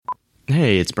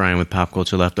Hey, it's Brian with Pop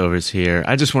Culture Leftovers here.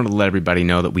 I just wanted to let everybody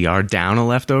know that we are down a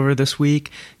leftover this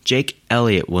week. Jake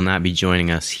Elliott will not be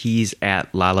joining us. He's at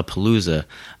Lollapalooza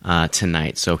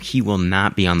tonight, so he will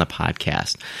not be on the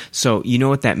podcast. So you know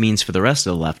what that means for the rest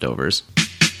of the leftovers.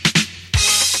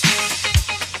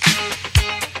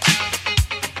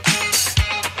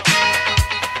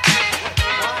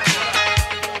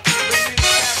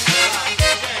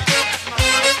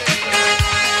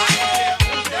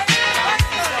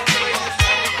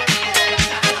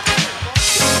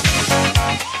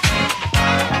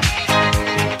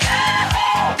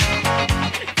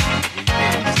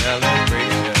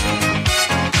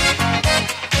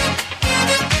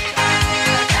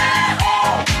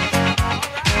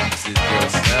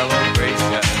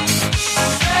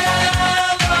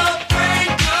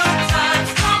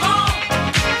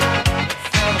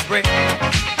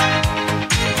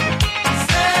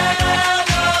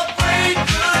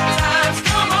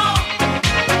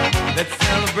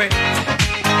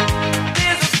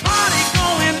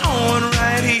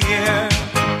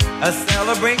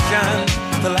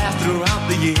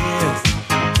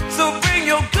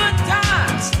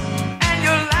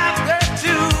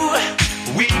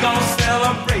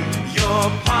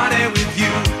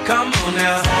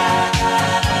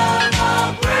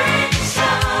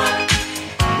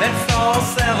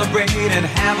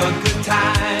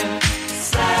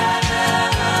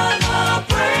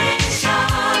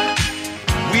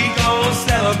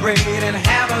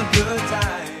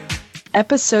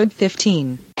 Episode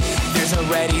 15. There's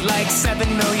already like 7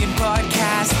 million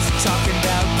podcasts talking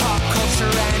about pop culture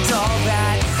and all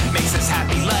that. Makes us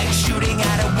happy like shooting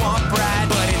at a womp rat.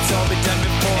 But it's all been done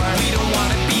before. We don't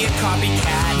want to be a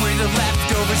copycat. We're the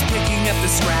leftovers picking up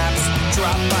the scraps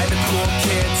dropped by the cool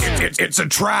kids. It's a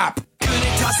trap. Good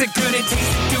at toss it, good at taste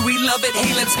it. Do we love it?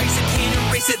 Hey, let's face it, can't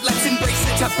erase it. Let's embrace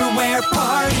it. Tupperware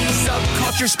party.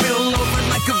 Subculture spill over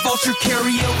like a vulture.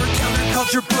 Carry over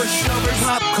counterculture, pushovers.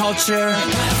 Pop culture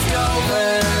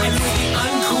leftovers. And for the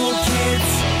uncool kids,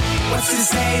 what's to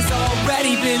say has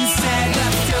already been said.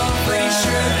 Leftovers. Pretty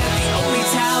sure that the only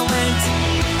talent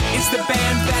is the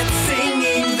band that's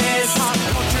singing this. Pop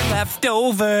culture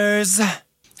leftovers.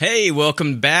 Hey,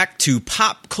 welcome back to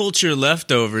Pop Culture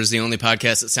Leftovers, the only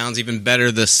podcast that sounds even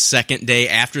better the second day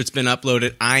after it's been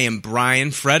uploaded. I am Brian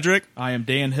Frederick. I am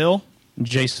Dan Hill.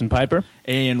 Jason Piper.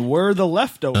 And we're the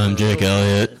Leftovers. I'm Jake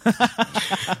Elliott.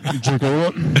 Jake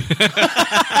Elliott.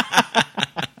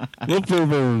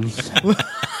 Leftovers.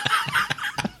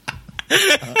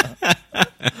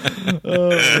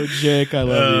 Oh, Jake, I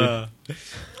love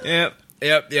you.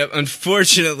 Yep.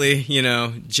 Unfortunately,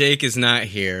 Jake is not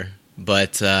here.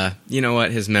 But you know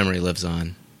what? His memory lives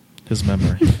on. His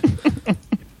memory.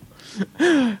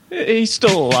 He's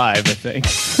still alive, I think.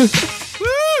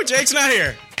 Woo! Jake's not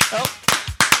here. Oh.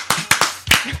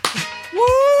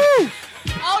 Woo!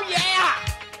 Oh, yeah!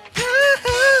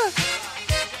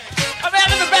 I'm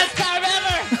having the best time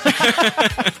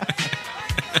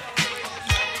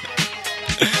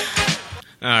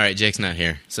ever! All right, Jake's not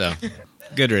here, so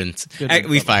good riddance.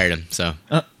 We fired him, so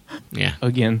yeah.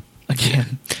 Again.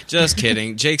 Just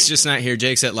kidding. Jake's just not here.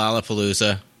 Jake's at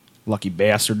Lollapalooza. Lucky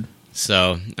bastard.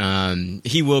 So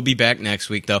he will be back next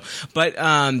week, though. But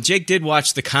Jake did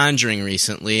watch The Conjuring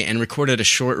recently and recorded a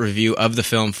short review of the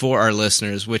film for our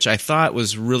listeners, which I thought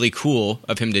was really cool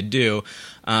of him to do.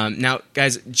 Now,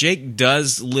 guys, Jake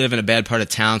does live in a bad part of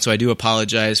town, so I do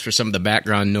apologize for some of the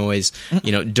background noise,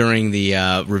 during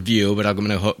the review. But I'm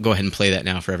going to go ahead and play that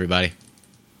now for everybody.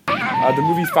 The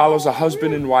movie follows a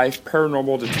husband and wife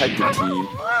paranormal detective team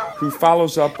who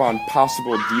follows up on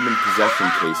possible demon possession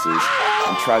cases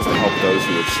and tries to help those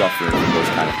who are suffering from those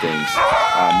kind of things.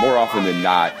 More often than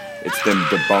not, it's them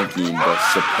debunking the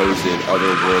supposed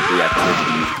otherworldly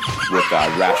activity with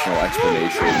rational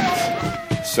explanations,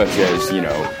 such as, wind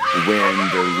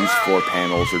or loose floor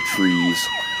panels or trees.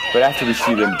 But after we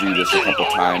see them do this a couple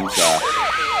times,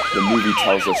 the movie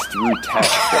tells us through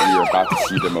text that we are about to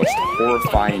see the most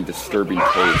horrifying, disturbing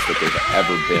case that they've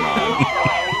ever been on.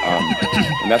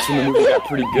 And that's when the movie got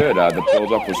pretty good. The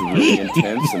build-up was really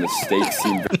intense, and the stakes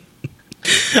seemed...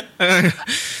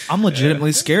 I'm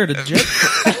legitimately scared of Jake.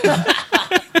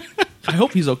 I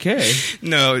hope he's okay.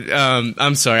 No,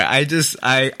 I'm sorry. I just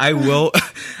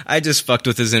fucked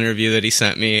with his interview that he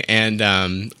sent me, and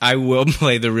I will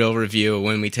play the real review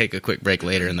when we take a quick break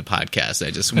later in the podcast.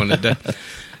 I just wanted to...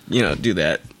 do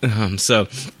that. So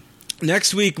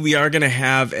next week we are going to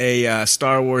have a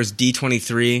Star Wars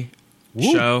D23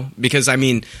 show because, I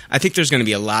think there's going to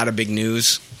be a lot of big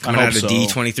news coming out of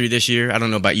D23 this year. I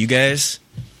don't know about you guys.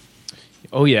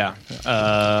 Oh yeah,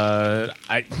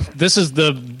 this is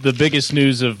the biggest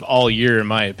news of all year, in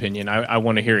my opinion. I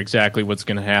want to hear exactly what's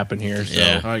going to happen here. So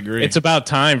Yeah. I agree. It's about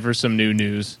time for some new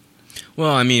news.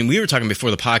 Well, I mean, we were talking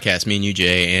before the podcast, me and you,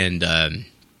 Jay, and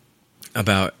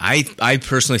about I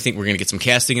personally think we're going to get some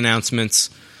casting announcements,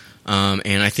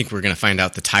 and I think we're going to find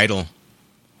out the title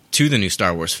to the new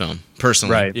Star Wars film,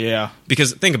 personally. Right. Yeah.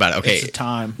 Because think about it. Okay. It's the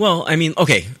time. Well, I mean,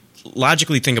 okay.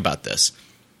 Logically, think about this.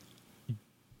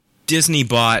 Disney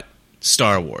bought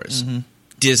Star Wars. Mm-hmm.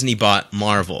 Disney bought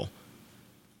Marvel.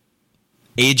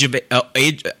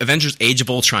 Avengers: Age of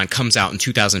Ultron comes out in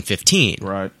 2015.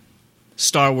 Right.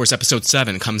 Star Wars Episode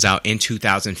 7 comes out in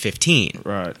 2015.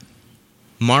 Right.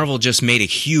 Marvel just made a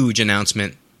huge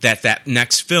announcement that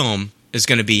next film is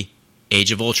going to be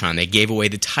Age of Ultron. They gave away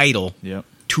the title Yep.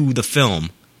 to the film.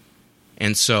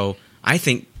 And so I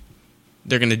think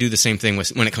they're going to do the same thing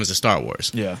when it comes to Star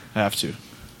Wars. Yeah. Have to.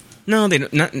 No, they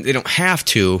don't have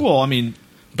to. Well, I mean,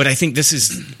 But I think this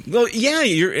is yeah.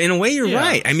 You're in a way you're Yeah.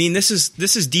 right. I mean, this is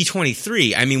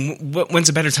D23. I mean, when's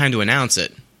a better time to announce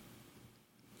it?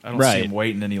 I don't Right. see him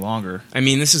waiting any longer. I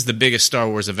mean, this is the biggest Star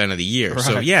Wars event of the year.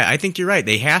 So Right. yeah, I think you're right.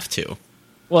 They have to.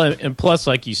 Well, and plus,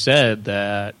 like you said,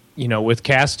 that with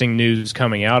casting news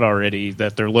coming out already,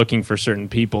 that they're looking for certain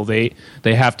people, they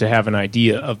have to have an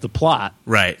idea of the plot.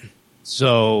 Right.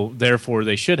 So therefore,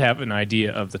 they should have an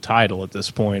idea of the title at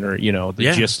this point, or the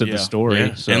Yeah. gist of Yeah. the story.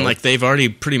 Yeah. So, And like they've already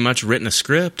pretty much written a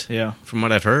script. Yeah. From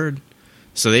what I've heard.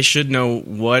 So they should know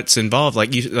what's involved.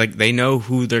 Like they know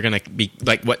who they're going to be,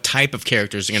 like what type of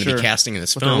characters they're going to Sure. be casting in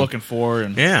this What film. they're looking for,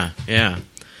 and Yeah.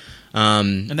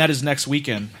 and that is next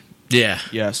weekend. Yeah.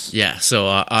 Yes. Yeah. So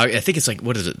I think it's like,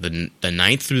 what is it, the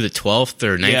 9th through the 12th,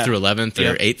 or 9th Yeah. through 11th, or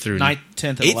Yep. 8th through 9th,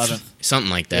 10th, and 8th, 11th.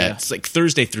 something like that. Yeah. It's like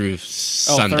Thursday through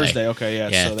Sunday. Oh, Thursday. Okay, yeah.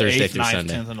 Yeah, so the Thursday 8th, through 9th,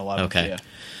 Sunday. 10th, and 11th. Okay.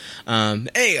 Yeah.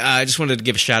 Hey, I just wanted to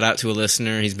give a shout out to a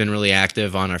listener. He's been really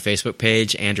active on our Facebook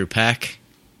page, Andrew Peck.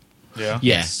 Yeah.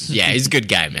 Yes. Yeah, he's a good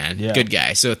guy, man. Yeah. Good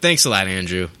guy. So thanks a lot,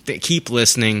 Andrew. Keep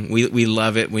listening. We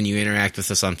love it when you interact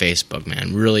with us on Facebook,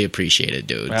 man. Really appreciate it,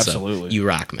 dude. Absolutely. So, you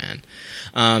rock, man.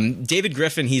 David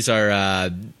Griffin, he's our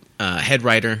head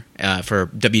writer for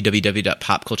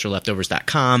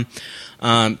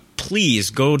www.popcultureleftovers.com. Please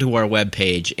go to our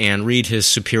webpage and read his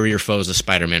Superior Foes of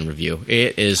Spider-Man review.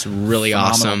 It is really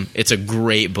Phenomenal. awesome. It's a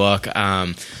great book.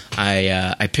 I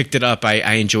picked it up. I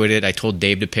enjoyed it. I told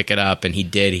Dave to pick it up, and he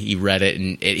did. He read it,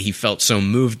 and he felt so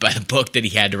moved by the book that he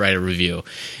had to write a review.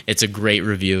 It's a great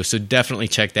review, so definitely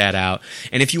check that out.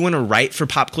 And if you want to write for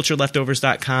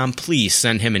popcultureleftovers.com, please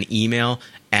send him an email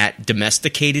at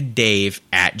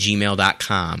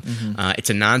domesticateddave@gmail.com. It's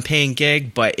a non-paying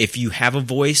gig, but if you have a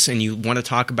voice and you want to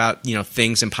talk about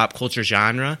things in pop culture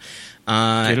genre,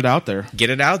 Get it out there. get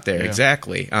it out there. Yeah.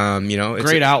 Exactly. It's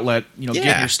Great outlet. Yeah.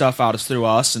 Getting your stuff out is through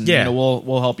us, and Yeah.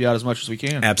 we'll help you out as much as we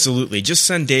can. Absolutely. Just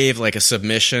send Dave like a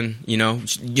submission,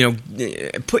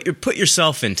 put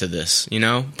yourself into this,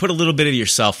 put a little bit of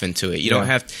yourself into it. You don't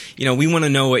Yeah. have, we want to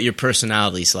know what your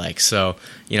personality's like. So,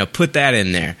 put that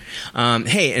in there.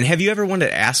 Hey, and have you ever wanted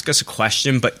to ask us a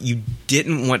question, but you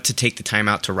didn't want to take the time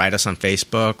out to write us on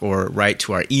Facebook or write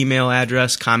to our email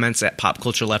address,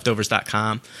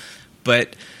 comments@popcultureleftovers.com?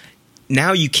 But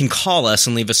now you can call us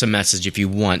and leave us a message if you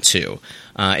want to.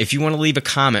 If you want to leave a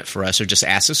comment for us or just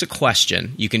ask us a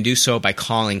question, you can do so by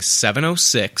calling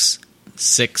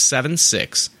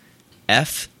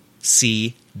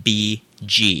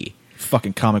 706-676-FCBG.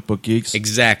 Fucking comic book geeks.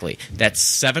 Exactly. That's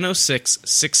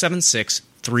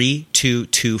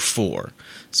 706-676-3224.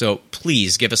 So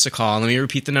please give us a call. Let me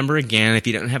repeat the number again. If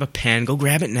you don't have a pen, go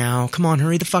grab it now. Come on,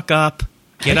 hurry the fuck up.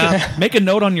 Get up. Make a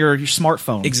note on your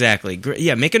smartphone. Exactly.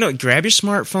 Make a note. Grab your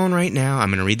smartphone right now. I'm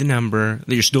going to read the number.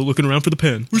 You're still looking around for the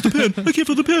pen. Where's the pen? I can't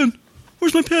find the pen.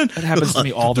 Where's my pen? That happens to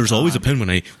me all the There's always a time.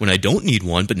 pen when I don't need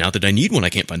one, but now that I need one, I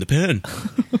can't find the pen.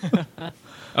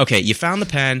 Okay, you found the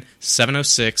pen.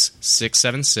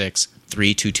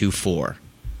 706-676-3224.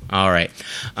 All right.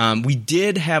 We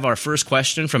did have our first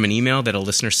question from an email that a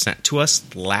listener sent to us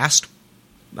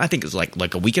I think it was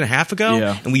like a week and a half ago,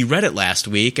 Yeah. and we read it last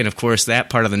week, and of course that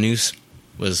part of the news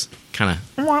was kind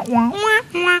of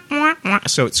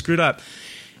so it screwed up.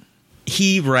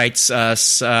 He writes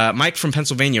us, Mike from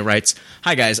Pennsylvania writes,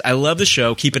 "Hi guys, I love the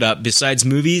show. Keep it up. Besides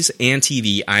movies and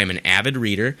TV, I am an avid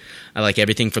reader. I like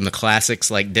everything from the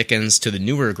classics like Dickens to the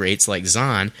newer greats like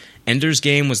Zahn. Ender's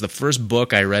Game was the first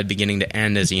book I read beginning to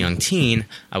end as a young teen.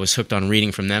 I was hooked on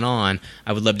reading from then on.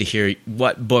 I would love to hear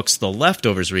what books the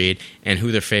Leftovers read and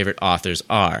who their favorite authors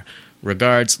are.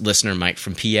 Regards, listener Mike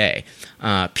from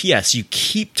PA. P.S. You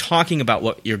keep talking about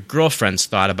what your girlfriends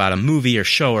thought about a movie or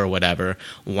show or whatever.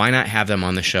 Why not have them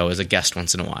on the show as a guest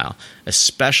once in a while,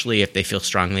 especially if they feel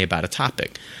strongly about a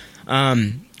topic?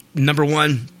 Number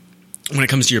one, when it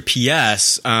comes to your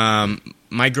P.S.,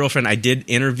 my girlfriend, I did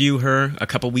interview her a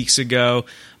couple weeks ago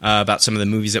about some of the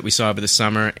movies that we saw over the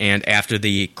summer, and after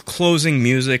the closing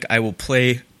music, I will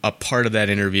play a part of that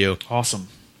interview. Awesome.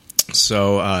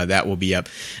 So that will be up.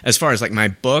 As far as like my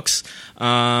books,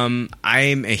 I'm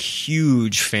a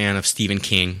huge fan of Stephen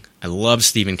King. I love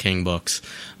Stephen King books.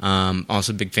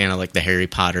 Also a big fan of like the Harry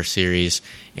Potter series,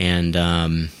 and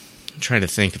I'm trying to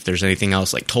think if there's anything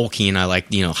else like Tolkien. I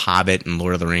like, Hobbit and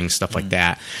Lord of the Rings, stuff like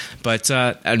that. But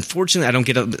unfortunately, I don't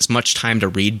get as much time to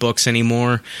read books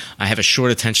anymore. I have a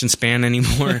short attention span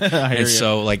anymore. And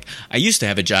so like I used to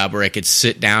have a job where I could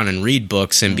sit down and read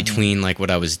books in between like what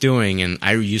I was doing, and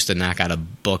I used to knock out a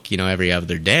book, every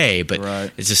other day,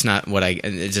 but it's just not what I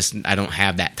don't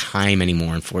have that time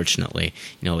anymore, unfortunately,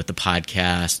 with the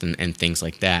podcast and things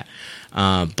like that.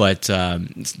 But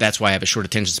that's why I have a short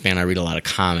attention span. I read a lot of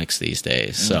comics these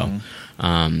days. So,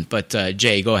 but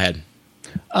Jay, go ahead.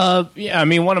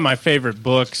 One of my favorite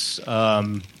books,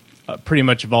 pretty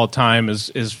much of all time,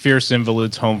 is Fierce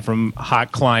Invalids Home from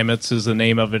Hot Climates is the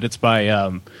name of it. It's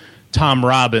by Tom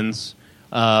Robbins.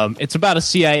 It's about a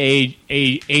CIA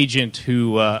agent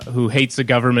who hates the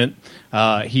government.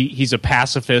 He's a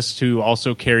pacifist who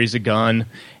also carries a gun,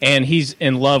 and he's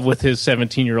in love with his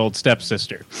 17-year-old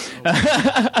stepsister.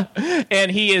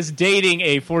 And he is dating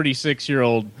a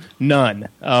 46-year-old nun.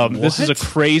 This is a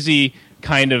crazy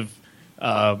kind of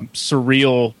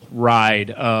surreal ride,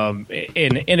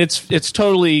 and it's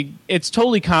totally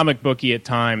comic booky at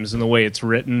times in the way it's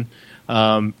written.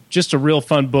 Just a real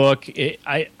fun book.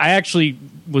 I actually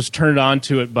was turned on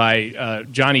to it by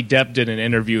Johnny Depp did an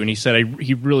interview, and he said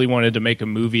he really wanted to make a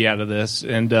movie out of this,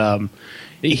 and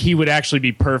he would actually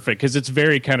be perfect because it's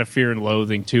very kind of fear and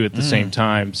loathing too at the same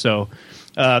time. So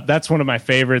that's one of my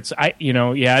favorites. I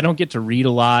don't get to read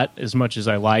a lot as much as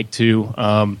I like to.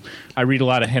 I read a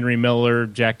lot of Henry Miller,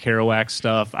 Jack Kerouac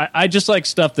stuff. I just like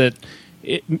stuff that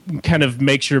it kind of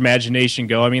makes your imagination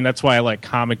go. I mean, that's why I like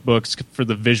comic books for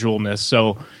the visualness.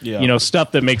 So,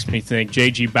 stuff that makes me think.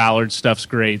 J.G. Ballard stuff's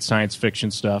great, science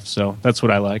fiction stuff. So that's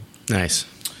what I like. Nice.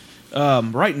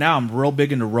 Right now, I'm real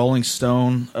big into Rolling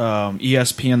Stone,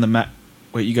 ESPN,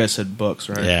 Wait, you guys said books,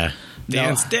 right? Yeah.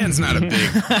 Dan's not a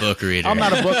big book reader. I'm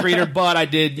not a book reader, but I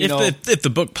did, if the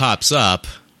book pops up.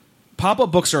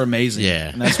 Pop-up books are amazing. Yeah.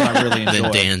 And that's what I really enjoy.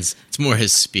 Then Dan's, it's more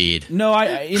his speed.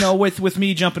 No, with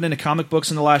me jumping into comic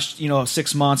books in the last,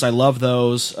 6 months, I love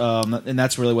those. And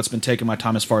that's really what's been taking my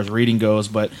time as far as reading goes.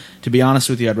 But to be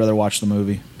honest with you, I'd rather watch the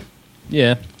movie.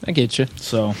 Yeah, I get you.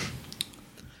 So...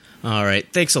 All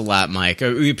right. Thanks a lot, Mike.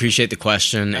 We appreciate the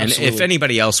question. Absolutely. And if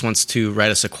anybody else wants to write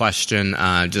us a question,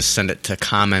 just send it to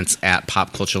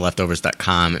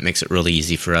comments@popcultureleftovers.com. It makes it really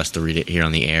easy for us to read it here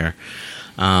on the air.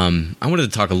 I wanted to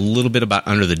talk a little bit about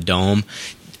Under the Dome.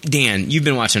 Dan, you've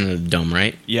been watching Under the Dome,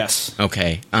 right? Yes.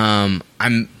 Okay.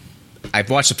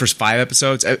 I've watched the first 5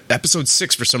 episodes. Episode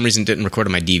 6, for some reason, didn't record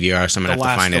on my DVR, so I'm going to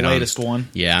have to find it. The latest one?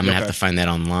 Yeah, I'm going to have to find that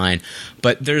online.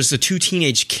 But there's the 2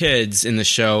 teenage kids in the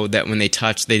show that when they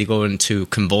touch, they go into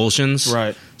convulsions.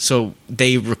 Right. So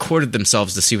they recorded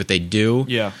themselves to see what they do.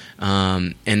 Yeah.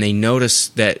 And they notice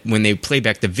that when they play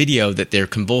back the video that they're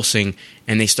convulsing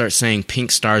and they start saying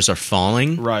pink stars are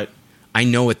falling. Right. I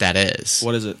know what that is.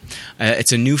 What is it?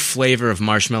 It's a new flavor of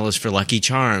marshmallows for Lucky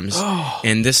Charms. Oh.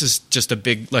 And this is just a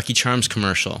big Lucky Charms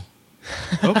commercial.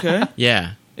 Okay.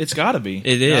 Yeah. It's got to be.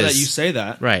 It is. Now that you say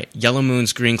that. Right. Yellow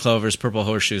moons, green clovers, purple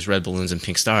horseshoes, red balloons, and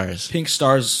pink stars. Pink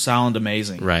stars sound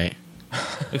amazing. Right.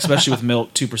 Especially with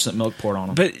milk, 2% milk poured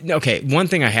on them. But, okay, one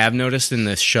thing I have noticed in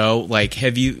this show, like,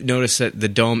 have you noticed that the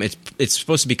dome, it's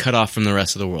supposed to be cut off from the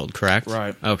rest of the world, correct?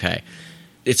 Right. Okay.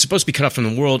 It's supposed to be cut off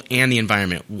from the world and the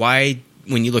environment. Why,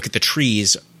 when you look at the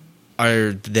trees,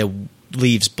 are the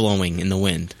leaves blowing in the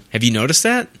wind? Have you noticed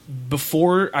that?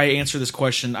 Before I answer this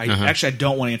question, I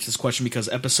don't want to answer this question because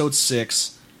episode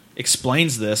 6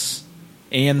 explains this,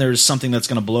 and there's something that's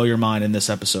going to blow your mind in this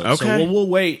episode. Okay. So we'll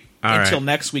wait until right.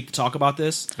 next week to talk about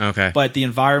this. Okay. But the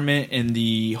environment and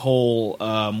the whole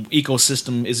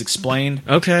ecosystem is explained.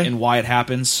 Okay. And why it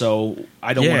happens, so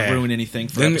I don't want to ruin anything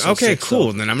for then, episode 6.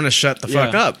 Cool. So. Then I'm going to shut the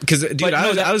fuck up. Because, dude,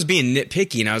 I was being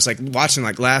nitpicky, and I was, like, watching,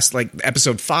 like,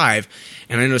 episode 5,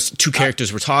 and I noticed 2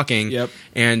 characters were talking. Yep.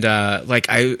 And,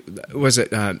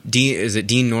 is it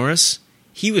Dean Norris?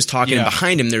 he was talking, and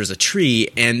behind him there was a tree,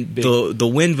 and the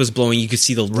wind was blowing. You could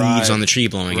see the leaves on the tree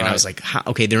blowing, and I was like,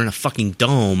 okay, they're in a fucking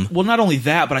dome. Well, not only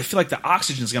that, but I feel like the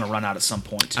oxygen's going to run out at some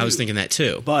point, too. I was thinking that,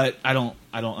 too. But I don't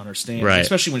understand. Right.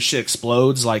 Especially when shit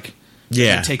explodes, like,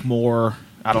 it take more...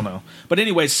 I don't know. But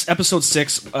anyways, episode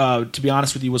 6, to be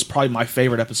honest with you, was probably my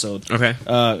favorite episode. Okay.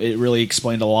 It really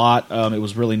explained a lot. It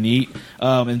was really neat.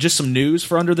 And just some news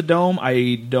for Under the Dome.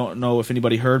 I don't know if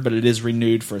anybody heard, but it is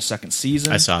renewed for a second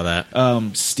season. I saw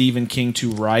that. Stephen King to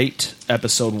write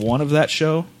episode 1 of that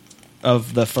show,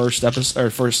 of the first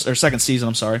episode, or second season,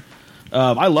 I'm sorry.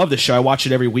 I love this show. I watch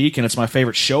it every week, and it's my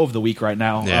favorite show of the week right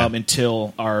now,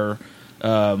 until our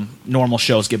normal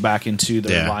shows get back into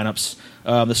their lineups.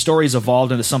 The story's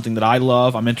evolved into something that I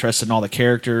love. I'm interested in all the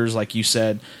characters. Like you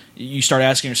said, you start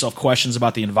asking yourself questions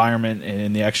about the environment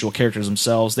and the actual characters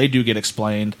themselves. They do get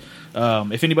explained.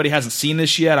 If anybody hasn't seen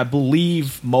this yet, I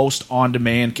believe most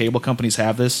on-demand cable companies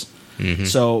have this. Mm-hmm.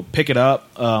 So pick it up.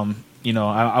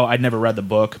 I'd never read the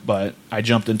book, but I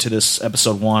jumped into this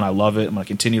episode 1. I love it. I'm going to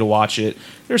continue to watch it.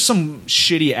 There's some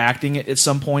shitty acting at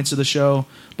some points of the show,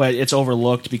 but it's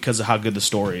overlooked because of how good the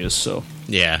story is. So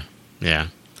yeah.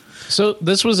 So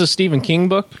this was a Stephen King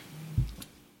book?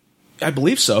 I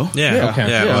believe so. Yeah. Okay.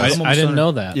 Yeah, I didn't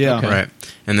know that. Yeah. Okay. Right.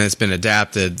 And then it's been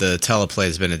adapted. The teleplay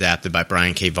has been adapted by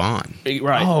Brian K. Vaughan.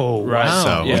 Right. Oh, right.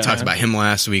 wow. So we talked about him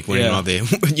last week when all the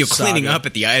cleaning up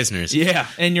at the Eisners. Yeah,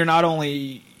 and you're not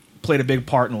only played a big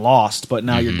part in Lost, but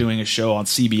now you're doing a show on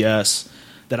CBS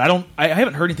that I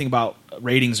haven't heard anything about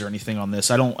ratings or anything on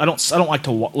this. I don't like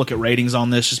to look at ratings on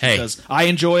this just because I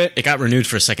enjoy it. It got renewed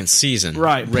for a second season.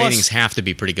 Right. Ratings have to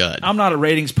be pretty good. I'm not a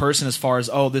ratings person as far as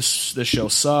this show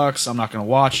sucks, I'm not going to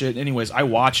watch it. Anyways, I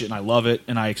watch it and I love it,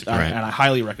 and I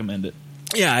highly recommend it.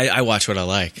 Yeah, I watch what I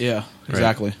like. Yeah,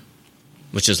 exactly. Right.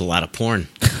 Which is a lot of porn.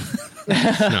 No,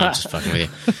 I'm just fucking with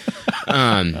you.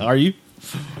 Are you?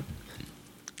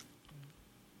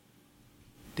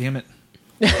 Damn it.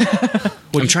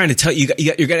 I'm trying to tell you,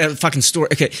 you're gonna have a fucking story.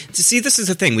 Okay, see, this is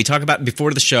the thing we talk about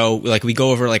before the show. Like we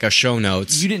go over like our show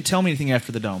notes. You didn't tell me anything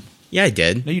after the Dome. Yeah, I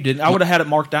did. No, you didn't. I would have had it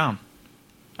marked down.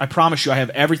 I promise you, I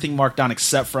have everything marked down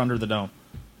except for Under the Dome.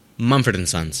 Mumford and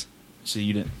Sons. So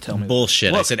you didn't tell me.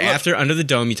 Bullshit. I said after Under the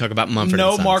Dome, you talk about Mumford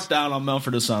and Sons. No markdown on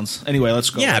Mumford & Sons. Anyway, let's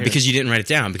go. Yeah, right because you didn't write it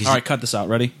down. Because all right, cut this out.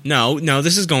 Ready? No,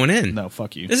 this is going in. No,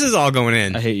 fuck you. This is all going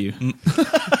in. I hate you.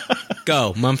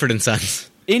 Go, Mumford and Sons.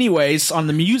 Anyways, on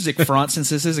the music front, since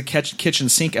this is a kitchen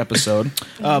sink episode,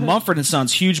 Mumford &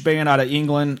 Sons, huge band out of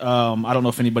England. I don't know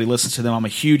if anybody listens to them. I'm a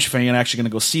huge fan. Actually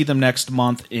going to go see them next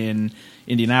month in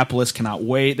Indianapolis. Cannot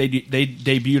wait. They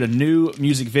debuted a new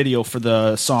music video for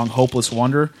the song Hopeless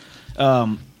Wonder.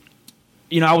 I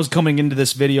was coming into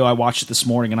this video. I watched it this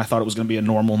morning, and I thought it was going to be a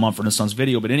normal Mumford & Sons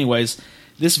video. But anyways,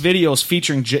 this video is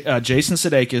featuring Jason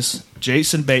Sudeikis,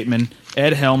 Jason Bateman,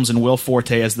 Ed Helms, and Will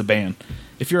Forte as the band.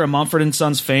 If you're a Mumford &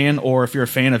 Sons fan, or if you're a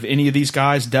fan of any of these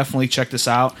guys, definitely check this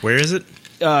out. Where is it?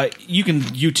 You can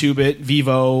YouTube it,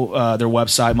 Vivo, their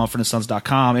website,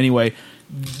 MumfordandSons.com. Anyway,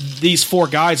 these 4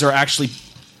 guys are actually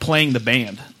playing the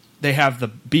band. They have the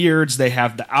beards, they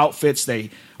have the outfits, they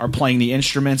are playing the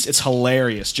instruments. It's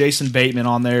hilarious. Jason Bateman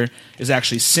on there is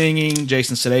actually singing.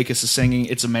 Jason Sudeikis is singing.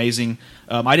 It's amazing.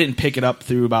 I didn't pick it up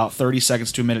through about 30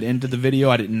 seconds to a minute into the video.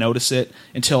 I didn't notice it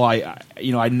until I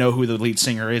know who the lead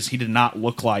singer is. He did not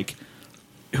look like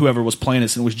whoever was playing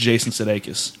this, and it was Jason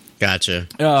Sudeikis. Gotcha.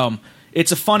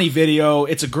 It's a funny video.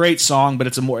 It's a great song, but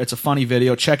it's a funny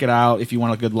video. Check it out if you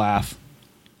want a good laugh.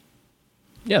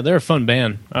 Yeah, they're a fun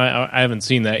band. I haven't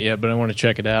seen that yet, but I want to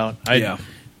check it out.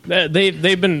 They've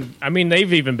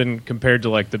even been compared to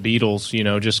like the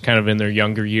Beatles, just kind of in their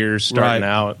younger years starting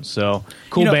out. So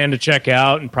cool band to check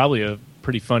out, and probably a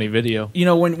pretty funny video.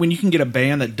 When you can get a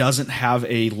band that doesn't have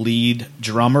a lead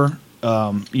drummer,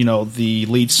 the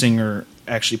lead singer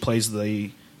actually plays the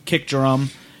kick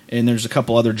drum, and there's a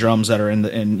couple other drums that are and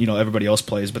everybody else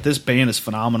plays. But this band is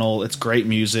phenomenal. It's great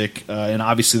music, and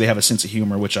obviously they have a sense of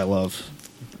humor, which I love.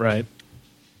 Right.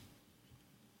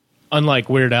 Unlike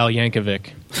Weird Al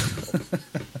Yankovic.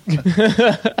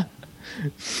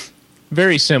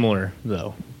 Very similar,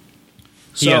 though.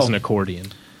 He has an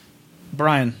accordion.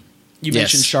 Brian, you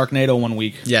mentioned Sharknado one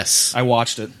week. Yes. I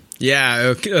watched it.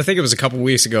 Yeah, I think it was a couple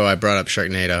weeks ago I brought up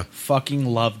Sharknado. Fucking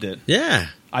loved it. Yeah.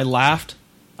 I laughed,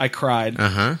 I cried,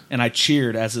 and I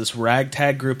cheered as this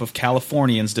ragtag group of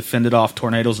Californians defended off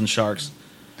tornadoes and sharks.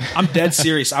 I'm dead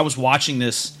serious. I was watching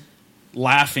this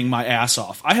laughing my ass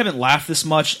off. I haven't laughed this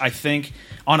much, I think,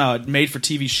 on a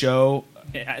made-for-TV show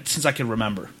since I can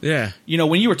remember. Yeah.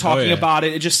 When you were talking about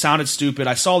it, it just sounded stupid.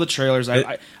 I saw the trailers.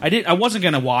 I wasn't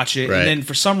going to watch it, and then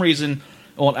for some reason,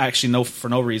 well, actually, for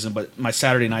no reason, but my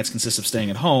Saturday nights consist of staying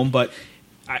at home, but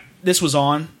This was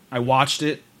on. I watched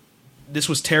it. This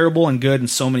was terrible and good in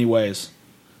so many ways.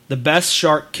 The best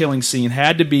shark killing scene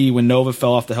had to be when Nova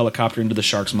fell off the helicopter into the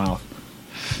shark's mouth.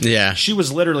 Yeah. She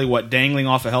was literally, dangling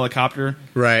off a helicopter?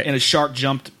 Right. And a shark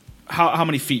jumped, how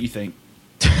many feet you think?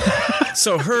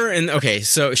 So her and,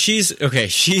 she's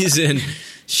in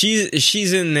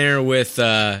there with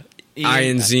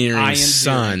Ian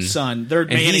Ziering's son. They're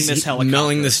manning this helicopter. They're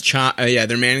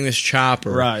manning this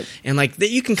chopper. Right. And,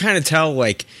 you can kind of tell,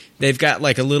 they've got,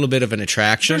 a little bit of an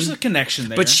attraction. There's a connection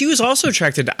there. But she was also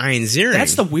attracted to Ian Ziering.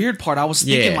 That's the weird part. I was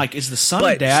thinking, is the son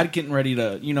and dad getting ready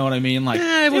to, you know what I mean?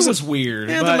 It was weird.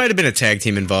 Yeah, there might have been a tag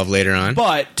team involved later on.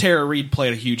 But Tara Reid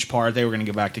played a huge part. They were going to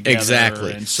get back together.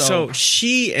 Exactly. And so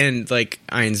she and,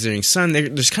 Ian Ziering's son,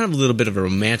 there's kind of a little bit of a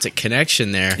romantic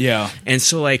connection there. Yeah. And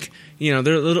so, they're a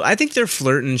little. I think they're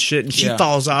flirting and shit, and she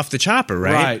falls off the chopper,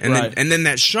 right? Right. And then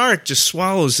that shark just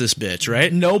swallows this bitch,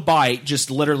 right? No bite, just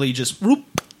literally whoop.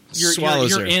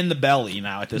 You're in the belly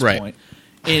now at this point.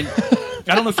 And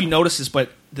I don't know if you noticed this, but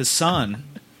the son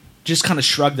just kind of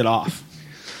shrugged it off.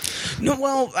 No,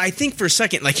 well, I think for a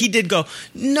second, he did go,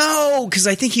 no, because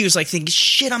I think he was thinking,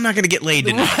 shit, I'm not going to get laid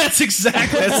tonight. That's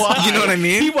exactly why. You know what I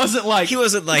mean? He wasn't like,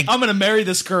 I'm going to marry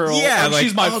this girl. Yeah,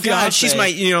 she's my fiance. God, she's my,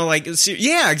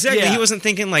 yeah, exactly. Yeah. He wasn't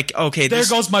thinking okay, there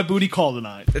goes my booty call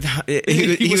tonight.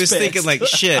 He was thinking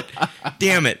shit,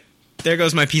 damn it. There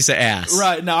goes my piece of ass.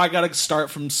 Right, now I got to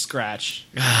start from scratch.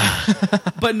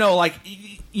 But no,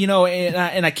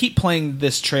 and I keep playing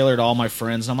this trailer to all my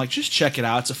friends. And I'm like, just check it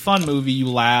out. It's a fun movie. You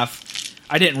laugh.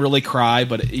 I didn't really cry,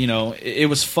 but, it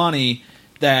was funny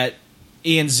that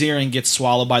Ian Ziering gets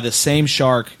swallowed by the same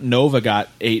shark Nova got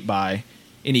ate by,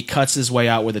 and he cuts his way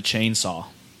out with a chainsaw.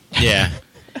 Yeah.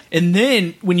 And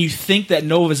then, when you think that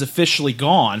Nova's officially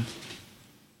gone,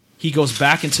 he goes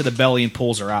back into the belly and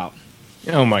pulls her out.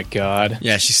 Oh my God!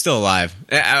 Yeah, she's still alive.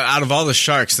 Out of all the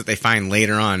sharks that they find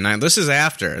later on, now this is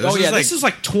after. This is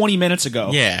 20 minutes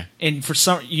ago. Yeah, and for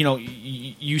some,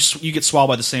 you get swallowed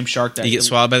by the same shark. You get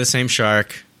swallowed by the same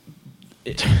shark.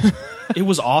 It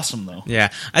was awesome though.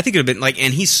 Yeah, I think it would have been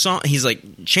and he's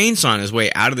chainsawing his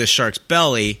way out of this shark's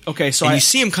belly. Okay, so you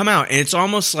see him come out, and it's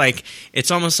almost like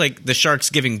the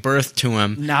shark's giving birth to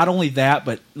him. Not only that,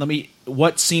 but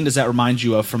what scene does that remind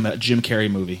you of from that Jim Carrey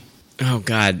movie? Oh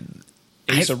God.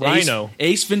 Rhino.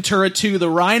 Ace Ventura 2, the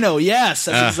Rhino. Yes,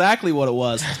 that's exactly what it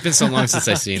was. It's been so long since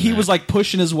I've seen He that. was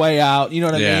pushing his way out, you know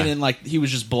what I mean? And he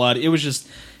was just blood. It was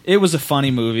a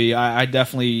funny movie. I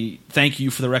definitely thank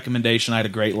you for the recommendation. I had a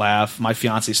great laugh. My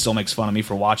fiance still makes fun of me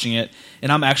for watching it.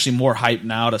 And I'm actually more hyped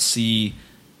now to see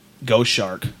Ghost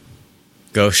Shark.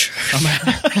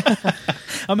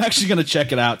 I'm actually going to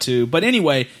check it out too. But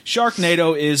anyway,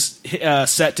 Sharknado is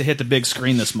set to hit the big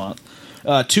screen this month.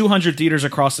 200 theaters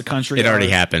across the country. It already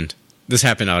happened. This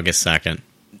happened August 2nd.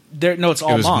 It's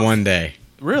all month. It was one day.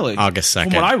 Really? August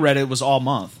 2nd. From what I read, it was all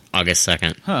month. August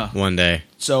 2nd. Huh. One day.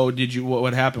 So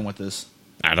what happened with this?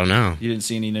 I don't know. You didn't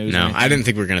see any news? No, I didn't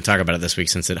think we were going to talk about it this week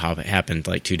since it happened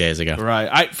 2 days ago.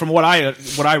 Right. From what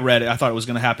I read, I thought it was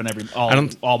going to happen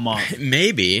all month.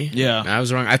 Maybe. Yeah. I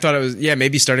was wrong. I thought it was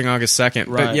maybe starting August 2nd.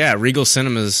 Right. But yeah, Regal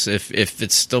Cinemas, if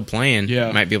it's still playing,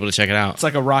 might be able to check it out. It's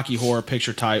like a Rocky Horror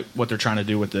Picture type. What they're trying to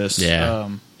do with this. Yeah.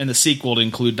 And the sequel to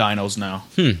include dinos now.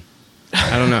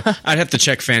 I don't know. I'd have to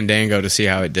check Fandango to see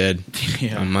how it did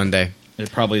on Monday.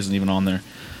 It probably isn't even on there.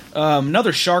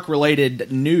 Another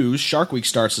shark-related news. Shark Week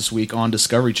starts this week on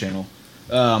Discovery Channel.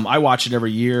 I watch it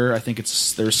every year. I think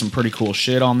there's some pretty cool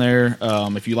shit on there.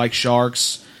 If you like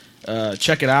sharks,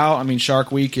 check it out. I mean,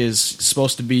 Shark Week is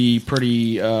supposed to be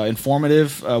pretty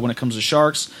informative when it comes to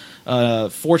sharks.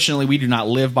 Fortunately, we do not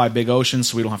live by big oceans,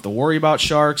 so we don't have to worry about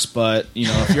sharks. But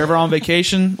if you're ever on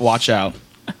vacation, watch out.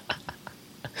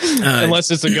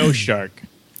 Unless it's a ghost shark.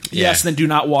 Yes, then do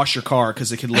not wash your car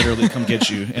because it could literally come get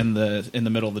you in the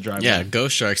middle of the driveway. Yeah,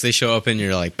 ghost sharks. They show up in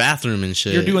your bathroom and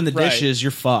shit. You're doing the dishes.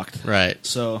 You're fucked. Right.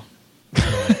 So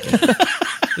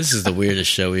this is the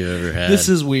weirdest show we've ever had. This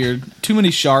is weird. Too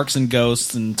many sharks and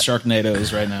ghosts and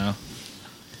Sharknadoes right now.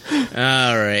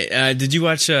 All right. Did you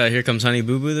watch Here Comes Honey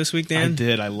Boo Boo this week, Dan? I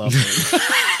did. I loved it.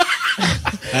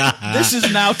 This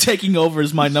is now taking over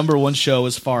as my number one show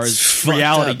as far as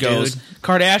reality goes. Dude.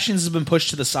 Kardashians has been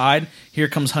pushed to the side. Here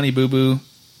Comes Honey Boo Boo.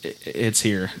 It's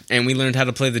here. And we learned how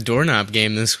to play the doorknob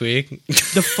game this week.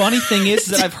 The funny thing is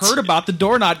that I've heard about the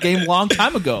doorknob game a long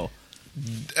time ago.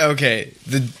 Okay.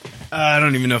 I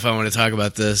don't even know if I want to talk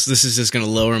about this. This is just going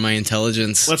to lower my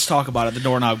intelligence. Let's talk about it. The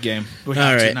doorknob game. All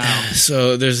right.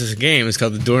 So there's this game. It's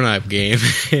called the doorknob game.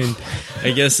 And I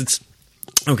guess it's...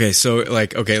 Okay, so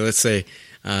let's say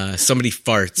somebody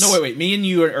farts. No, wait. Me and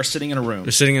you are sitting in a room.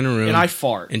 We're sitting in a room. And I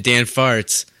fart. And Dan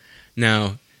farts.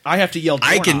 Now, I have to yell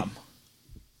doorknob.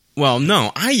 Well,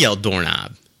 no, I yelled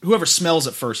doorknob. Whoever smells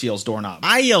it first yells doorknob.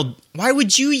 I yelled, why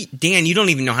would you... Dan, you don't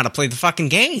even know how to play the fucking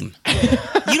game.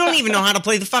 You don't even know how to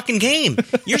play the fucking game.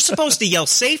 You're supposed to yell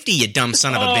safety, you dumb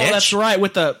son of a bitch. That's right,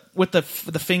 with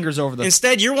the fingers over the...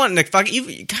 Instead, you're wanting to fuck...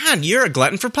 God, you're a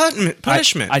glutton for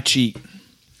punishment. I cheat.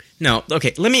 No,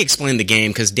 okay, let me explain the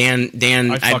game, because Dan...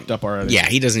 I fucked up already. Yeah,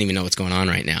 he doesn't even know what's going on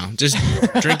right now. Just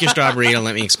drink your strawberry and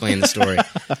let me explain the story.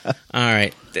 All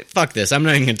right. Fuck this. I'm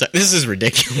not even going to... This is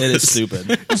ridiculous. It is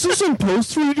stupid. Is this in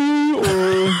post 3D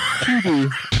or 2D?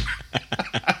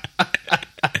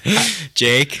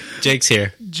 Jake's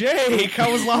here. Jake,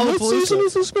 how was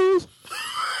Lollapalooza?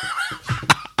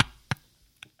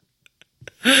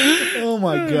 Oh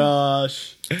my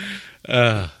gosh.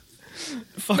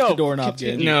 Fuck the doorknob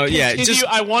game. No, yeah. Just,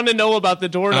 I want to know about the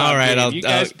doorknob all right, game. You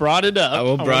guys brought it up. I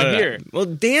will brought it hear up. Well,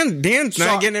 Dan's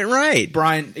not getting it right.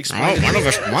 Brian, explain.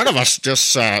 One of us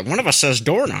says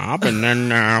doorknob, and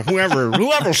then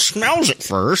whoever smells it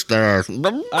first. I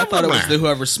thought it was the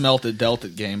whoever smelt it dealt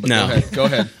it game. But No. Go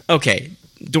ahead. Okay.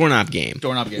 Doorknob game.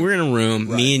 We're in a room,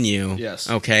 right. me and you. Yes.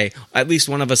 Okay. At least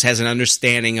one of us has an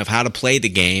understanding of how to play the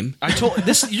game. I told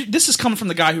this is coming from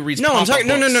the guy who reads. No, I'm talking.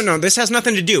 books. No. This has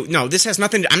nothing to do. No, this has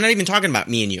nothing. I'm not even talking about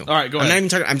me and you. All right, go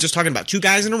ahead. I'm just talking about two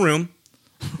guys in a room,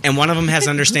 and one of them has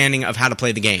understanding of how to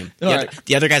play the game.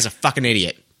 The other guy's a fucking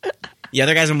idiot. The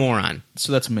other guy's a moron.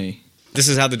 So that's me. This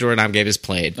is how the doorknob game is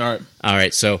played. All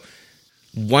right. So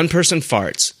one person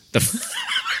farts.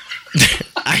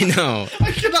 I know.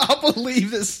 I cannot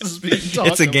believe this is being talked about.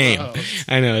 It's a game.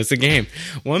 I know, it's a game.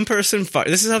 One person farts.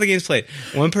 This is how the game's played.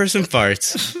 One person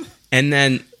farts, and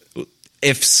then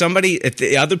if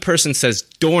the other person says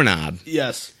doorknob,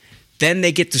 yes, then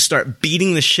they get to start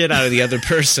beating the shit out of the other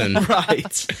person.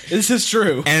 Right. This is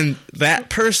true. And that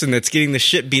person that's getting the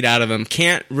shit beat out of them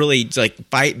can't really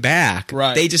fight back.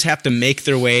 Right. They just have to make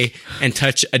their way and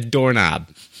touch a doorknob.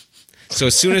 So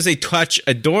as soon as they touch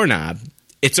a doorknob,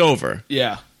 it's over.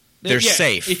 Yeah. They're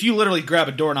safe. If you literally grab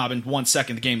a doorknob in 1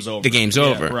 second, the game's over. The game's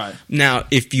over. Right. Now,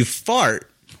 if you fart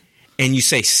and you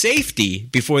say safety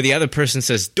before the other person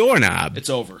says doorknob, it's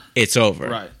over. It's over.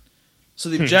 Right. So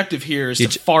the objective here is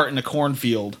to fart in a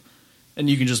cornfield, and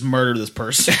you can just murder this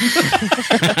person.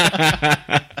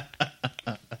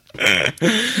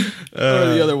 Or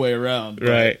the other way around. But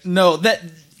right. No,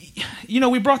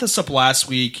 we brought this up last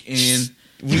week, and...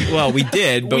 we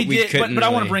did, but we couldn't. But I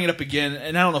want to bring it up again,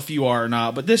 and I don't know if you are or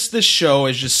not, but this show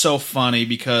is just so funny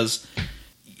because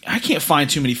I can't find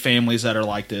too many families that are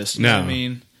like this. You know what I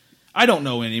mean? I don't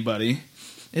know anybody.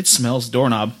 It smells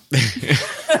doorknob.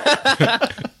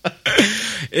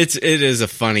 It is a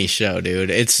funny show,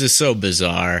 dude. It's just so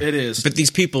bizarre. It is. But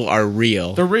these people are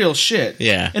real. They're real shit.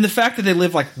 Yeah. And the fact that they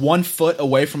live 1 foot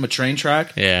away from a train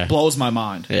track blows my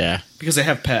mind. Yeah. Because they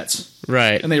have pets.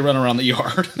 Right. And they run around the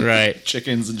yard. Right.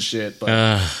 Chickens and shit. But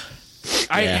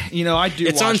I do.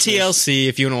 It's on TLC.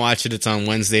 If you want to watch it, it's on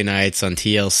Wednesday nights on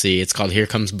TLC. It's called Here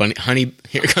Comes Bunny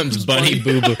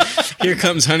Boo Boo. Here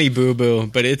Comes Honey Boo Boo.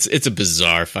 But it's a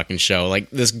bizarre fucking show.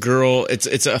 This girl,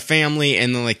 it's a family,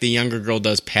 and then the younger girl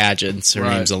does pageants. Her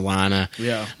name's Alana.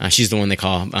 Yeah. She's the one they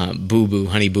call Boo Boo,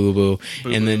 Honey Boo Boo.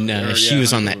 And then she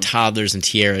was on that Toddlers and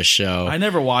Tiaras show. I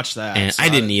never watched that. And I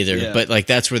didn't either. Yeah. But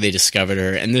that's where they discovered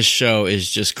her. And this show is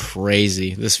just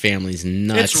crazy. This family's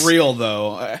nuts. It's real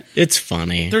though. It's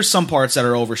funny. There's some parts that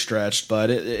are overstretched, but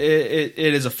it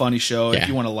is a funny show if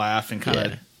you want to laugh and kind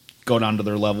of go down to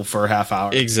their level for a half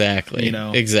hour. Exactly.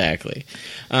 Exactly.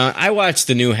 I watched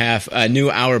the new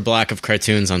hour block of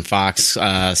cartoons on Fox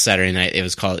Saturday night.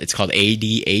 It's called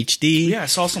ADHD. Yeah, I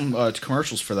saw some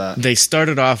commercials for that. They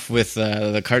started off with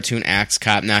the cartoon Axe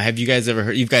Cop. Now, have you guys ever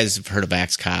heard? You guys have heard of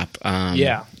Axe Cop?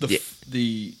 Yeah.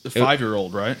 The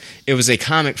 5-year-old, right? It was a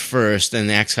comic first, and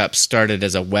the Axe Cop started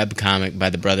as a web comic by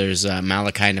the brothers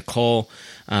Malachi Nicole.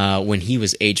 When he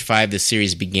was age 5, the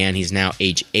series began. He's now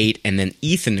age 8. And then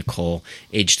Ethan Nicole,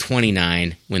 age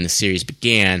 29, when the series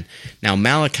began. Now,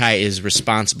 Malachi is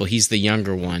responsible. He's the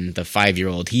younger one, the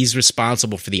 5-year-old. He's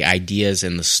responsible for the ideas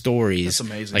and the stories. That's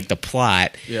amazing. The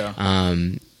plot. Yeah.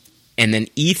 And then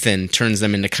Ethan turns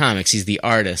them into comics. He's the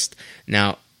artist.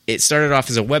 Now, it started off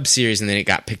as a web series, and then it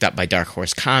got picked up by Dark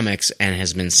Horse Comics and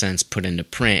has been since put into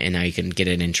print, and now you can get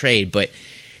it in trade. But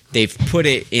they've put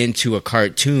it into a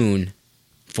cartoon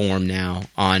form now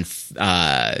on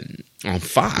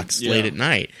Fox late at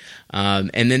night.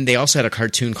 And then they also had a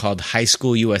cartoon called High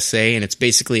School USA, and it's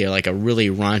basically like a really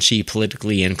raunchy,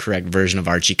 politically incorrect version of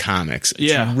Archie Comics.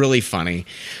 It's really funny.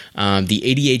 The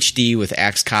ADHD with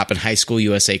Axe Cop and High School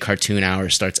USA Cartoon Hour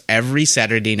starts every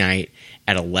Saturday night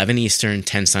at 11 Eastern,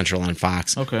 10 Central on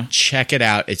Fox. Okay. Check it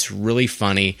out. It's really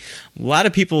funny. A lot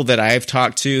of people that I've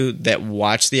talked to that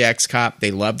watch the Axe Cop, they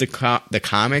love the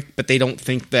comic, but they don't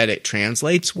think that it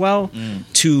translates well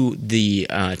to the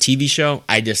TV show.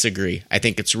 I disagree. I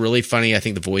think it's really funny. I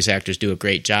think the voice actors do a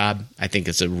great job. I think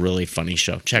it's a really funny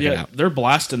show. Check it out. They're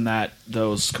blasting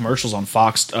those commercials on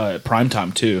Fox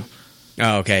primetime too.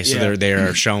 Oh, okay. So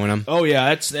they're showing them. Oh yeah,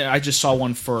 I just saw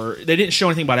one for. They didn't show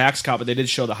anything about Axe Cop, but they did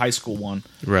show the high school one.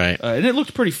 Right. And it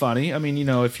looked pretty funny. I mean,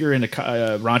 if you're into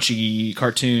raunchy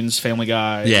cartoons, Family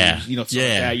Guy, stuff like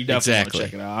that, you definitely want to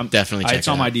check it out. Definitely check it out. It's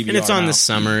on my DVR. And it's on now. this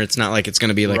summer. It's not like it's going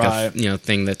to be like a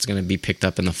thing that's going to be picked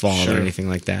up in the fall or anything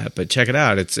like that. But check it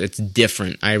out. It's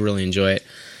different. I really enjoy it.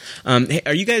 Hey,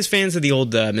 are you guys fans of the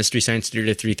old Mystery Science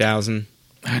Theater 3000?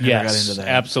 I never got into that.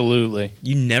 Absolutely.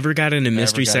 You never got into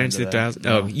Mystery Science 3000?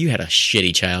 No. Oh, you had a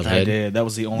shitty childhood. I did. That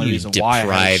was the only reason why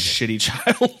I had a shitty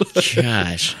childhood.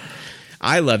 Gosh.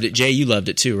 I loved it. Jay, you loved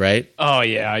it too, right? Oh,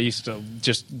 yeah. I used to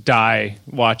just die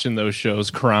watching those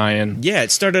shows, crying. Yeah, it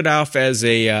started off as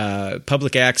a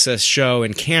public access show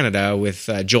in Canada with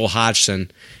Joel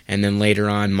Hodgson, and then later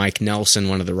on, Mike Nelson,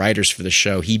 one of the writers for the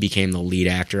show, he became the lead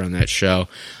actor on that show.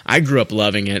 I grew up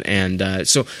loving it, and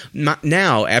so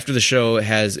now, after the show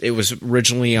it was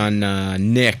originally on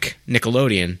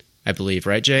Nickelodeon, I believe,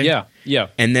 right, Jay? Yeah.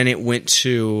 And then it went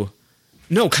to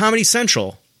Comedy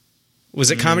Central. Was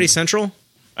it Comedy Central?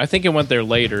 I think it went there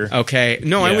later. Okay.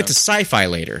 No, I went to Sci-Fi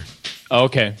later.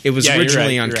 Okay. It was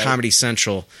originally on Comedy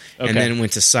Central, and then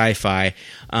went to Sci-Fi.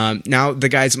 Now, the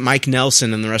guys, Mike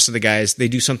Nelson and the rest of the guys, they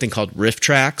do something called Riff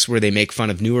Tracks, where they make fun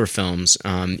of newer films.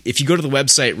 If you go to the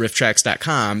website,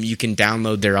 rifftracks.com, you can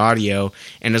download their audio,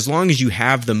 and as long as you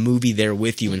have the movie there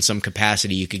with you in some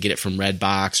capacity, you could get it from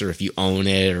Redbox, or if you own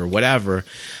it, or whatever,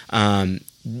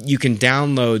 you can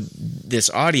download this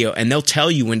audio and they'll tell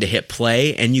you when to hit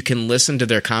play, and you can listen to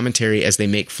their commentary as they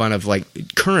make fun of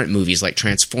like current movies like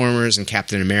Transformers and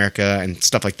Captain America and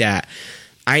stuff like that.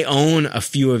 I own a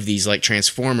few of these like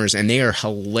Transformers, and they are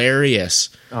hilarious.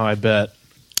 Oh, I bet.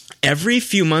 Every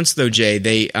few months though, Jay,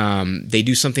 they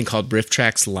do something called Riff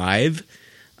Tracks Live.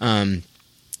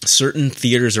 Certain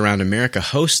theaters around America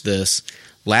host this.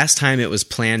 Last time it was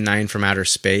Plan 9 from Outer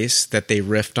Space that they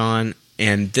riffed on.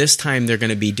 And this time they're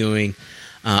going to be doing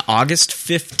August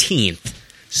 15th,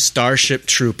 Starship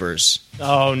Troopers.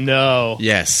 Oh, no.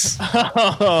 Yes.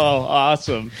 Oh,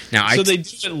 awesome. Now, so they do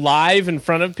it live in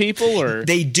front of people? Or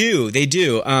They do.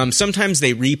 Sometimes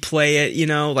they replay it,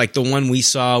 like the one we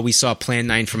saw Plan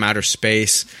 9 from Outer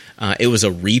Space. It was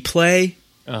a replay.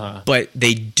 But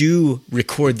they do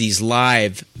record these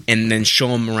live and then show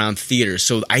them around theaters.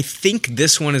 So I think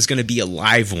this one is going to be a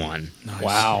live one. Nice.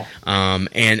 Wow.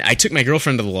 And I took my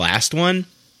girlfriend to the last one.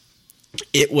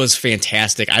 It was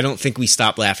fantastic. I don't think we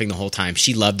stopped laughing the whole time.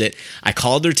 She loved it. I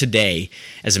called her today,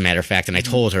 as a matter of fact, and I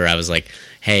told her, I was like,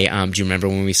 hey, do you remember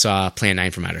when we saw Plan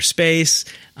 9 from Outer Space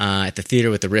at the theater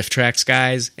with the Riff Tracks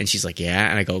guys? And she's like, yeah.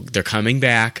 And I go, they're coming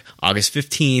back August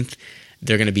 15th.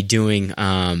 They're going to be doing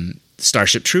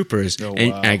Starship Troopers. Oh, wow.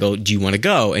 And I go, do you want to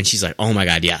go? And she's like, oh my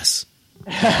God, yes.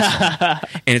 And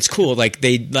it's cool. Like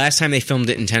last time they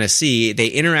filmed it in Tennessee, they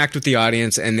interact with the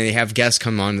audience and they have guests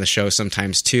come on the show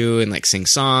sometimes too and like sing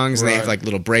songs. Right. And they have like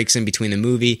little breaks in between the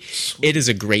movie. Sweet. It is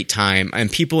a great time,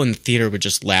 and people in the theater were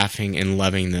just laughing and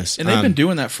loving this. And they've been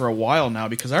doing that for a while now,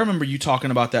 because I remember you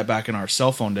talking about that back in our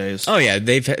cell phone days. Oh yeah,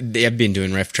 they have been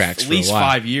doing Riff Tracks for a while. At least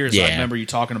 5 years. Yeah. I remember you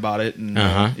talking about it. And,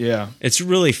 yeah, it's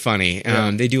really funny.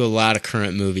 Yeah. They do a lot of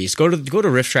current movies. Go to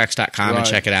rifftracks.com and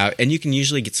check it out. And you can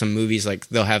usually get some movies like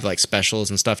they'll have like specials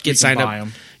and stuff. Get signed up.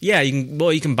 Them. Yeah,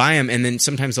 you can buy them, and then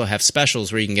sometimes they'll have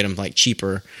specials where you can get them like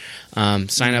cheaper.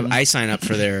 Sign up. I sign up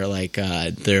for their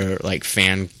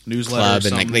fan newsletter club,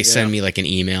 and like they send me like an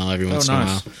email every once in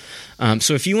a while.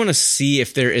 So if you want to see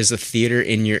if there is a theater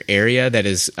in your area that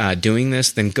is doing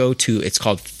this, then go to, it's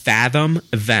called Fathom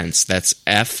Events. That's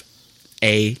FATHOM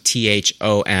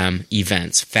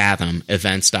events,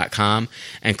 fathomevents.com,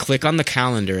 and click on the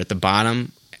calendar at the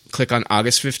bottom. Click on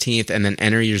August 15th and then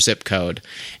enter your zip code,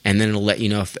 and then it'll let you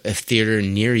know if a theater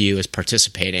near you is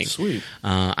participating. Sweet.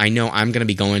 I know I'm going to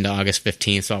be going to August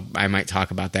 15th, so I might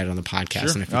talk about that on the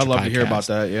podcast. Sure. I'd love to hear about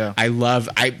that, yeah. I love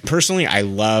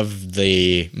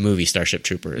the movie Starship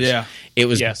Troopers. Yeah. It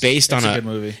was based on a good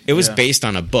movie. It was based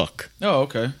on a book. Oh,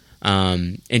 okay.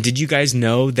 And did you guys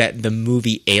know that the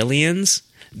movie Aliens,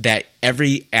 that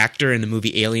every actor in the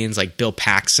movie Aliens, like Bill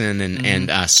Paxton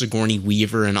and Sigourney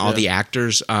Weaver and all the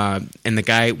actors, and the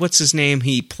guy, what's his name?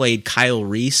 He played Kyle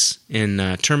Reese in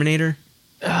Terminator.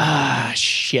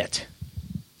 Shit.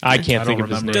 I can't think of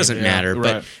his name. It doesn't matter,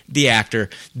 right. but the actor,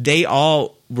 they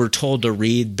all were told to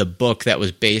read the book that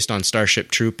was based on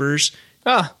Starship Troopers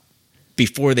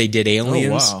before they did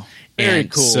Aliens. Oh, wow. Very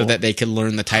and cool. So that they could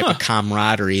learn the type of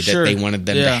camaraderie that they wanted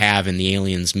them to have in the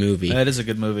Aliens movie. That is a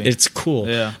good movie. It's cool.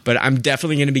 Yeah. But I'm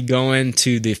definitely going to be going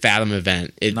to the Fathom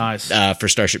event. Nice. For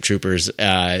Starship Troopers.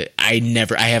 I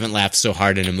haven't laughed so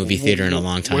hard in a movie theater in a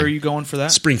long time. Where are you going for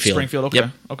that? Springfield. Okay. Yep.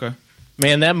 Okay.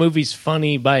 Man, that movie's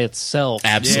funny by itself.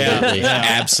 Absolutely. Yeah.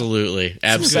 Absolutely.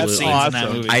 Good scenes Absolutely. in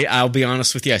that movie. I'll be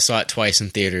honest with you. I saw it twice in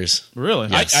theaters. Really?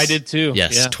 Yes. I did too.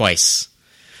 Yes, Yeah. twice.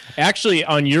 Actually,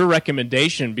 on your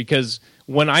recommendation, because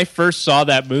when I first saw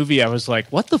that movie, I was like,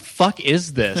 what the fuck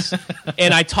is this?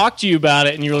 And I talked to you about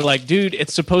it, and you were like, dude,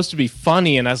 it's supposed to be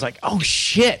funny. And I was like, oh,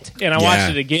 shit. And I watched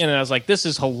it again, and I was like, this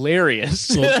is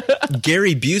hilarious. Well,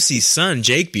 Gary Busey's son,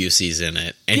 Jake Busey's in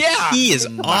it. And he is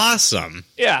awesome.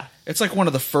 Yeah. It's like one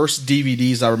of the first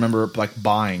DVDs I remember like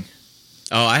buying.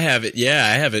 Oh, I have it. Yeah,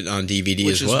 I have it on DVD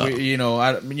Which as well. is,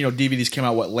 DVDs came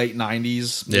out, late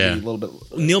 90s? Maybe Yeah. a little bit.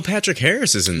 Neil Patrick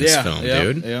Harris is in this film,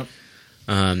 dude. Yeah.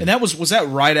 And that was that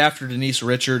right after Denise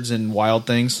Richards and Wild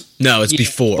Things? No, it's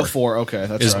before. Before, okay.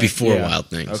 That's It was right. before Yeah. Wild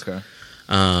Things. Okay.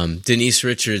 Denise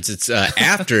Richards, it's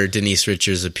after Denise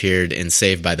Richards appeared in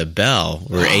Saved by the Bell,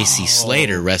 where AC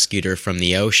Slater rescued her from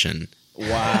the ocean.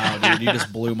 Wow, dude, you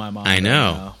just blew my mind. I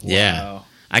know. Right now. Yeah. Wow.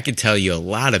 I could tell you a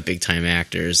lot of big-time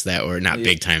actors that were, not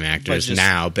big-time actors just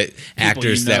now, but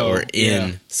actors that were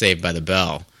in Saved by the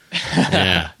Bell.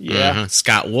 Yeah. Yeah.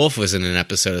 Scott Wolf was in an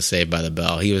episode of Saved by the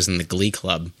Bell. He was in the Glee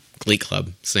Club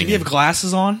singing. Did you have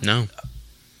glasses on? No.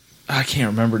 I can't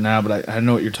remember now, but I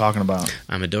know what you're talking about.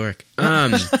 I'm a dork.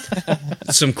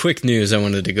 Some quick news I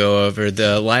wanted to go over.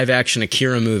 The live-action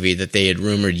Akira movie that they had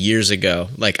rumored years ago.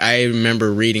 Like, I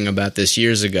remember reading about this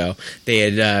years ago. They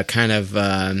had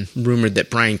rumored that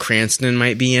Bryan Cranston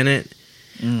might be in it.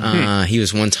 He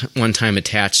was one time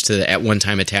attached to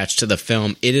the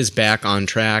film. It is back on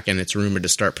track, and it's rumored to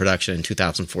start production in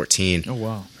 2014. Oh,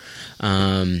 wow.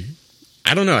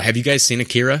 I don't know. Have you guys seen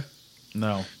Akira?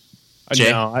 No. Jay?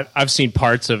 No, I've seen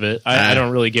parts of it. I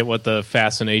don't really get what the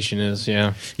fascination is.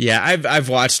 Yeah. Yeah, I've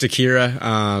watched Akira.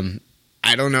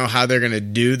 I don't know how they're going to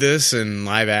do this in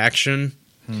live action.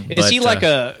 Is he like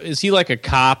a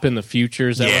cop in the future?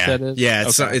 Is that what that is? Yeah,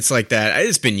 it's like that.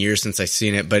 It's been years since I've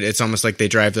seen it, but it's almost like they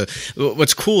drive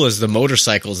what's cool is the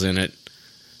motorcycles in it.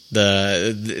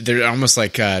 They're almost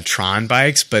like Tron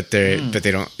bikes, but they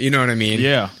don't. You know what I mean?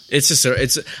 Yeah. It's just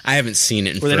I haven't seen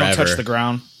it in Where forever. they don't touch the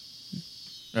ground.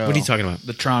 What are you talking about?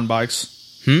 The Tron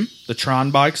bikes. The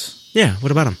Tron bikes? Yeah.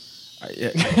 What about them?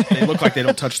 They look like they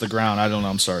don't touch the ground. I don't know.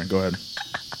 I'm sorry. Go ahead.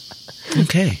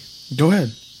 Okay. Go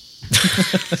ahead.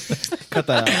 Cut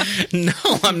that out. No,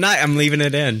 I'm not. I'm leaving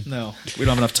it in. No, we don't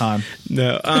have enough time.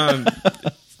 No.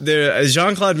 The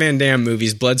Jean-Claude Van Damme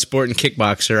movies, Bloodsport and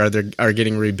Kickboxer, are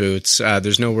getting reboots.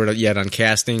 There's no word yet on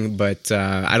casting, but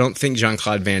I don't think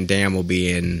Jean-Claude Van Damme will be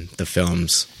in the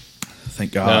films.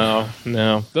 Thank God.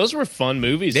 No. Those were fun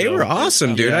movies. They were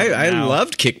awesome, dude. I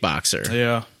loved Kickboxer.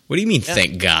 Yeah. What do you mean,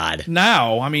 thank God?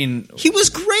 Now, I mean, He was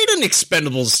great in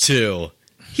Expendables 2.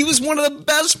 He was one of the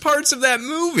best parts of that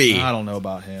movie. I don't know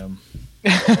about him.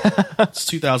 It's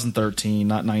 2013,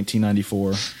 not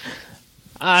 1994.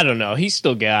 I don't know. He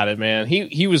still got it, man.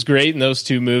 He was great in those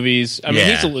two movies. I mean,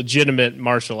 he's a legitimate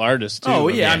martial artist, too. Oh,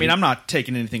 yeah. I mean, I'm not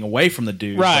taking anything away from the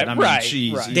dude. Right, but, I mean, right,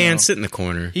 geez, right. you Dan, know, sit in the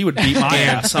corner. he would beat my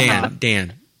ass. I'm not.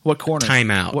 Dan. What corner?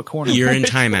 Timeout. What corner? You're in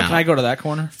timeout. Can I go to that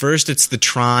corner? First, it's the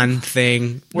Tron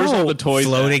thing. Where's all the toys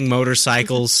Floating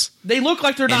motorcycles. They look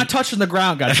like they're not touching the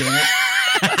ground, goddammit.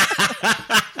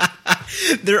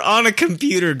 They're on a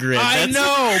computer grid. I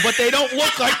know, but they don't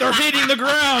look like they're hitting the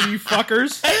ground, you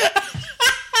fuckers.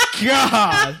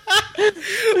 God.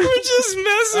 We're just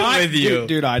messing with you.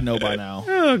 Dude, I know by now.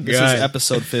 Oh, This God. is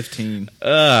episode 15.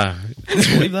 Can you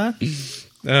believe that?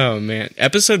 Oh, man.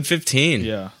 Episode 15.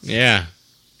 Yeah. Yeah.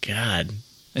 God.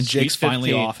 And Jake's Sweet finally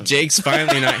 15. off. of it. Jake's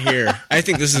finally not here. I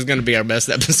think this is going to be our best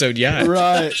episode yet.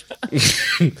 Right.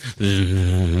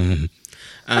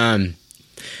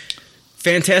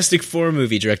 Fantastic Four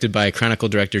movie directed by Chronicle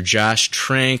director Josh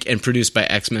Trank and produced by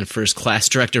X-Men First Class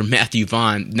director Matthew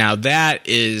Vaughn. Now that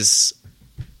is...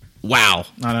 Wow.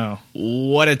 I know.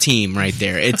 What a team right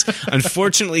there. It's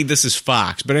unfortunately this is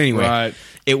Fox, but anyway, Right.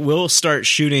 it will start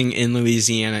shooting in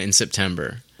Louisiana in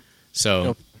September.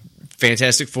 So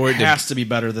Fantastic Four It has to be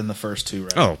better than the first two,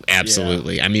 right? Oh,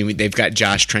 absolutely. Yeah. I mean, they've got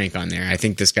Josh Trank on there. I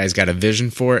think this guy's got a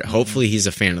vision for it. Hopefully he's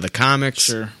a fan of the comics.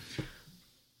 Sure.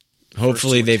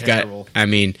 Hopefully they've terrible. got, I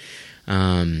mean,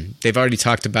 they've already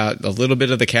talked about a little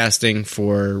bit of the casting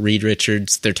for Reed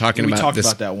Richards. They're talking We about talked this.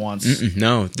 about that once.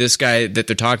 No, this guy that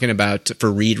they're talking about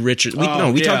for Reed Richards. We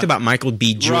talked about Michael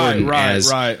B. Jordan as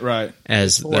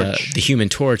the Human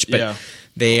Torch, but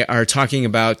they are talking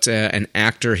about an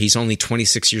actor. He's only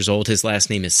 26 years old. His last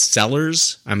name is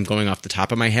Sellers. I'm going off the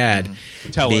top of my head.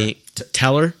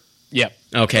 Teller? Yep.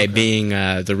 Okay, being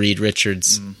the Reed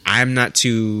Richards. I'm not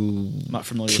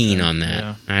familiar keen with on that.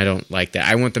 Yeah. I don't like that.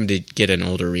 I want them to get an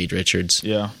older Reed Richards.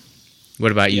 Yeah.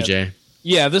 What about you, Jay?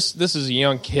 Yeah, this is a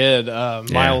young kid,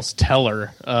 Miles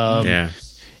Teller.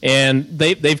 And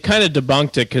they've kind of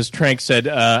debunked it because Trank said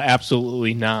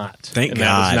absolutely not. Thank and God.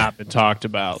 That has not been talked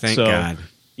about. Thank God.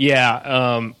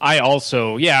 Yeah, I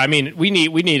also I mean we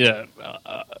need a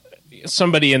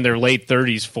somebody in their late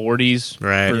 30s,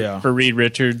 40s for Reed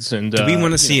Richards. And do we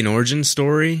want to see an origin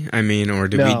story? I mean, or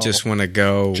do we just want to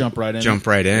go jump right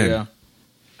in? Yeah.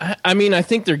 I mean, I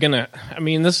think they're gonna. I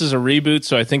mean, this is a reboot,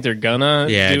 so I think they're gonna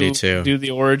do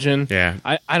the origin. Yeah,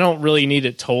 I don't really need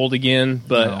it told again,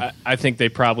 but I think they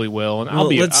probably will. And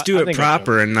let's do it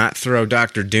proper and not throw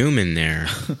Dr. Doom in there.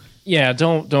 Yeah,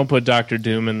 don't put Dr.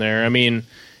 Doom in there. I mean,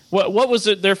 what was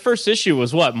it? Their first issue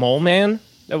was what? Mole Man?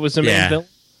 That was the main villain.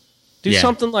 Do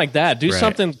something like that. Do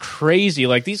something crazy.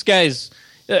 Like these guys,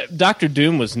 Dr.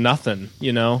 Doom was nothing.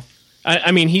 You know.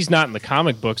 I mean, he's not in the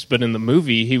comic books, but in the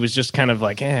movie, he was just kind of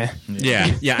like, eh.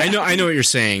 Yeah. I know what you're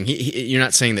saying. You're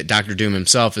not saying that Dr. Doom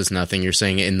himself is nothing. You're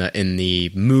saying in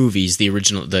the movies, the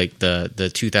original,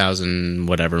 the 2000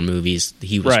 whatever movies,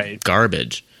 he was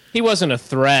garbage. He wasn't a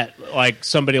threat like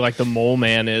somebody like the Mole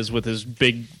Man is with his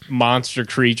big monster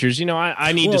creatures. You know,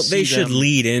 I need to see they should them.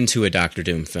 lead into a Dr.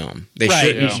 Doom film. They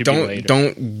should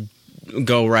don't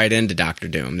go right into Dr.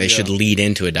 Doom. They should lead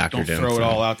into a Dr. Doom. Throw film. it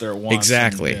all out there at once.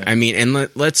 Exactly. I mean, and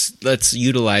let's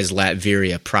utilize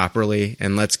Latveria properly,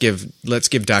 and let's give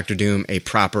Dr. Doom a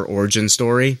proper origin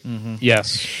story. Mm-hmm.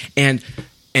 Yes. And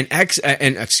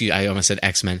I almost said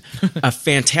X-Men. A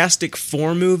Fantastic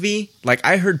Four movie. Like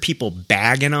I heard people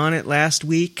bagging on it last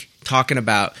week, talking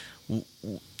about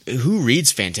who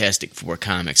reads Fantastic Four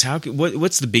comics.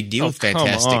 What's the big deal with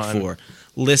Fantastic Four?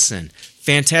 Listen.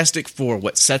 Fantastic Four,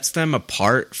 what sets them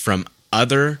apart from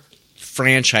other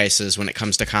franchises when it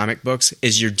comes to comic books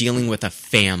is you're dealing with a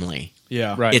family.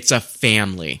 Yeah. Right. It's a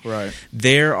family. Right.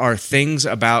 There are things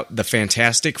about the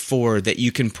Fantastic Four that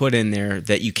you can put in there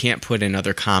that you can't put in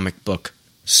other comic book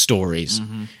stories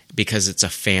because it's a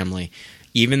family.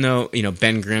 Even though,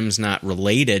 Ben Grimm's not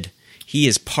related, he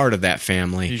is part of that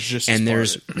family. He's just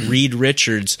there's Reed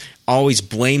Richards always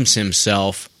blames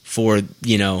himself for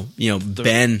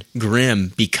Ben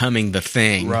Grimm becoming the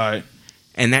Thing, right?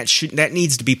 And that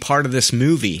needs to be part of this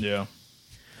movie. Yeah.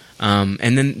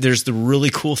 And then there's the really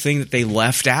cool thing that they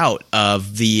left out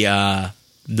of the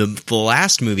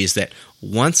last movie is that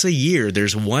once a year,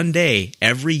 there's one day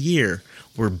every year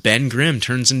where Ben Grimm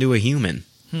turns into a human.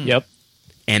 Yep.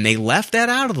 And they left that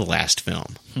out of the last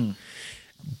film.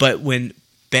 But when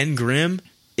Ben Grimm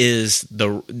is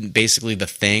basically the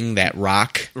Thing, that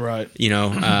rock, right?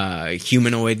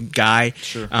 Humanoid guy.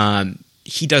 Sure.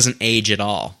 He doesn't age at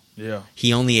all. Yeah.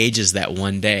 He only ages that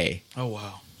one day. Oh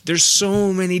wow. There's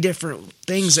so many different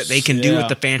things that they can do with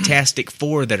the Fantastic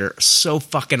Four that are so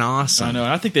fucking awesome. I know.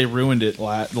 I think they ruined it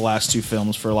the last two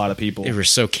films for a lot of people. They were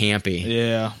so campy.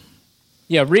 Yeah.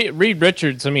 Yeah. Reed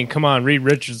Richards. I mean, come on, Reed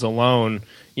Richards alone.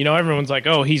 Everyone's like,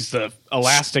 oh, he's the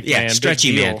Elastic Man.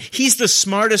 Stretchy man. He's the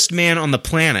smartest man on the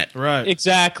planet. Right.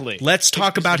 Exactly. Let's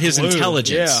talk about his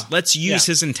intelligence. Yeah. Let's use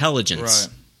his intelligence.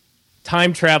 Right.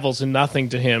 Time travel's nothing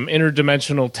to him.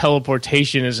 Interdimensional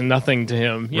teleportation is nothing to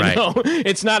him. You know,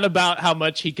 it's not about how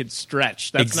much he could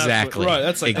stretch. That's exactly. Right.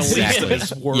 That's like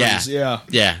his words.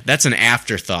 Yeah. That's an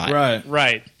afterthought.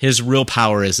 Right. His real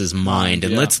power is his mind,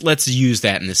 and let's use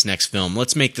that in this next film.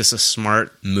 Let's make this a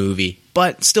smart movie,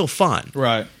 but still fun.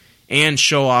 Right. And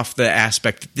show off the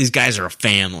aspect that these guys are a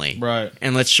family. Right.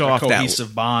 And let's show off that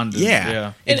cohesive bond.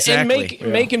 Exactly.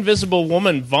 And make Invisible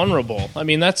Woman vulnerable. I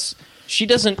mean, she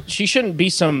shouldn't be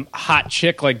some hot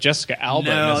chick like Jessica Alba.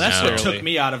 No, that's what took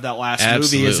me out of that last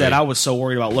movie is that I was so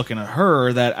worried about looking at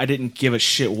her that I didn't give a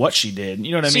shit what she did.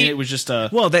 You know what I mean? It was just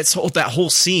that whole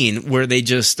scene where they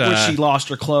just where she lost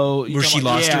her clothes.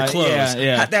 Her clothes.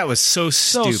 Yeah. That was so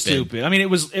stupid. I mean, it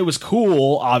was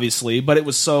cool, obviously, but it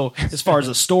was so as far as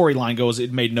the storyline goes,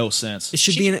 it made no sense. It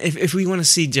should be if we want to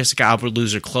see Jessica Alba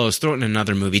lose her clothes, throw it in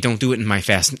another movie. Don't do it in my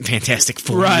Fantastic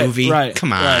Four movie. Right.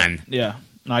 Come on. Right. Yeah.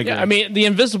 I agree. Yeah, I mean, the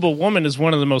Invisible Woman is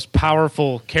one of the most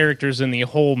powerful characters in the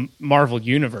whole Marvel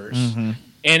universe. Mm-hmm.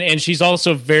 And she's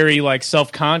also very like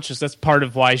self-conscious. That's part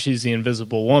of why she's the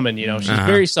Invisible Woman. You know, she's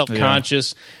very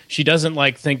self-conscious. Yeah. She doesn't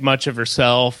like think much of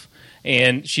herself,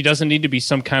 and she doesn't need to be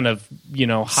some kind of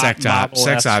hot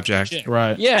sex object. Chick.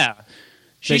 Right? Yeah,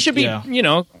 she should be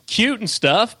cute and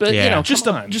stuff, but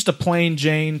just a plain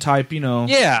Jane type.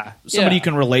 Somebody you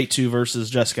can relate to versus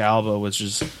Jessica Alba, which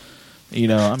is.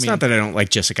 It's not that I don't like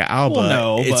Jessica Alba. Well,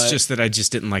 no, it's just that I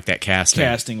just didn't like that casting.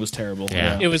 Casting was terrible.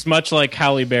 Yeah. It was much like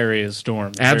Halle Berry as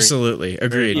Storm. Absolutely.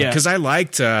 Agreed. Because I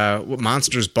liked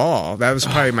Monsters Ball. That was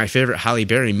probably my favorite Halle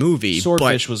Berry movie.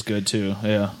 Swordfish was good, too.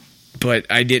 Yeah. But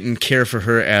I didn't care for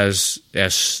her as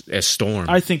Storm.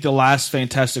 I think the last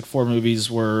Fantastic Four movies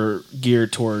were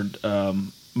geared toward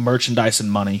merchandise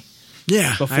and money.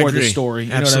 Yeah, before the story.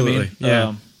 You Absolutely. know what I mean?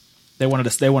 Yeah. They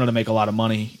wanted to make a lot of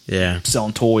money,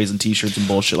 selling toys and T-shirts and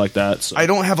bullshit like that. So. I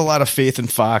don't have a lot of faith in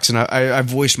Fox, and I've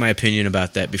voiced my opinion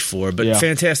about that before. But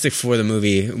Fantastic Four, the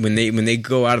movie, when they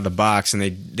go out of the box and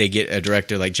they get a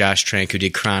director like Josh Trank who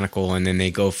did Chronicle, and then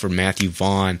they go for Matthew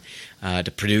Vaughn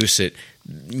to produce it.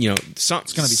 It's going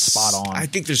to be spot on. I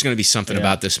think there's going to be something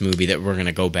about this movie that we're going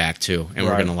to go back to, and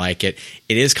we're going to like it.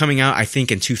 It is coming out, I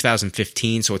think, in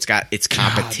 2015, so it's got its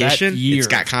competition. It's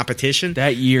got competition.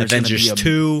 That year, Avengers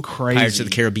 2, crazy. Pirates of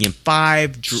the Caribbean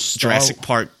 5, Jurassic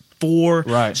Park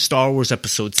 4, Star Wars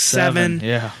Episode 7,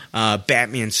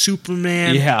 Batman,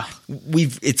 Superman. Yeah,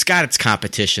 it's got its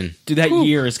competition. Dude, that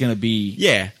year is going to be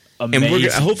amazing.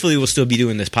 And hopefully we'll still be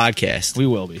doing this podcast. We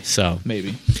will be. So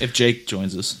maybe if Jake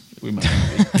joins us. We might be.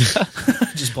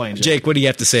 Just playing Jake, what do you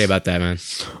have to say about that, man?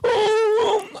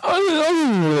 I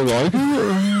don't really like it.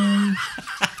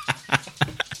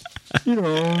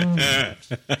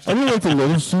 I don't like the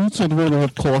leather suits. I'd rather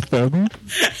have cloth fabric.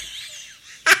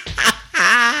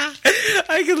 I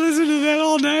could listen to that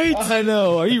all night. I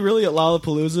know. Are you really at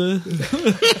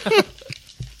Lollapalooza?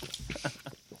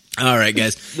 All right,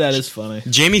 guys. That is funny.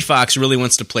 Jamie Foxx really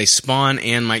wants to play Spawn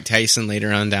and Mike Tyson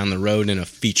later on down the road in a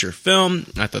feature film.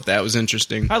 I thought that was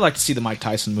interesting. I'd like to see the Mike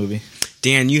Tyson movie.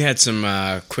 Dan, you had some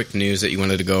quick news that you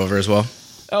wanted to go over as well.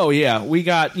 Oh, yeah. We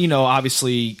got,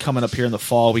 obviously coming up here in the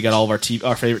fall, we got all of our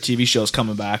favorite TV shows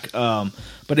coming back.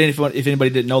 But if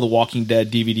anybody didn't know, The Walking Dead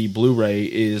DVD Blu-ray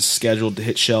is scheduled to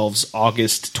hit shelves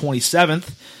August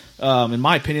 27th. In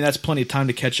my opinion, that's plenty of time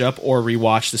to catch up or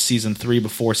rewatch the season 3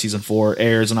 before season 4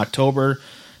 airs in October.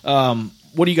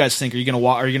 What do you guys think? Are you going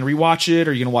to rewatch it? Or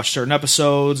are you going to watch certain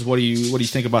episodes? What do you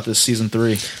think about this season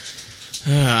 3?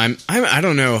 I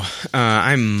don't know.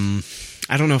 I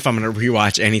don't know if I'm going to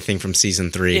rewatch anything from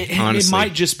season 3. Honestly, it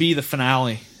might just be the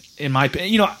finale. In my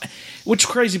opinion, what's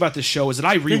crazy about this show is that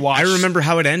I rewatched. I remember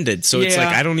how it ended, so it's like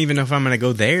I don't even know if I'm going to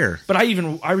go there. But I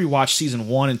rewatched season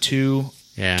 1 and 2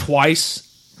 twice.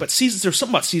 But there's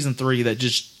something about season 3 that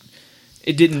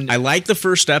it didn't. I like the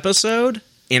first episode,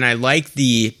 and I like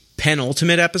the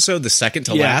penultimate episode, the second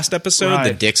to last episode,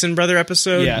 the Dixon brother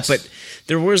episode. Yes. But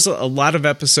there was a lot of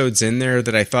episodes in there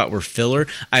that I thought were filler.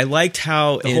 I liked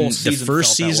how in the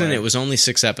first season it was only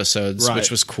 6 episodes, which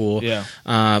was cool. Yeah.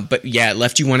 But it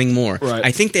left you wanting more. Right.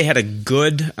 I think they had a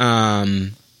good.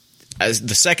 The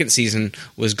second season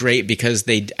was great because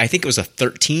I think it was a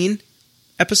 13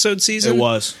 episode season. It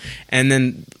was. And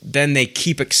then they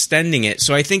keep extending it.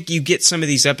 So I think you get some of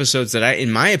these episodes that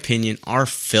in my opinion, are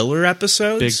filler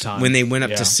episodes. Big time. When they went up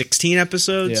to 16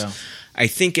 episodes. Yeah. I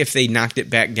think if they knocked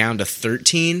it back down to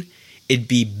 13, it'd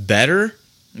be better.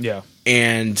 Yeah.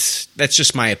 And that's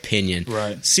just my opinion.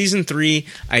 Right. Season 3,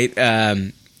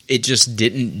 it just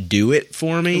didn't do it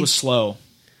for me. It was slow.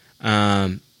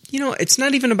 It's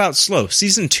not even about slow.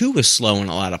 Season 2 was slow in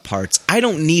a lot of parts. I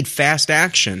don't need fast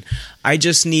action. I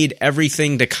just need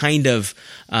everything to kind of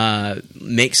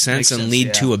make sense and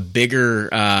lead to a bigger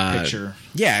picture.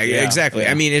 Yeah, exactly.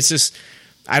 Yeah. I mean, it's just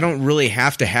I don't really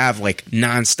have to have like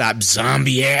nonstop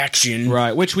zombie action,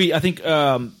 right? Which I think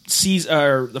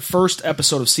the first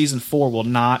episode of season 4 will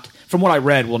not, from what I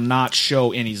read, will not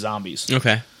show any zombies.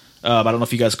 Okay. I don't know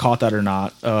if you guys caught that or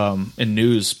not in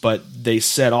news, but they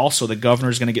said also the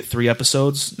governor's going to get 3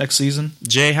 episodes next season.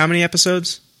 Jay, how many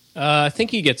episodes? I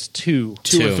think he gets 2.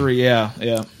 2 or 3, yeah.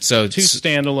 So 2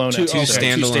 standalone two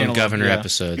standalone governor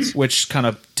episodes. Which kind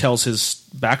of tells his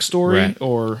backstory,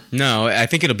 or no, I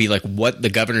think it'll be like what the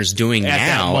governor's doing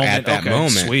at that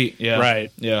moment. Sweet, yeah,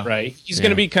 right. He's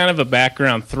going to be kind of a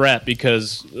background threat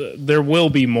because there will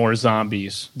be more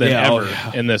zombies than ever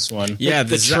in this one. Yeah,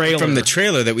 the trailer. From the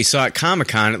trailer that we saw at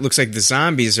Comic-Con, it looks like the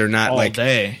zombies are not all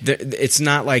day. It's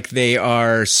not like they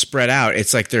are spread out.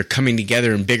 It's like they're coming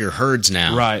together in bigger herds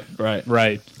now. Right.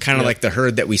 Kind of like the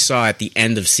herd that we saw at the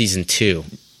end of season 2.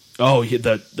 Oh,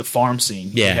 the farm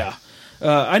scene. Yeah.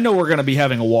 I know we're going to be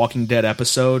having a Walking Dead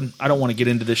episode. I don't want to get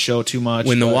into this show too much.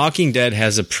 When The Walking Dead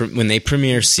has when they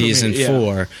premiere season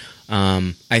 4,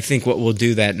 I think what we'll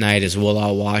do that night is we'll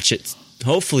all watch it,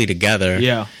 hopefully together.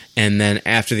 Yeah. And then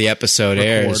after the episode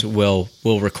airs, we'll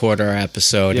record our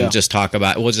episode and just talk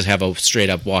about. We'll just have a straight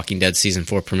up Walking Dead season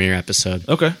 4 premiere episode.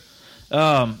 Okay.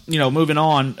 Moving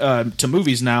on to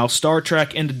movies now. Star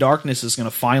Trek Into Darkness is going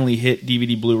to finally hit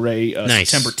DVD Blu-ray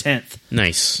September 10th.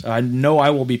 Nice. I know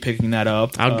I will be picking that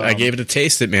up. I gave it a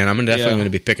taste, man. I'm definitely going to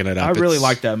be picking it up. I really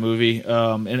like that movie,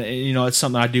 and it's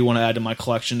something I do want to add to my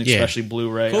collection, especially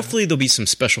Blu-ray. Hopefully, there'll be some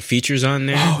special features on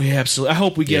there. Oh yeah, absolutely. I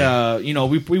hope we get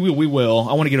we will.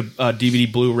 I want to get a DVD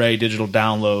Blu-ray digital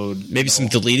download. Maybe some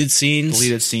deleted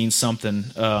scenes. Something.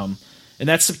 And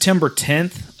that's September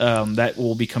 10th. That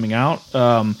will be coming out.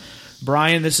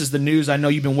 Brian, this is the news I know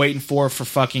you've been waiting for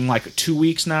fucking like 2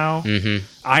 weeks now. Mm-hmm.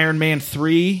 Iron Man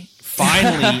 3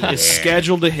 finally is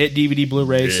scheduled to hit DVD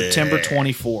Blu-ray September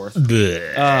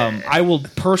 24th. I will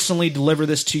personally deliver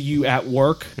this to you at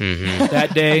work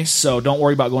that day, so don't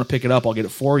worry about going to pick it up. I'll get it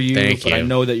for you. Thank you. I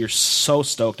know that you're so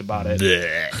stoked about it.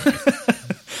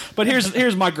 But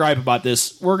here's my gripe about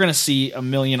this. We're going to see a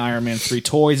million Iron Man 3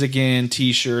 toys again,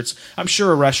 T-shirts. I'm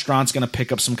sure a restaurant's going to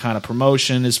pick up some kind of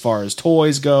promotion as far as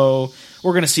toys go.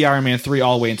 We're going to see Iron Man 3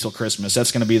 all the way until Christmas.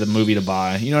 That's going to be the movie to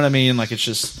buy. You know what I mean? Like, it's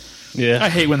just... Yeah. I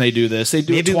hate when they do this. They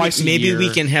do it twice a year. Maybe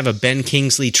we can have a Ben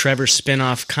Kingsley Trevor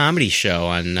spin-off comedy show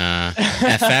on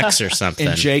FX or something.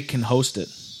 And Jake can host it.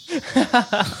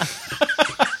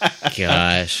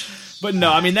 Gosh. But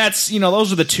no, I mean, that's,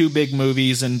 those are the two big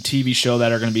movies and TV show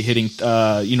that are going to be hitting,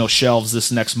 shelves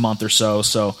this next month or so.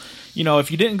 So, if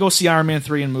you didn't go see Iron Man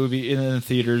 3 in the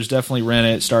theaters, definitely rent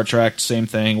it. Star Trek, same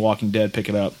thing. Walking Dead, pick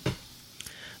it up.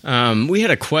 We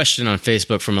had a question on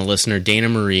Facebook from a listener, Dana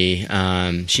Marie.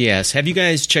 She asked, have you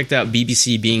guys checked out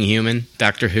BBC Being Human,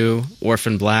 Doctor Who,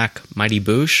 Orphan Black, Mighty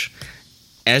Boosh?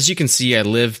 As you can see, I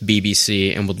live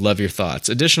BBC and would love your thoughts.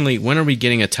 Additionally, when are we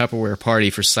getting a Tupperware party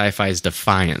for Sci-Fi's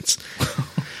Defiance?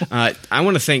 I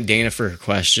want to thank Dana for her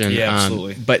question. Yeah,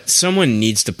 absolutely. But someone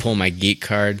needs to pull my geek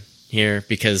card here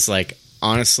because,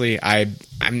 honestly, I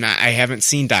haven't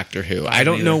seen Doctor Who. I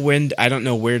don't know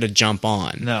where to jump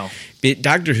on. No.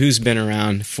 Doctor Who's been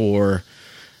around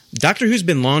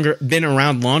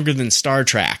around longer than Star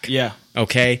Trek. Yeah.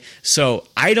 Okay? So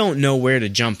I don't know where to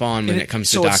jump on when it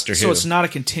comes to Doctor Who. So it's not a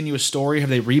continuous story? Have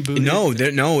they rebooted? No,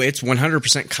 it's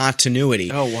 100% continuity.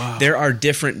 Oh, wow. There are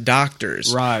different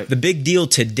doctors. Right. The big deal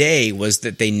today was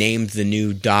that they named the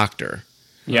new doctor.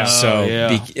 Yeah.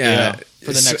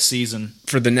 For the next season.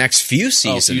 For the next few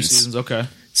seasons. Oh, a few seasons, okay.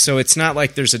 So it's not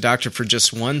like there's a doctor for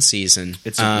just one season.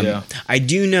 I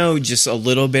do know just a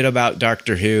little bit about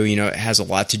Doctor Who. It has a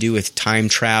lot to do with time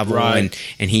travel, right.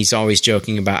 and he's always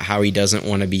joking about how he doesn't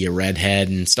want to be a redhead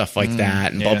and stuff like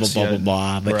that, and blah, blah,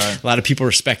 blah. But right. a lot of people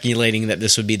are speculating that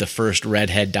this would be the first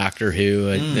redhead Doctor Who,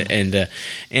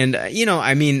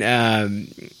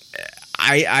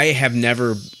 I have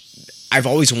never... I've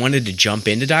always wanted to jump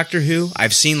into Doctor Who.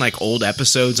 I've seen old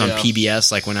episodes on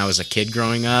PBS when I was a kid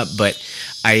growing up, but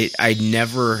I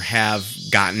never have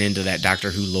gotten into that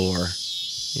Doctor Who lore.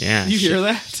 Yeah. You hear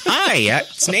that? Hi,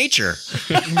 it's nature.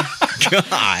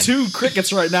 God. Two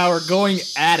crickets right now are going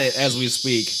at it as we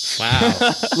speak.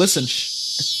 Wow. Listen.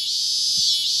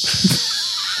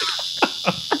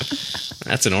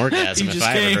 That's an orgasm if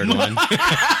I ever heard one.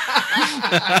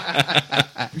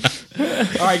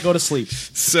 All right, go to sleep.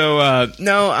 So,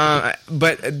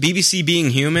 but BBC Being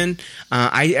Human,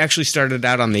 I actually started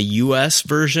out on the U.S.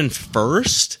 version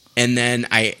first, and then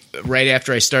right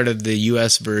after I started the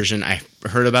U.S. version, I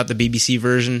heard about the BBC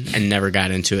version and never got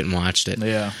into it and watched it.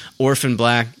 Yeah. Orphan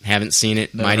Black, haven't seen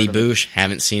it. Never Mighty heard of Boosh,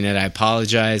 haven't seen it. I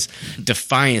apologize.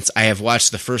 Defiance, I have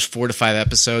watched the first 4 to 5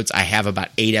 episodes. I have about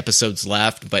 8 episodes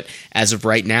left, but as of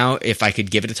right now, if I could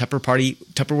give it a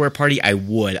Tupperware party, I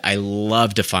would. I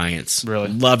love Defiance. Really?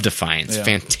 Love Defiance. Yeah.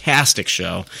 Fantastic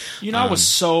show. I was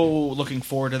so looking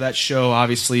forward to that show,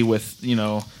 obviously, with,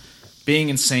 being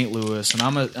in St. Louis, and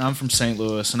I'm from St.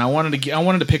 Louis, and I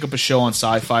wanted to pick up a show on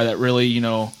Sci-Fi that really,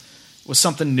 was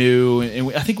something new.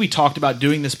 And I think we talked about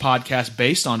doing this podcast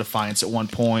based on Defiance at one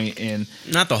point, and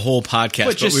not the whole podcast,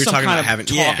 but just we were some talking kind about of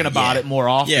talking about it more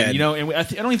often. Yeah. And I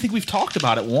don't even think we've talked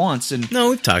about it once. And no,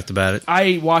 we've talked about it.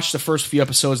 I watched the first few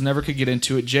episodes, never could get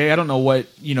into it. Jay, I don't know what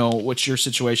your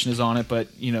situation is on it, but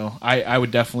I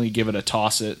would definitely give it a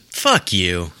toss. It. Fuck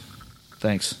you.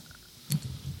 Thanks.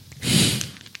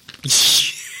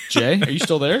 Jay, are you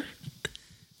still there?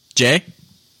 Jay?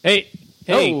 Hey.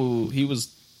 Oh, he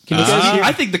was... Can you guys hear?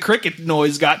 I think the cricket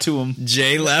noise got to him.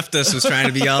 Jay left us, was trying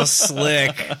to be all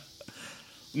slick.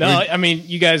 No, I mean,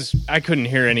 you guys, I couldn't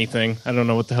hear anything. I don't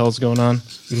know what the hell's going on.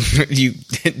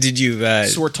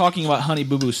 So we're talking about Honey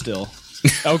Boo Boo still.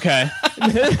 Okay.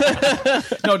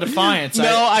 No, Defiance.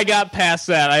 No, I got past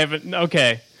that. I haven't.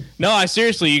 Okay. No, I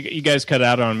seriously, you guys cut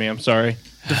out on me. I'm sorry.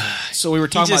 So we were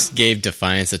He talking just about. gave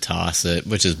Defiance a toss it,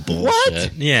 which is bullshit.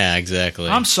 What? Yeah, exactly.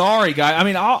 I'm sorry, guy. I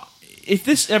mean, if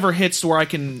this ever hits to where I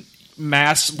can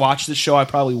mass watch this show, I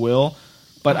probably will.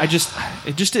 But it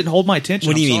just didn't hold my attention.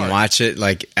 What do you I'm mean? sorry. Watch it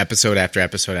like episode after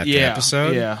episode after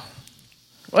episode? Yeah,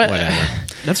 Whatever.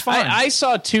 that's fine. I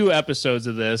saw 2 episodes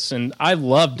of this, and I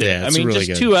loved it. Yeah, it's I mean, really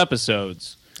just good. 2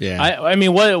 episodes. Yeah. I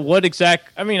mean, what exact?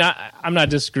 I mean, I'm not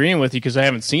disagreeing with you because I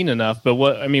haven't seen enough. But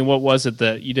what was it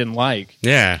that you didn't like?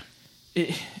 Yeah.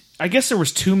 I guess there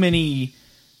was too many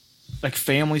like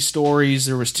family stories.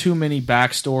 There was too many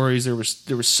backstories. There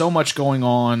was so much going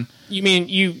on. You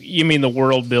mean the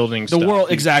world building? The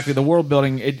world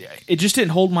building. It just didn't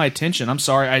hold my attention. I'm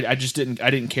sorry. I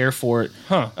didn't care for it.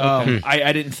 Huh. Okay.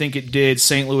 I didn't think it did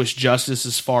St. Louis justice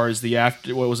as far as the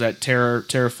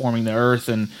terraforming the earth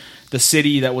and the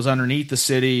city that was underneath the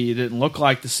city. It didn't look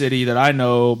like the city that I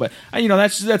know, but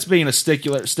that's being a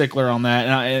stickler on that.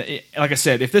 And like I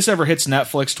said, if this ever hits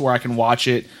Netflix to where I can watch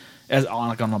it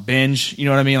on a binge, you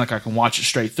know what I mean? Like I can watch it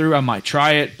straight through. I might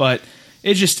try it, but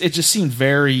it just seemed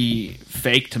very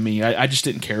fake to me. I just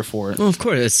didn't care for it. Well, of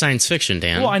course, it's science fiction,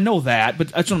 Dan. Well, I know that, but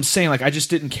that's what I'm saying. Like I just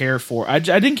didn't care for it.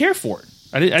 I didn't care for it.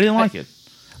 I didn't like it.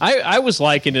 I was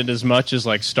liking it as much as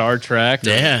like Star Trek,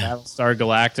 or Battlestar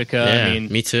Galactica. Yeah, I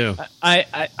mean, me too.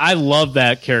 I love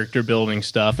that character building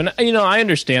stuff, and I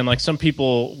understand like some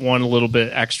people want a little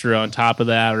bit extra on top of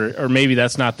that, or maybe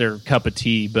that's not their cup of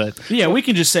tea. But yeah, we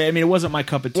can just say, I mean, it wasn't my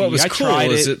cup of tea. What was I cool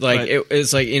tried is it,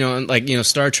 it's like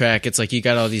Star Trek. It's like you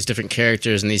got all these different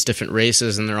characters and these different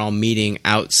races, and they're all meeting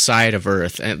outside of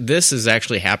Earth. And this is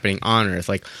actually happening on Earth.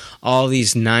 Like all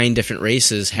these 9 different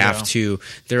races have to.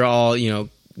 They're all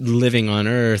living on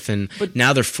Earth, and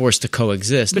now they're forced to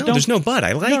coexist. But there's no but.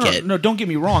 I like it. No, don't get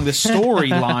me wrong. The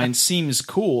storyline seems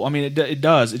cool. I mean, it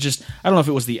does. It just, I don't know if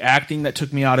it was the acting that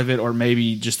took me out of it, or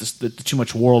maybe just the too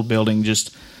much world building.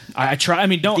 Just I tried. I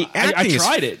mean, I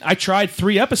tried it. I tried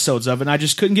 3 episodes of it, and I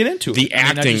just couldn't get into it.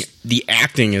 The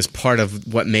acting is part of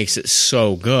what makes it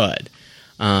so good.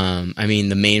 I mean,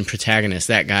 the main protagonist,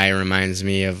 that guy reminds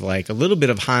me of like a little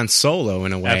bit of Han Solo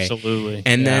in a way. Absolutely.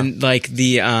 And then like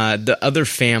the other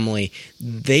family,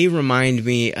 they remind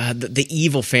me the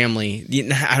evil family.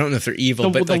 I don't know if they're evil,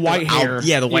 but the like white hair,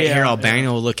 the white hair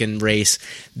albino looking race.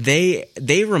 They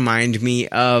remind me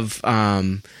of.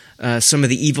 Some of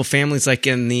the evil families, like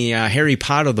in the Harry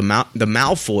Potter, the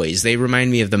Malfoys. They remind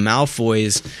me of the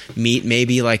Malfoys meet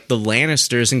maybe like the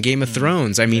Lannisters in Game of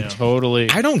Thrones. I mean,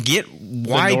 totally. I don't get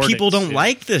why Nordics, people don't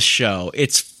like this show.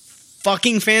 It's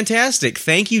fucking fantastic.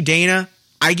 Thank you, Dana.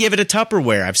 I give it a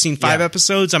Tupperware. I've seen 5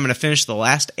 episodes. I'm going to finish the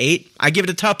last 8. I give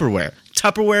it a Tupperware.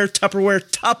 Tupperware.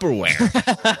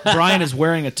 Brian is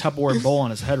wearing a Tupperware bowl on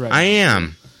his head right now. I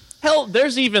am. Hell,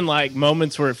 there's even like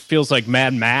moments where it feels like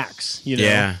Mad Max.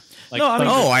 Yeah. Like, No, I mean-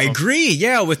 I agree.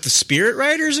 Yeah, with the spirit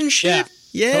riders and shit.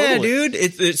 Yeah, totally. dude.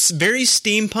 It's very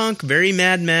steampunk, very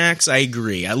Mad Max. I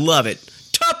agree. I love it.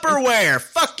 Tupperware.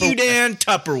 Fuck you, Dan.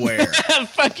 Tupperware.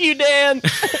 Fuck you, Dan.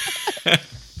 Fuck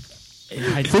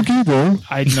you, Dan.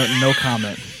 I had no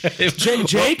comment.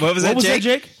 Jake, What was that,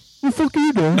 Jake? Well, fuck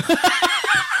you, Dan.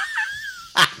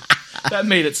 That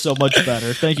made it so much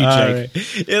better. Thank you, Jake.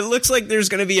 It looks like there's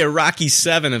going to be a Rocky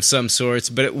 7 of some sorts,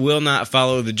 but it will not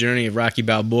follow the journey of Rocky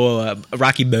Balboa.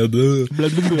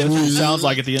 Sounds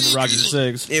like at the end of Rocky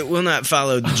 6. It will not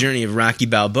follow the journey of Rocky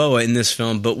Balboa in this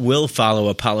film, but will follow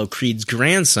Apollo Creed's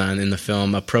grandson in the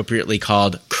film, appropriately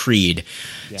called Creed,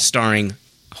 starring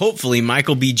hopefully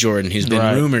Michael B. Jordan, who's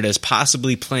been rumored as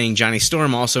possibly playing Johnny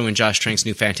Storm also in Josh Trank's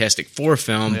new Fantastic Four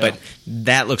film, but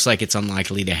that looks like it's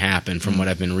unlikely to happen from what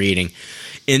I've been reading.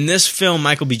 In this film,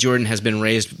 Michael B. Jordan has been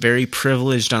raised very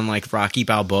privileged, unlike Rocky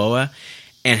Balboa,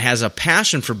 and has a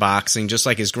passion for boxing just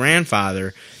like his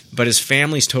grandfather, but his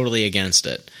family's totally against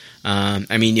it.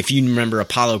 I mean, if you remember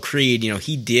Apollo Creed,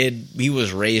 he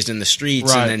was raised in the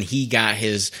streets, and then he got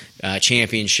his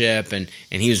championship, and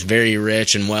he was very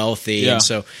rich and wealthy, and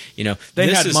so they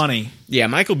had money. Yeah,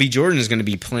 Michael B. Jordan is going to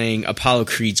be playing Apollo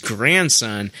Creed's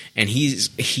grandson, and he's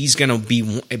going to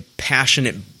be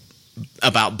passionate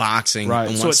about boxing,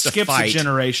 and so it wants to skips fight. a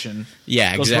generation.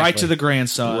 Yeah, goes exactly. right to the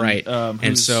grandson, right?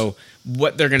 And so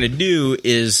what they're going to do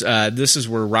is this is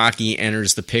where Rocky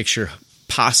enters the picture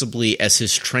possibly as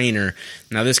his trainer.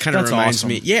 Now, this kind of reminds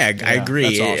me. Yeah, I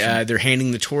agree. That's awesome. They're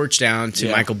handing the torch down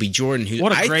to Michael B. Jordan. Who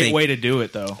what a I great think way to do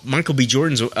it, though. Michael B.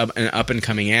 Jordan's an up and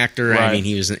coming actor. Right. I mean,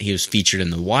 he was featured in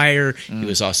The Wire. He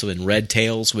was also in Red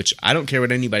Tails, which I don't care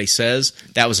what anybody says.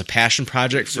 That was a passion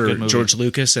project for George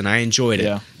Lucas, and I enjoyed it.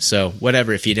 Yeah. So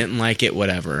whatever. If you didn't like it,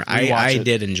 whatever. I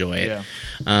did enjoy it.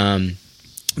 Yeah.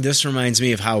 This reminds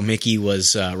me of how Mickey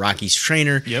was Rocky's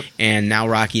trainer, and now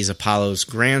Rocky is Apollo's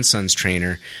grandson's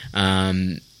trainer.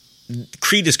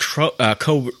 Creed is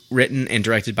co-written and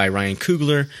directed by Ryan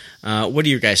Coogler. What are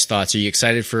your guys' thoughts? Are you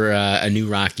excited for a new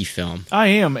Rocky film? I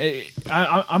am.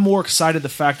 I'm more excited the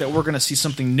fact that we're going to see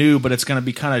something new, but it's going to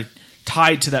be kind of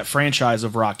tied to that franchise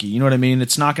of Rocky. You know what I mean?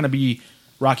 It's not going to be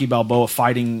Rocky Balboa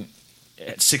fighting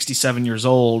at 67 years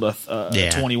old, a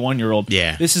 21-year-old.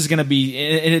 Yeah. This is going to be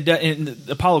in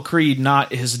Apollo Creed,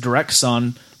 not his direct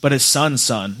son, but his son's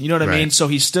son. You know what I mean? So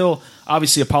he's still,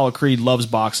 obviously Apollo Creed loves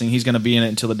boxing. He's going to be in it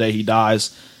until the day he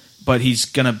dies, but he's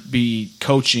going to be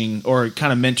coaching or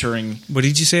kind of mentoring. What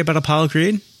did you say about Apollo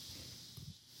Creed?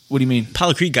 What do you mean?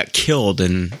 Apollo Creed got killed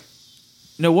and...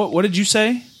 No, what did you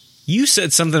say? You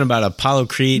said something about Apollo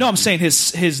Creed. No, I'm saying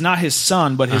his not his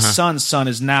son, but his son's son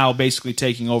is now basically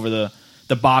taking over the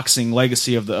boxing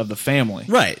legacy of the family.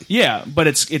 Right. Yeah, but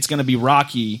it's going to be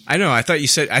Rocky. I know. I thought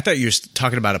you were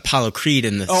talking about Apollo Creed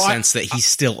in the sense that he's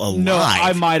still alive. No,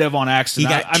 I might have on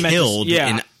accident. He got killed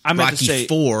in Rocky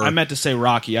IV. I meant to say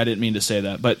Rocky. I didn't mean to say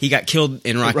that, but he got killed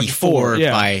in Rocky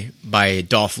IV by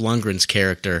Dolph Lundgren's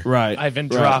character, right? Ivan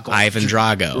Drago. Ivan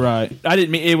Drago. Right. I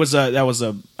didn't mean it was a. That was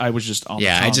a. I was just on.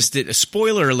 Yeah, the I just did a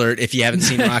spoiler alert. If you haven't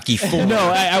seen Rocky IV, no,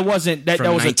 I wasn't. That from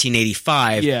was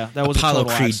 1985. Yeah, that was Apollo a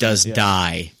total Creed accident, does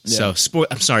die. Yeah. So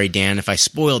I'm sorry, Dan, if I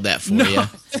spoiled that for you.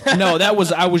 No, that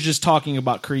was I was just talking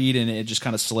about Creed and it just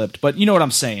kind of slipped. But you know what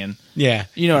I'm saying. Yeah,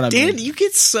 you know what I mean. Dan, you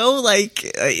get so like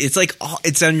it's like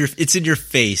it's in your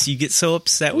face. You get so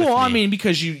upset with me. Well, I mean,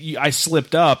 because I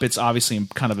slipped up. It's obviously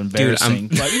kind of embarrassing,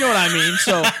 but you know what I mean.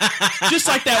 So just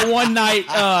like that one night,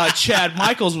 Chad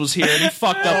Michaels was here and he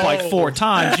fucked up like 4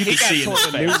 times. You can see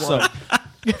it in his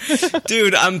face. So.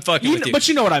 Dude, I'm fucking with you. But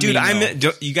you know what I mean.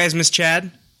 Dude, you guys miss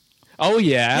Chad? Oh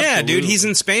yeah, yeah, dude. He's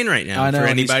in Spain right now. I know, for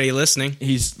anybody listening,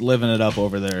 he's living it up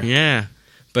over there. Yeah.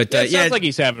 But it sounds like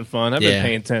he's having fun. I've been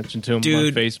paying attention to him on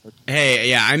Facebook. Hey,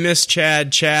 yeah, I miss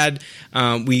Chad. Chad,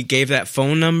 we gave that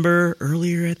phone number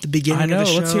earlier at the beginning of the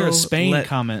show. Let's hear a Spain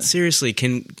comment. Seriously,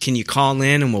 can you call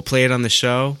in and we'll play it on the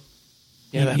show?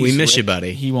 Yeah, we miss you,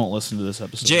 buddy. He won't listen to this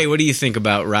episode. Jay, what do you think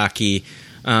about Rocky?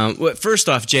 First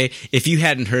off, Jay, if you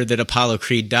hadn't heard that Apollo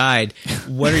Creed died,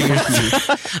 what are your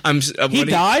he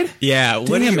died? Yeah.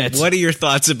 What are your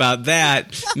thoughts about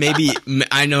that? Maybe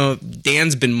I know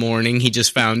Dan's been mourning. He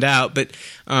just found out, but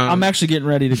I'm actually getting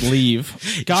ready to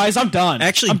leave, guys. I'm done.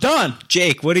 Actually, I'm done.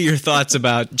 Jake, what are your thoughts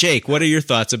about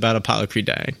Apollo Creed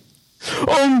dying?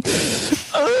 I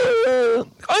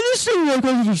just feel like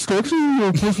I was instructing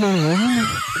or personal.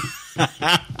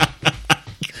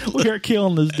 We are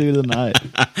killing this dude tonight.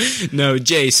 No,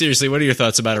 Jay, seriously, what are your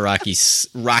thoughts about a Rocky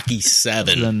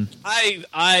 7?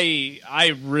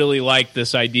 I really like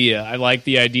this idea. I like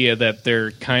the idea that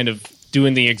they're kind of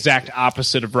doing the exact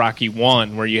opposite of Rocky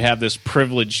 1, where you have this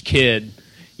privileged kid,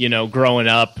 you know, growing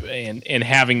up and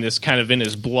having this kind of in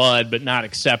his blood, but not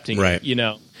accepting it, you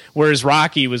know. Whereas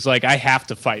Rocky was like, I have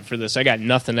to fight for this. I got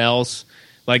nothing else.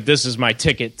 Like, this is my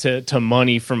ticket to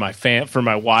money for my for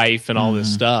my wife and all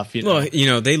this stuff. You know? Well, you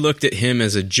know, they looked at him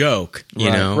as a joke. You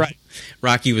know, right?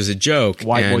 Rocky was a joke.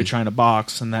 White boy trying to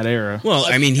box in that era. Well,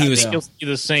 I mean, You'll see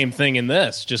the same thing in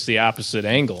this, just the opposite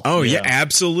angle. Oh yeah,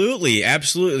 absolutely.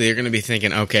 They're going to be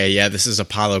thinking, okay, yeah, this is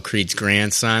Apollo Creed's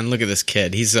grandson. Look at this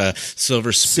kid. He's a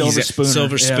silver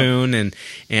spoon,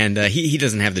 and he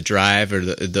doesn't have the drive or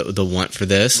the want for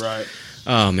this. Right.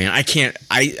 Oh man, I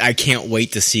can't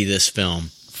wait to see this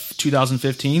film.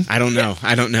 2015? I don't know.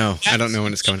 I don't know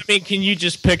when it's coming. I mean, can you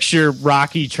just picture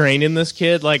Rocky training this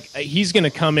kid? Like, he's going to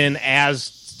come in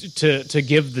as to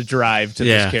give the drive to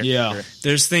this character. Yeah.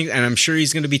 There's things, and I'm sure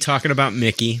he's going to be talking about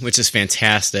Mickey, which is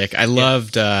fantastic. I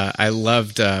loved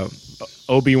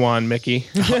Obi-Wan Mickey.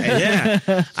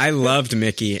 Yeah, I loved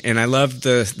Mickey, and I loved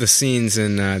the scenes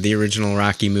in the original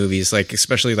Rocky movies, like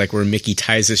especially like where Mickey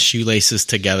ties his shoelaces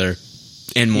together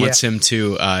and wants him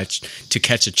to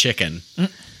catch a chicken.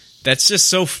 That's just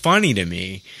so funny to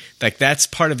me. Like, that's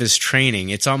part of his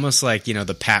training. It's almost like, you know,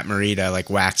 the Pat Morita, like,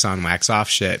 wax on, wax off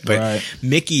shit. But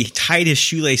Mickey tied his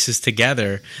shoelaces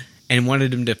together and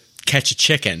wanted him to catch a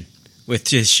chicken with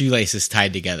his shoelaces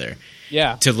tied together.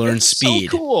 Yeah. To learn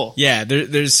speed. So cool. Yeah,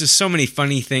 there's just so many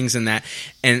funny things in that.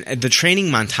 And the training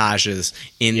montages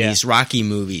in these Rocky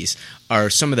movies are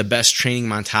some of the best training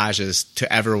montages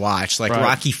to ever watch. Like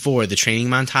Rocky IV, the training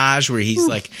montage where he's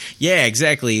like, yeah,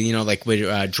 exactly. You know, like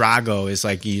where Drago is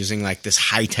like using like this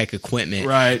high tech equipment,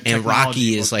 right? And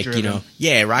Rocky is like, you know,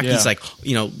 Rocky's like,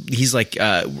 you know, he's like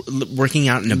working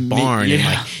out in a barn, and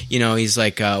like, you know, he's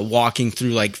like walking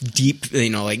through like deep, you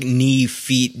know, like knee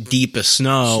feet deep of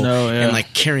snow and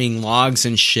like carrying logs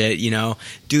and shit. You know,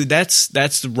 dude,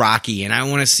 that's Rocky, and I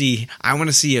want to see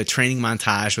a training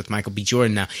montage with Michael B.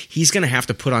 Jordan. Now he's gonna have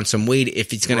to put on some weight if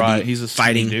he's gonna be he's a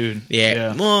fighting dude.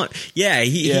 Well,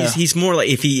 he's more like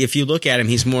if you look at him,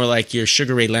 he's more like your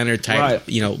Sugar Ray Leonard type,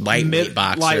 you know, lightweight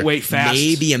boxer, lightweight, fast,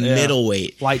 maybe a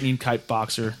middleweight, lightning type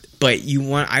boxer. But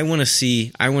I want to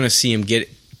see him get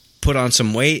put on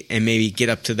some weight and maybe get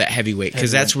up to that heavyweight,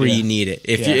 because that's where you need it.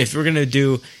 If we're gonna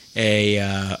do a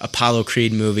Apollo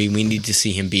Creed movie, we need to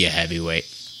see him be a heavyweight.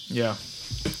 Yeah.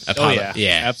 Apollo,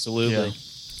 absolutely. Yeah.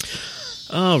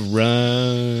 All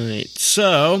right.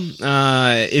 So,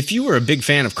 if you were a big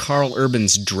fan of Carl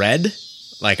Urban's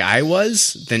Dredd, like I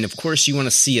was, then of course you want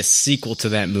to see a sequel to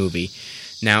that movie.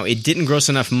 Now, it didn't gross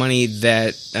enough money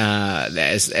that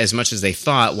as much as they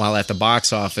thought while at the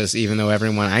box office, even though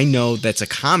everyone I know that's a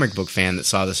comic book fan that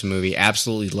saw this movie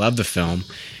absolutely loved the film.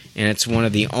 And it's one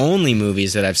of the only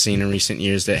movies that I've seen in recent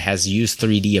years that has used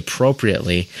 3D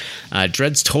appropriately.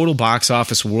 Dredd's total box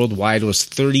office worldwide was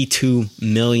 $32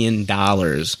 million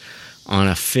on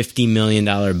a $50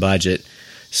 million budget.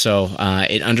 So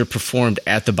it underperformed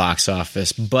at the box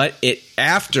office. But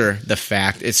after the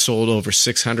fact, it sold over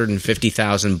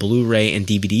 650,000 Blu-ray and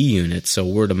DVD units. So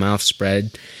word of mouth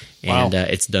spread. And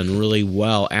it's done really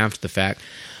well after the fact.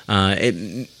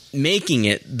 Making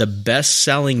it the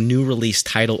best-selling new release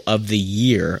title of the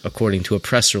year, according to a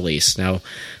press release. Now,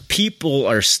 people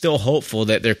are still hopeful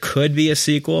that there could be a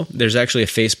sequel. There's actually a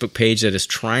Facebook page that is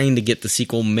trying to get the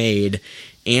sequel made,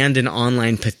 and an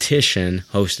online petition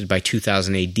hosted by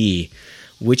 2000 AD,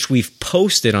 which we've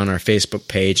posted on our Facebook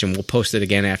page, and we'll post it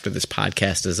again after this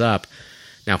podcast is up.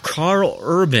 Now, Carl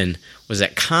Urban was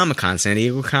at Comic-Con, San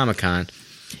Diego Comic-Con,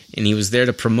 and he was there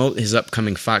to promote his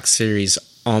upcoming Fox series,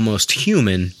 Almost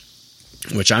Human,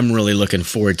 which I'm really looking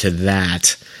forward to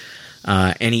that.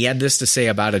 And he had this to say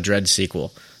about a Dredd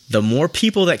sequel. The more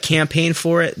people that campaign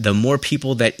for it, the more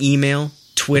people that email,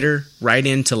 Twitter, write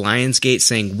into Lionsgate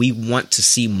saying we want to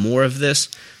see more of this,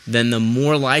 then the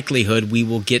more likelihood we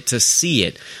will get to see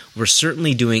it. We're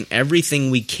certainly doing everything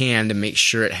we can to make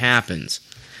sure it happens.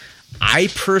 I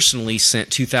personally sent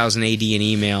 2000 AD an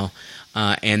email,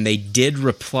 and they did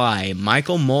reply.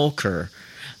 Michael Molker,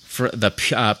 for the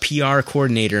PR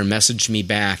coordinator, messaged me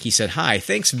back. He said, "Hi,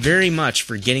 thanks very much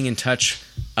for getting in touch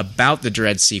about the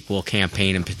Dredd sequel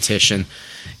campaign and petition."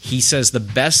 He says the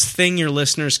best thing your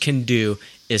listeners can do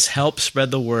is help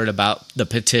spread the word about the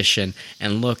petition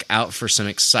and look out for some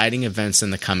exciting events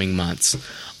in the coming months.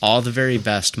 All the very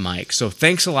best, Mike. So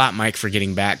thanks a lot, Mike, for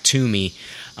getting back to me.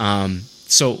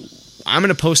 So I'm going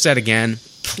to post that again.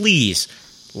 Please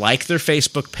like their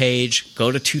Facebook page, go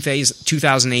to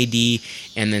 2000 AD,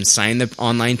 and then sign the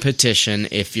online petition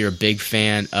if you're a big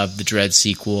fan of the Dredd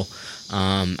sequel.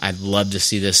 I'd love to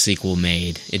see this sequel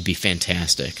made. It'd be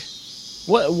fantastic.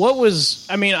 What was...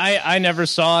 I mean, I never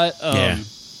saw it. I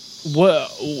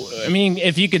mean,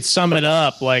 if you could sum it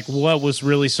up, like, what was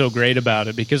really so great about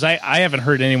it? Because I haven't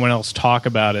heard anyone else talk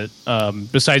about it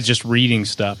besides just reading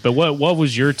stuff. But what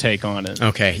was your take on it?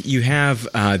 Okay, you have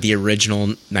the original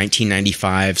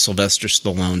 1995 Sylvester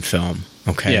Stallone film,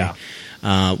 okay? Yeah.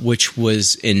 Which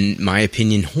was, in my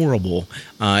opinion, horrible.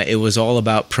 It was all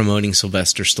about promoting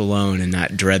Sylvester Stallone and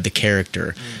not Dredd the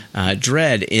character.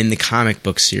 Dredd, in the comic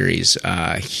book series,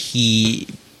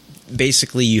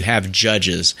 basically you have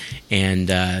judges, and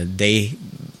they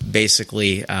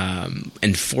basically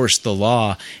enforce the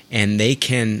law, and they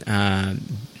can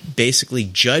basically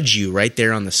judge you right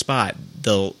there on the spot.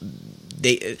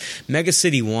 Mega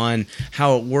City 1,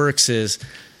 how it works is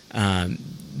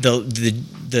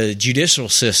the judicial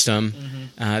system,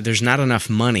 there's not enough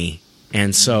money.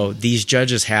 And so these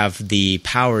judges have the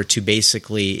power to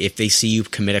basically, if they see you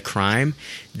commit a crime,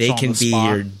 they can be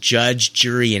your judge,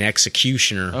 jury, and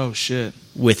executioner. Oh, shit.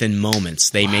 Within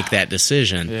moments. They make that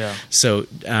decision. Yeah. So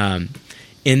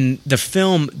in the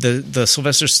film, the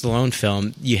Sylvester Stallone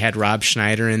film, you had Rob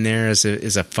Schneider in there as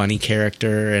a funny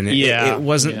character, and it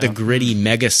wasn't the gritty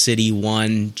Mega City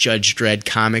 1 Judge Dredd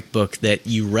comic book that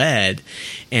you read,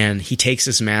 and he takes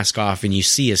his mask off and you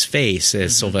see his face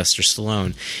as Sylvester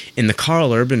Stallone. In the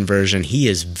Carl Urban version, he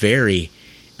is very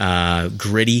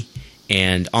gritty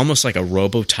and almost like a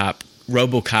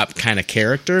RoboCop kind of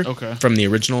character from the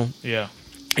original. Yeah.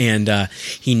 And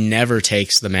he never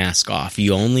takes the mask off.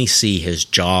 You only see his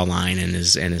jawline and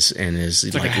his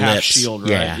it's like a half lips. shield,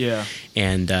 right? Yeah.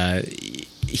 And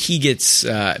he gets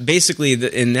basically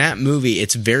in that movie.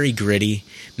 It's very gritty.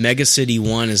 Mega City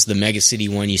 1 is the Mega City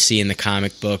 1 you see in the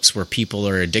comic books, where people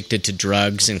are addicted to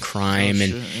drugs and crime,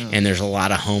 and there's a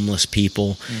lot of homeless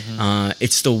people.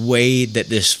 It's the way that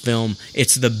this film.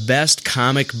 It's the best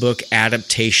comic book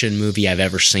adaptation movie I've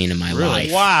ever seen in my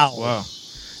life. Wow.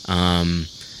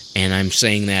 And I'm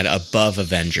saying that above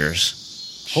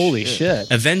Avengers. Holy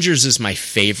shit. Avengers is my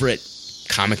favorite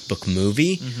comic book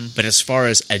movie, but as far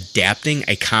as adapting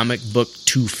a comic book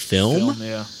to film,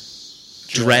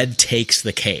 Dredd takes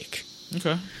the cake.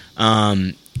 Okay.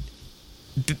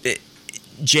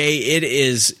 Jay, it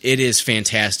is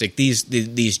fantastic.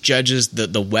 These judges,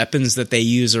 the weapons that they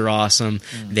use are awesome.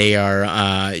 They are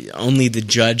only the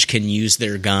judge can use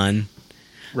their gun.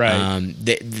 Right.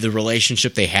 The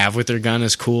relationship they have with their gun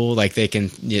is cool. Like they can,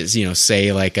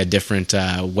 say like a different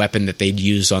weapon that they'd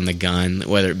use on the gun,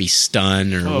 whether it be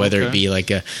stun or whether it be like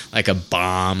a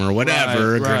bomb or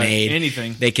whatever, a grenade,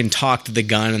 anything. They can talk to the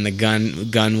gun, and the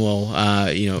gun will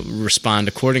respond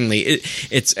accordingly.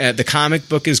 It's the comic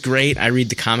book is great. I read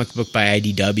the comic book by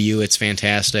IDW. It's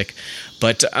fantastic,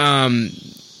 but Karl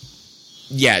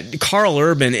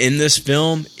Urban in this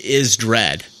film is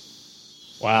Dredd.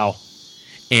 Wow.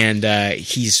 And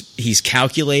he's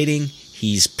calculating.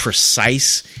 He's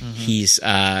precise. He's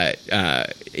a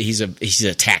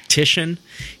tactician.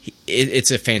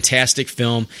 It's a fantastic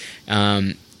film.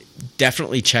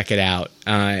 Definitely check it out.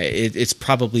 It's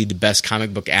probably the best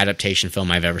comic book adaptation film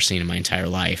I've ever seen in my entire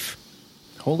life.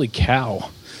 Holy cow!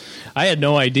 I had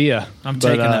no idea. I'm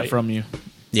taking that from you.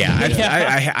 Yeah,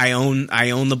 I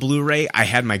own the Blu-ray. I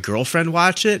had my girlfriend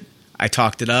watch it. I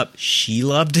talked it up. She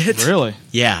loved it. Really?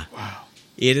 Yeah. Wow.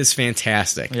 It is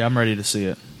fantastic. Yeah, I'm ready to see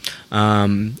it.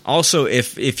 Also,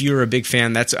 if you're a big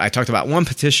fan, I talked about one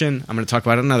petition. I'm going to talk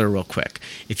about another real quick.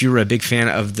 If you were a big fan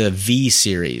of the V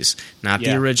series, not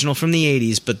the original from the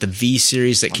 80s, but the V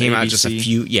series that came out just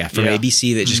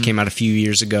ABC that just came out a few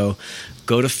years ago,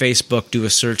 go to Facebook, do a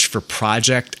search for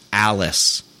Project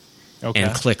Alice. Okay.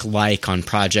 And click like on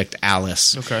Project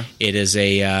Alice. Okay. It is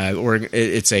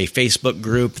it's a Facebook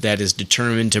group that is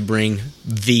determined to bring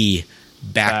V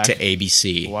back to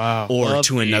ABC. Wow. Or Love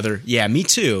to another. Yeah, me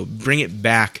too. Bring it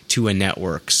back to a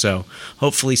network. So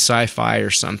hopefully Sci-Fi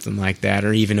or something like that,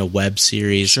 or even a web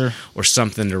series or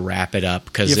something to wrap it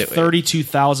up. You have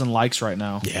 32,000 likes right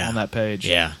now on that page.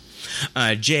 Yeah.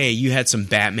 Jay, you had some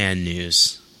Batman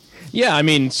news. Yeah, I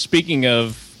mean, speaking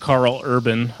of Karl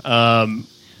Urban,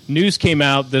 news came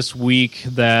out this week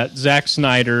that Zack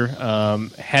Snyder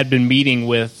had been meeting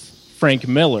with Frank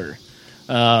Miller.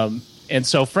 And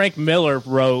so Frank Miller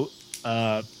wrote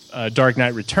Dark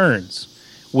Knight Returns,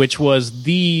 which was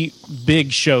the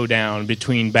big showdown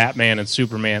between Batman and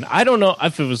Superman. I don't know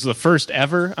if it was the first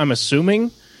ever. I'm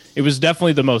assuming it was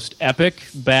definitely the most epic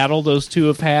battle those two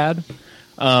have had.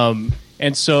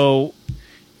 And so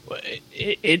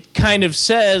it kind of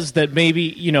says that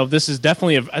maybe, this is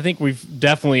definitely, I think we've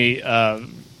definitely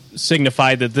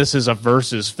signified that this is a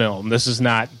versus film. This is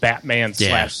not Batman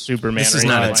 / Superman. This is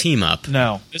not a team up.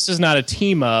 No. This is not a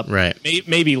team up. Right.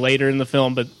 Maybe later in the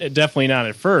film, but definitely not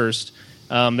at first.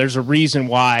 There's a reason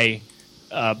why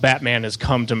Batman has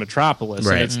come to Metropolis,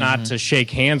 and it's not to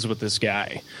shake hands with this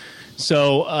guy.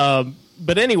 So,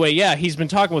 but anyway, he's been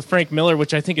talking with Frank Miller,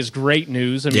 which I think is great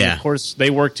news. I mean, of course, they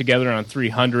worked together on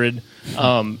 300.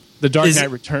 The Dark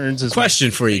Knight Returns is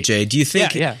question for you, Jay. Do you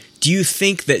think? Do you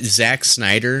think that Zack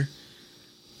Snyder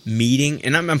meeting,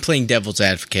 and I'm playing devil's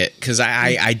advocate because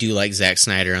I do like Zack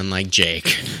Snyder, unlike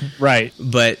Jake, right?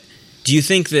 But do you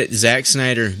think that Zack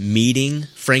Snyder meeting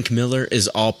Frank Miller is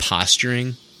all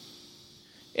posturing?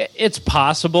 It's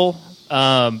possible,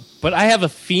 but I have a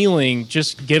feeling,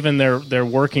 just given their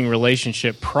working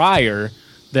relationship prior,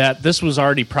 that this was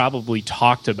already probably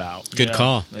talked about. Good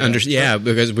call. Yeah,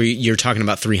 because you're talking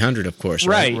about 300, of course,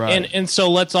 right? And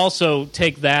so let's also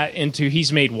take that into,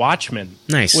 he's made Watchmen.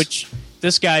 Nice. Which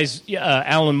this guy's,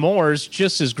 Alan Moore's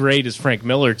just as great as Frank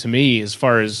Miller to me, as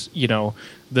far as,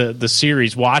 the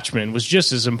series Watchmen was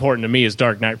just as important to me as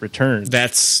Dark Knight Returns.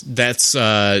 That's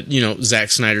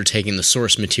Zack Snyder taking the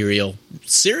source material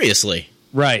seriously.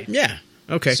 Right. Yeah.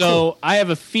 Okay, so cool. I have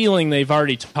a feeling they've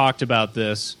already talked about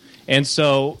this. And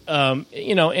so,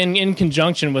 in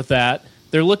conjunction with that,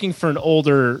 they're looking for an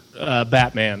older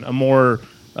Batman, a more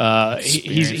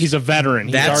He's a veteran.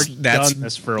 He's already done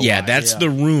this for a while. Yeah, that's the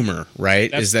rumor,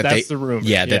 right? That's the rumor.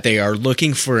 Yeah, that they are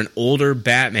looking for an older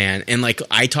Batman. And like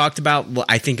I talked about,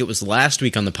 I think it was last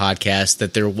week on the podcast,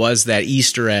 that there was that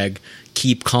Easter egg,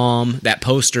 keep calm, that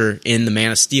poster in the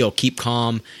Man of Steel, keep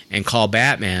calm and call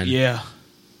Batman. Yeah.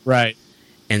 Right.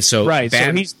 And so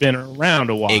so he's been around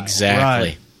a while. Exactly.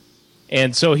 Right.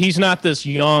 And so he's not this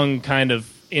young kind of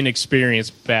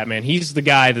inexperienced Batman. He's the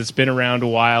guy that's been around a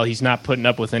while. He's not putting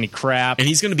up with any crap. And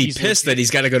he's going to be pissed that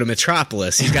he's got to go to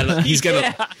Metropolis. He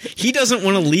doesn't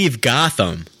want to leave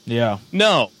Gotham. Yeah.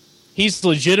 No. He's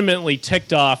legitimately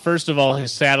ticked off. First of all,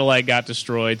 his satellite got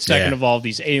destroyed. Second of all,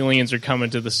 these aliens are coming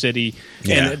to the city,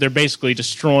 and they're basically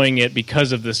destroying it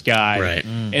because of this guy. Right.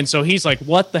 And so he's like,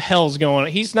 what the hell's going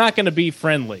on? He's not going to be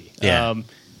friendly. Yeah.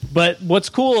 But what's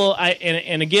cool,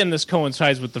 and again, this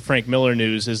coincides with the Frank Miller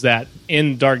news, is that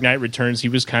in Dark Knight Returns, he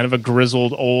was kind of a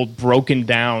grizzled, old, broken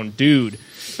down dude,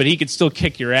 but he could still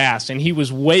kick your ass. And he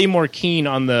was way more keen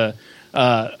on the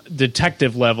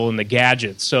detective level and the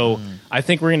gadgets. So I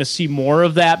think we're going to see more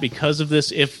of that because of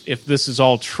this, if this is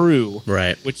all true.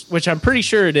 Right. Which I'm pretty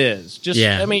sure it is.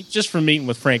 I mean, just from meeting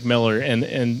with Frank Miller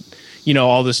and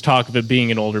all this talk of it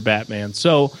being an older Batman.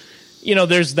 So,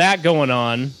 there's that going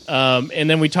on. And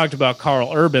then we talked about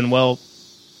Carl Urban. Well,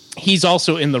 he's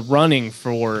also in the running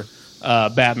for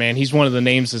Batman. He's one of the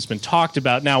names that's been talked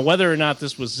about. Now, whether or not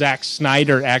this was Zack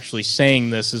Snyder actually saying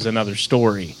this is another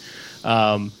story.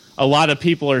 A lot of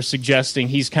people are suggesting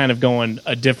he's kind of going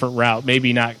a different route.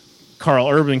 Maybe not Carl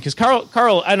Urban, because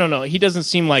Carl, I don't know. He doesn't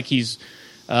seem like he's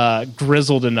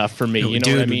grizzled enough for me. You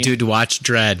know what I mean? Dude, watch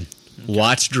Dredd.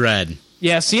 Watch Dredd.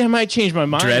 Yeah, see, I might change my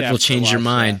mind. Dredd will change your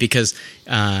mind because,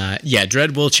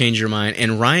 Dredd will change your mind.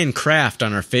 And Ryan Kraft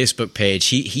on our Facebook page,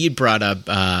 he brought up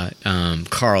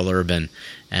Carl Urban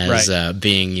as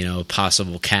being,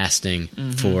 possible casting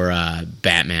for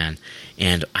Batman.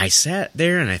 And I sat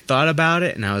there and I thought about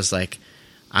it, and I was like,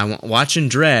 watching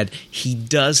Dredd, he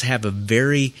does have a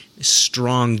very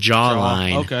strong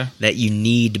jawline that you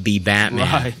need to be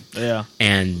Batman. Right. Yeah.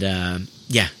 And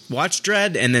watch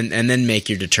Dredd and then make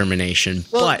your determination.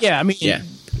 Well,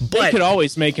 they could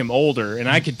always make him older, and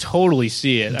I could totally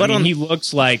see it. But he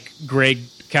looks like Greg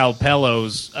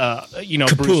Capullo's,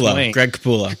 Bruce Wayne. Greg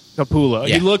Capullo.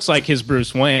 Yeah. He looks like his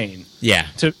Bruce Wayne. Yeah.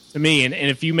 To me, and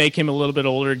if you make him a little bit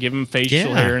older, give him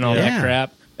facial hair and all that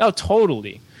crap. Oh,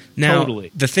 totally. Now,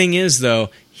 totally. The thing is, though,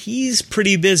 he's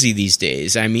pretty busy these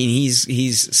days. I mean,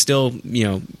 he's still,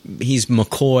 he's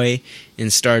McCoy in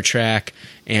Star Trek,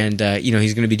 and,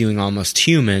 he's going to be doing Almost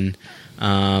Human.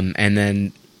 And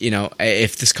then,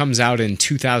 if this comes out in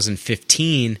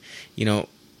 2015,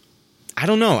 I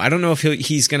don't know. I don't know if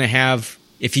he's going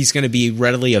to be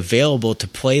readily available to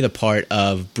play the part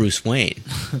of Bruce Wayne.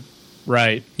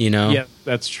 Right. Yeah,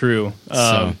 that's true.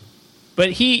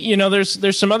 But he,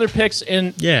 there's some other picks,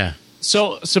 and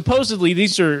so supposedly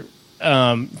these are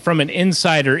from an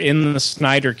insider in the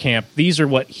Snyder camp. These are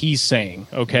what he's saying.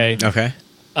 Okay.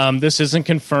 This isn't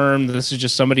confirmed. This is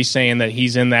just somebody saying that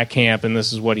he's in that camp, and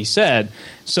this is what he said.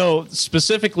 So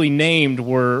specifically named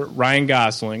were Ryan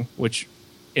Gosling, which,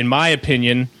 in my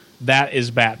opinion, that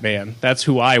is Batman. That's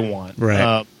who I want.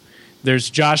 Right. There's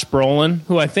Josh Brolin,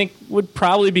 who I think would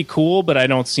probably be cool, but I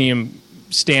don't see him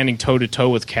standing toe to toe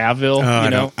with Cavill.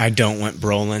 I don't want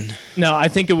Brolin. No, I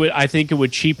think it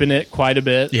would cheapen it quite a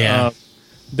bit. Yeah.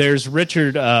 There's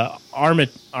Richard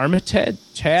Armitage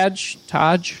from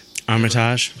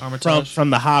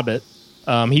The Hobbit.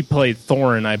 He played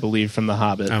Thorin, I believe, from The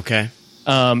Hobbit. Okay.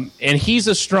 And he's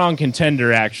a strong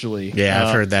contender, actually. Yeah,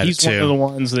 I've heard that he's too. He's one of the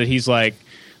ones that he's like,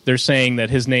 they're saying that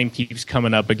his name keeps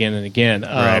coming up again and again.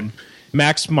 Right.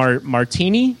 Max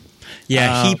Martini.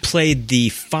 Yeah, he played the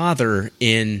father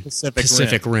in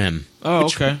Pacific Rim. Oh,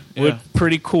 okay. Yeah.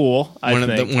 Pretty cool. One of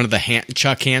the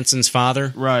Chuck Hansen's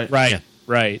father. Right.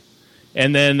 Right.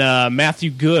 And then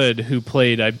Matthew Good, who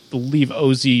played, I believe,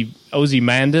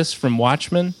 Ozymandias from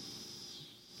Watchmen.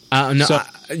 Oz.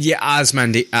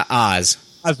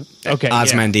 Okay.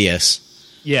 Ozymandias.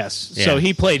 Yes. Yeah. So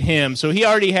he played him. So he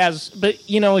already has, but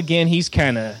again, he's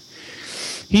kind of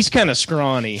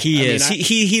scrawny. He is.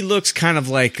 He looks kind of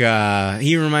like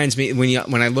he reminds me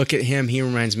when I look at him, he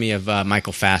reminds me of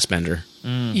Michael Fassbender.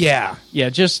 Yeah.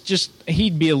 Just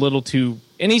he'd be a little too,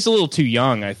 and he's a little too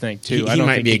young, I think too. He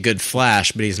might be a good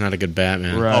Flash, but he's not a good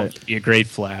Batman. Right. Oh, be a great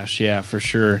Flash, yeah, for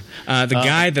sure. The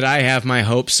guy that I have my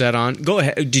hopes set on. Go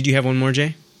ahead. Did you have one more,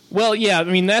 Jay? Well, yeah, I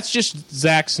mean, that's just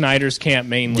Zack Snyder's camp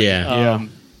mainly. Yeah.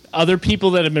 Other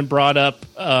people that have been brought up,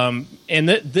 and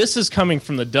this is coming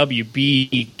from the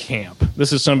WB camp.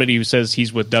 This is somebody who says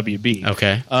he's with WB.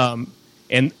 Okay.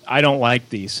 and I don't like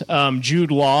these.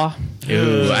 Jude Law.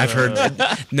 Ooh, I've heard.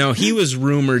 No, he was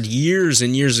rumored years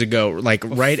and years ago, like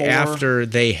right after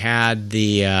they had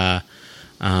the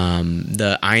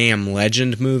I Am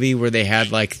Legend movie where they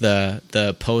had like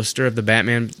the poster of the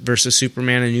Batman versus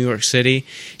Superman in New York City.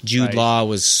 Jude Law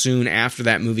was soon after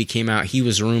that movie came out. He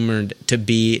was rumored to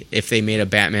be, if they made a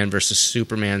Batman versus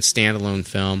Superman standalone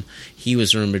film, he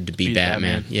was rumored to be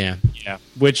Batman. Yeah.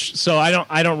 Which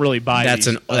I don't really buy.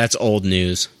 That's old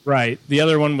news. Right. The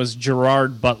other one was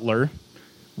Gerard Butler,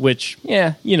 which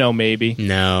maybe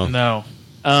No.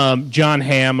 John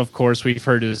Hamm, of course, we've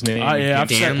heard his name.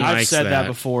 I've said that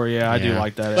before. Yeah, I do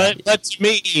like that. But to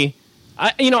me,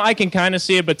 I can kind of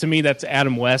see it. But to me, that's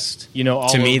Adam West. All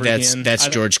to me, over that's again. that's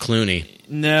George Clooney.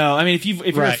 No, I mean if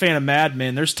you're a fan of Mad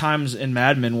Men, there's times in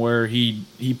Mad Men where he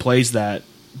plays that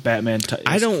Batman.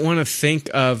 I don't want to think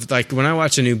of, like, when I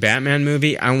watch a new Batman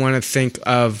movie, I want to think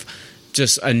of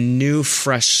just a new,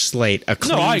 fresh slate, a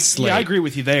clean slate. Yeah, I agree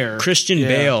with you there. Christian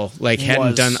Bale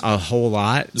hadn't done a whole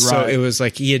lot, so it was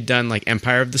like he had done like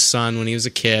Empire of the Sun when he was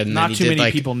a kid, and Not then he too did many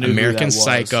like people knew American who that was.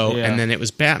 Psycho, Yeah. and then it was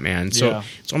Batman. So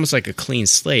it's almost like a clean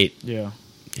slate. Yeah.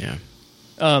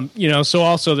 So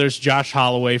also there's Josh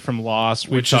Holloway from Lost,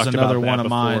 which is another one of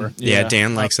mine. Yeah,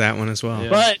 Dan likes that one as well. Yeah.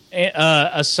 But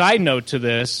a side note to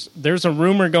this, there's a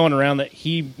rumor going around that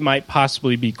he might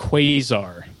possibly be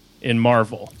Quasar in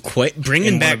Marvel.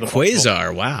 Bringing back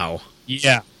Quasar, wow.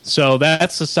 Yeah. So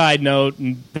that's a side note,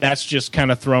 and that's just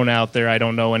kind of thrown out there. I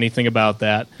don't know anything about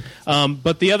that.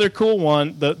 But the other cool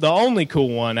one, the only cool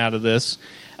one out of this,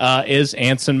 is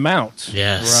Anson Mount.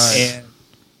 Yes. Right.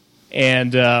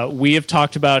 And we have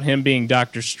talked about him being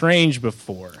Doctor Strange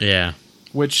before. Yeah.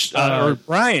 Which or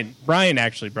Brian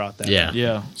actually brought that. Yeah. up.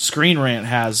 Yeah. Screen Rant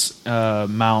has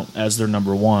Mount as their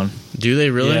number one. Do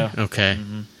they really? Yeah. Okay.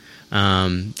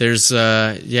 There's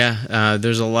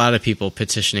a lot of people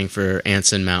petitioning for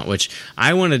Anson Mount, which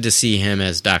I wanted to see him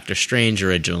as Doctor Strange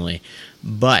originally,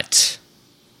 but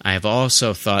I've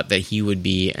also thought that he would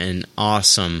be an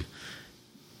awesome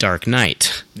Dark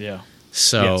Knight. Yeah.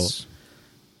 So Yes.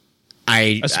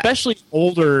 Especially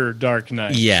older Dark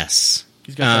Knight. Yes.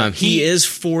 He's got he is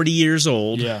 40 years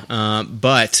old. Yeah.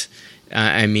 But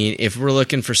I mean, if we're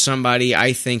looking for somebody,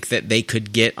 I think that they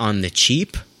could get on the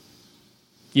cheap.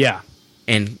 Yeah.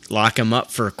 And lock him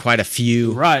up for quite a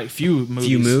few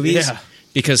movies. Yeah.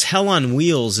 Because Hell on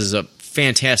Wheels is a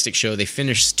fantastic show. They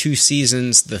finished 2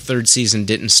 seasons. The 3rd season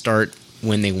didn't start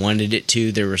when they wanted it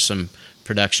to. There were some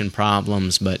production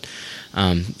problems, but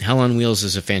Hell on Wheels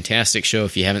is a fantastic show.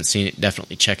 If you haven't seen it,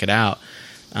 definitely check it out.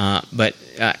 But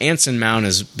Anson Mount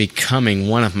is becoming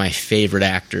one of my favorite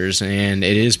actors, and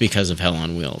it is because of Hell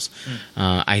on Wheels.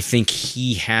 I think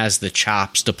he has the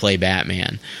chops to play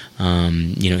Batman.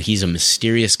 He's a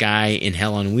mysterious guy in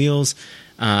Hell on Wheels.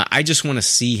 I just want to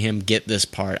see him get this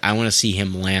part. I want to see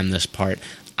him land this part.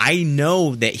 I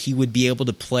know that he would be able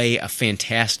to play a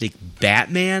fantastic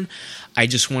Batman. I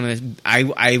just want to.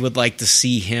 I would like to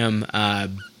see him.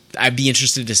 I'd be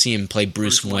interested to see him play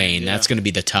Bruce Wayne. Yeah. That's going to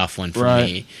be the tough one for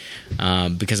me,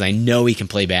 because I know he can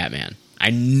play Batman.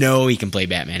 I know he can play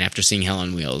Batman after seeing Hell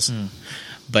on Wheels.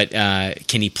 But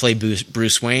can he play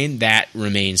Bruce Wayne? That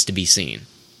remains to be seen.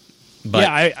 But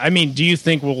yeah, I mean, do you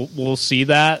think we'll see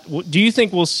that? Do you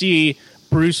think we'll see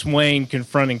Bruce Wayne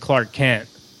confronting Clark Kent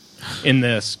in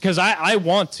this? Because I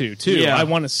want to too. Yeah. I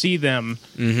want to see them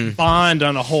bond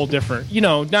on a whole different,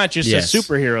 not just as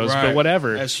superheroes, but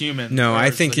whatever. As human. No, I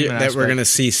think that we're going to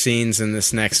see scenes in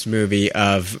this next movie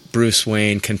of Bruce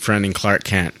Wayne confronting Clark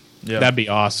Kent. Yeah. That'd be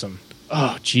awesome.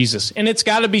 Oh, Jesus. And it's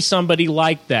got to be somebody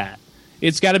like that.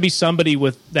 It's got to be somebody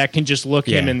that can just look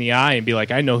him in the eye and be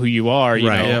like, I know who you are. You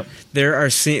know?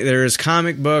 Yep. There's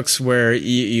comic books where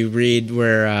you read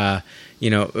where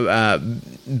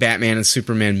Batman and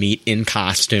Superman meet in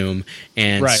costume,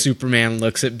 and Superman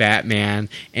looks at Batman,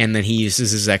 and then he uses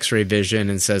his X-ray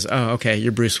vision and says, "Oh, okay,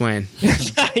 you're Bruce Wayne,"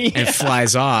 and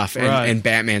flies off, and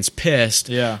Batman's pissed.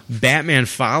 Yeah. Batman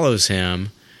follows him,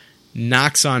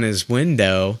 knocks on his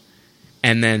window,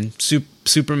 and then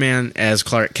Superman as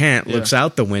Clark Kent looks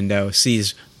out the window,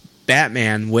 sees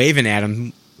Batman waving at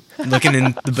him, looking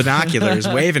in the binoculars,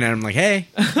 waving at him like, "Hey,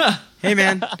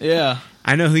 man, Yeah.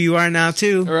 I know who you are now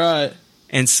too." Right.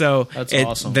 And so That's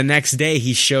awesome. The next day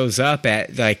he shows up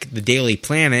at like the Daily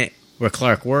Planet where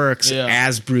Clark works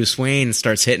as Bruce Wayne and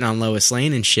starts hitting on Lois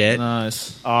Lane and shit.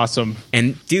 Nice. Awesome.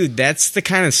 And dude, that's the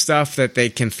kind of stuff that they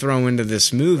can throw into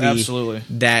this movie. Absolutely.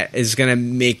 That is going to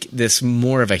make this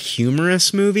more of a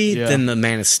humorous movie than the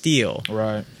Man of Steel.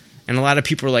 Right. And a lot of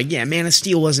people are like, yeah, Man of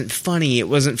Steel wasn't funny. It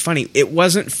wasn't funny. It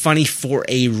wasn't funny for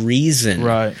a reason.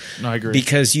 Right. No, I agree.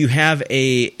 Because you have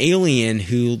a alien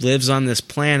who lives on this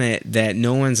planet that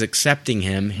no one's accepting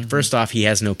him. First off, he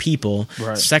has no people.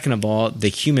 Right. Second of all, the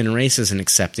human race isn't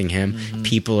accepting him.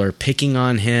 People are picking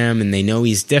on him, and they know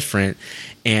he's different.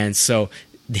 And so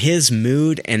his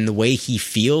mood and the way he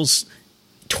feels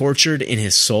tortured in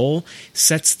his soul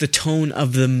sets the tone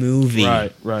of the movie.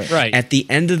 Right. At the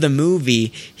end of the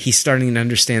movie, he's starting to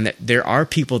understand that there are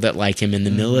people that like him in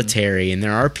the military, and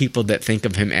there are people that think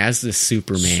of him as the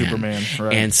Superman.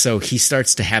 Right. And so he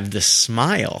starts to have this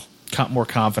smile. More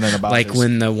confident about like his...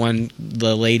 when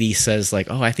the lady says like,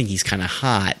 oh, I think he's kind of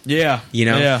hot. Yeah. You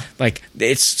know? Yeah. Like,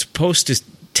 it's supposed to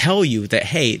tell you that,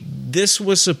 hey, this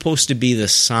was supposed to be the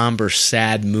somber,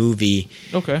 sad movie.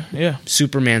 Okay, yeah.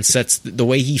 Superman sets the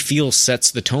way he feels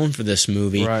sets the tone for this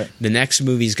movie. Right. The next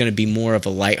movie is going to be more of a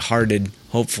lighthearted,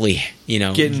 hopefully,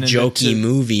 jokey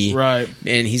movie. Right.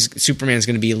 And Superman's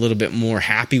going to be a little bit more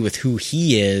happy with who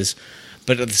he is.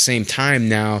 But at the same time,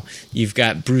 now you've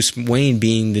got Bruce Wayne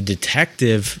being the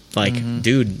detective. Like,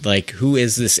 dude, like, who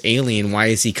is this alien? Why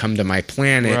has he come to my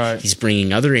planet? Right. He's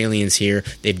bringing other aliens here.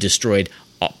 They've destroyed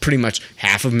pretty much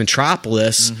half of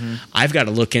Metropolis. I've got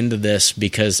to look into this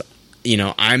because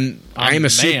I'm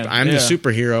the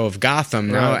superhero of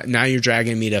Gotham. Right. Now you're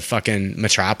dragging me to fucking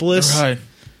Metropolis. Right.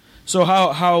 So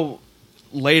how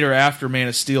later after Man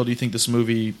of Steel do you think this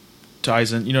movie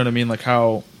ties in? You know what I mean? Like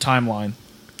how timeline?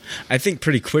 I think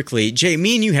pretty quickly. Jay,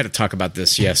 me and you had to talk about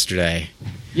this yesterday.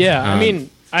 Yeah, I mean,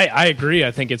 I agree.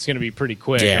 I think it's going to be pretty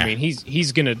quick. Yeah. I mean,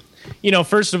 he's going to,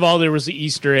 first of all, there was the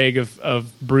Easter egg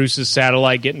of Bruce's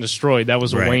satellite getting destroyed. That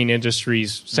was a Wayne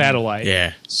Industries satellite.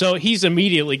 Yeah. So he's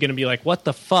immediately going to be like, what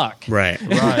the fuck? Right.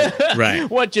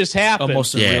 What just happened?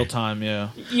 Almost in real time, yeah.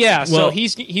 Yeah, so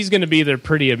he's going to be there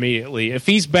pretty immediately. If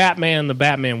he's Batman, the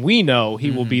Batman we know,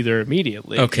 he will be there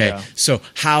immediately. Okay, Yeah. so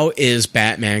how is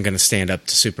Batman going to stand up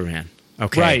to Superman?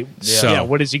 Okay, Right. So,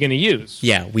 what is he going to use?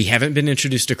 yeah, we haven't been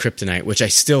introduced to Kryptonite, which I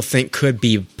still think could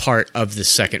be part of the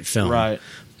second film. Right.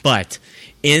 But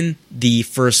in the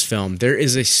first film, there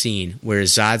is a scene where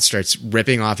Zod starts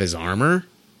ripping off his armor,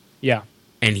 Yeah.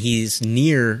 and he's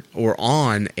near or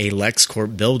on a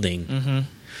LexCorp building.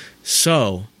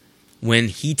 So when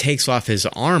he takes off his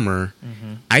armor,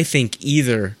 I think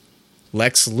either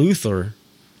Lex Luthor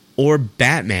or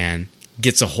Batman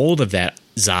gets a hold of that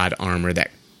Zod armor,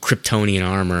 that Kryptonian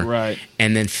armor, Right.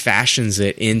 and then fashions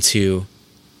it into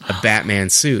a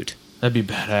Batman suit. That'd be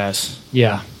badass.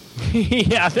 Yeah.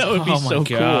 Yeah, that would be Oh so my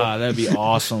cool. god, that'd be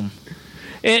awesome.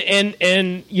 And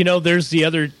there's the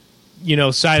other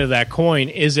side of that coin.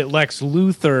 Is it Lex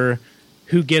Luthor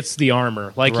who gets the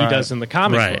armor like he does in the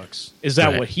comic books? Is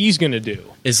that what he's going to do?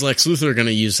 Is Lex Luthor going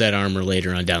to use that armor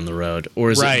later on down the road, or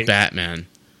is it Batman?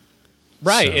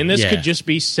 Right, So, and this yeah. could just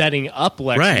be setting up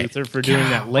Lex Luthor for doing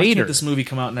that Why later. can't this movie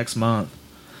come out next month?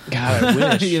 God,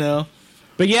 I wish.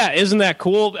 But yeah, isn't that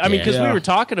cool? I mean, because we were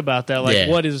talking about that. Like,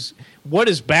 what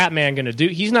is Batman going to do?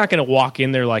 He's not going to walk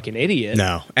in there like an idiot.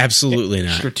 No, absolutely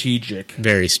not. Strategic.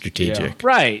 Very strategic.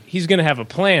 Right. He's going to have a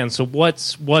plan. So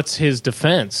what's his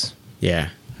defense? Yeah.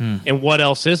 And what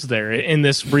else is there in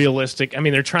this realistic? I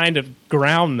mean, they're trying to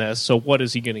ground this. So what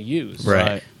is he going to use?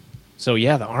 Right. So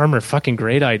yeah, the armor, fucking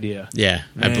great idea. Yeah,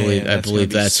 Man, I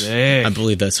believe that's sick. I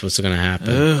believe that's what's going to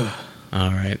happen.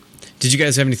 All right. Did you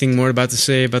guys have anything more to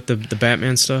say about the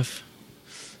Batman stuff?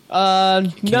 No,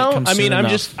 I mean, I'm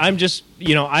enough? just,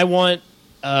 I want,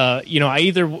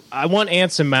 I want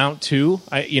Anson Mount too.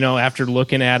 After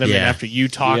looking at him and after you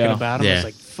talking about him, I was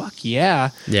like, fuck yeah.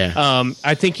 Yeah.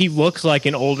 I think he looks like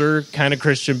an older kind of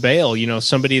Christian Bale,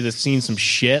 somebody that's seen some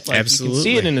shit. Like, Absolutely. you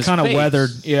can see it in his Kind of face. weathered.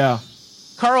 Yeah.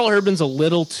 Carl Urban's a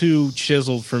little too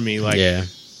chiseled for me. Like,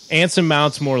 Anson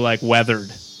Mount's more like weathered.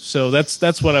 So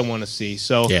that's what I want to see.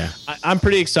 So I'm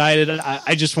pretty excited.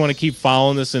 I just want to keep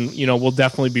following this, and we'll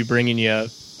definitely be bringing you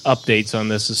updates on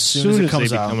this as soon as it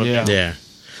comes out. Yeah.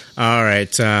 All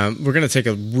right. We're going to take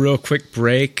a real quick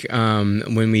break.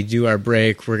 When we do our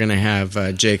break, we're going to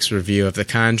have Jake's review of The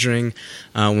Conjuring.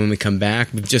 When we come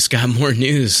back, we've just got more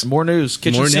news. More news.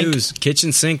 Kitchen sink. News.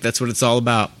 Kitchen sink. That's what it's all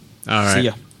about. All right. See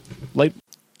ya. Late.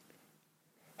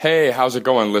 Hey, how's it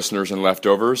going, listeners and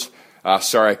leftovers?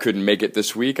 Sorry I couldn't make it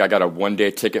this week. I got a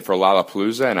one-day ticket for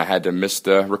Lollapalooza, and I had to miss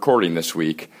the recording this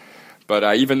week. But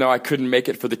even though I couldn't make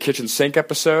it for the kitchen sink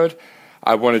episode,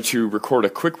 I wanted to record a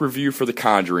quick review for The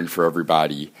Conjuring for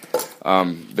everybody.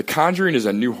 The Conjuring is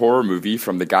a new horror movie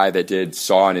from the guy that did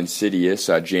Saw and Insidious,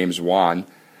 James Wan.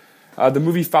 The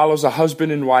movie follows a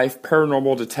husband and wife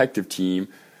paranormal detective team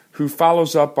who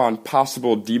follows up on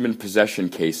possible demon possession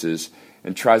cases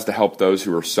and tries to help those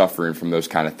who are suffering from those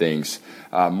kind of things.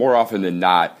 More often than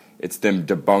not, it's them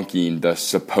debunking the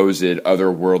supposed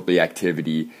otherworldly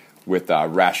activity with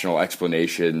rational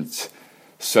explanations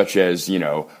such as,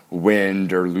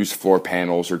 wind or loose floor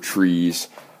panels or trees.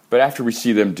 But after we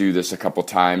see them do this a couple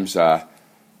times, the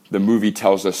movie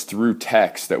tells us through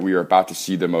text that we are about to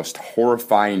see the most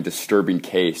horrifying, disturbing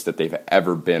case that they've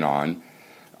ever been on.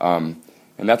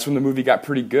 And that's when the movie got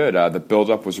pretty good. The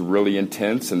build-up was really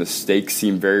intense, and the stakes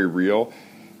seemed very real.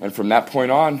 And from that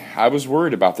point on, I was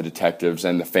worried about the detectives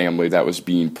and the family that was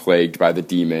being plagued by the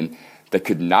demon that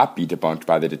could not be debunked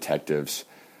by the detectives.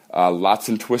 Lots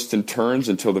of twists and turns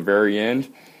until the very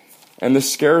end. And the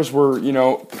scares were,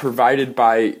 provided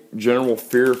by general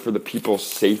fear for the people's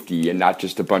safety and not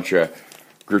just a bunch of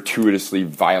gratuitously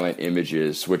violent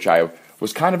images, which I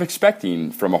was kind of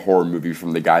expecting from a horror movie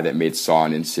from the guy that made Saw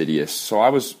and Insidious. So I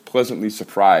was pleasantly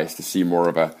surprised to see more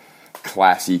of a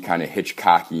classy kind of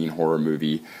Hitchcockian horror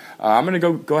movie. I'm going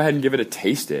to go ahead and give it a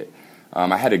taste it.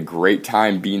 I had a great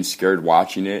time being scared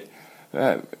watching it.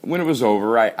 When it was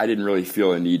over, I didn't really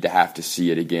feel a need to have to see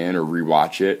it again or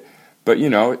rewatch it. But,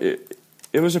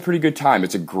 it was a pretty good time.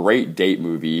 It's a great date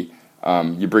movie.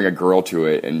 You bring a girl to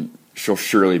it, and she'll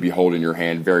surely be holding your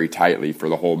hand very tightly for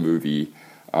the whole movie.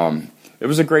 It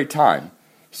was a great time.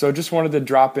 So just wanted to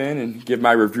drop in and give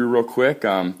my review real quick.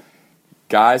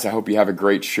 Guys, I hope you have a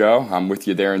great show. I'm with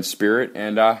you there in spirit,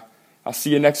 and I'll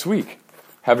see you next week.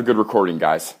 Have a good recording,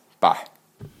 guys. Bye.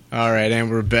 All right, and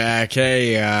we're back.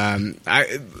 Hey,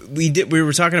 we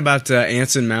were talking about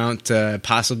Anson Mount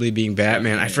possibly being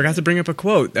Batman. I forgot to bring up a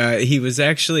quote. He was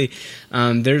actually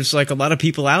there's like a lot of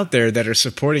people out there that are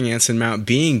supporting Anson Mount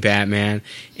being Batman,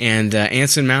 and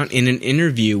Anson Mount in an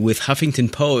interview with Huffington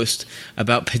Post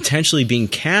about potentially being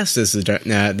cast as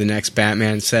the next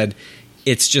Batman said,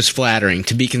 "It's just flattering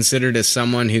to be considered as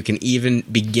someone who can even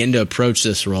begin to approach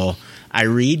this role. I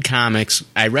read comics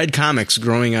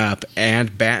growing up,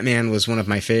 and Batman was one of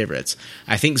my favorites.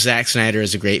 I think Zack Snyder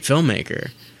is a great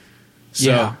filmmaker."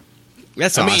 So,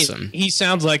 that's awesome. He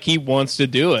sounds like he wants to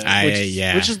do it,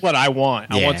 which is what I want.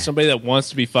 I want somebody that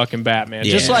wants to be fucking Batman.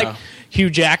 Just like Hugh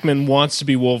Jackman wants to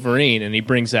be Wolverine, and he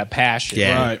brings that passion.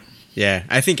 Yeah. Right. Yeah,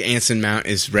 I think Anson Mount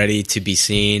is ready to be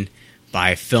seen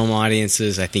by film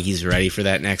audiences. I think he's ready for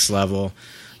that next level.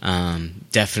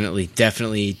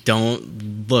 Definitely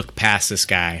don't look past this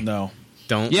guy. No.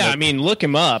 Don't. Yeah, look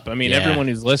him up. Everyone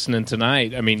who's listening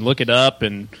tonight, look it up,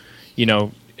 and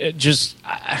it just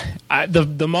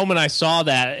the moment I saw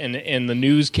that and the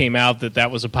news came out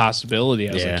that was a possibility,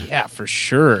 I was like, yeah, for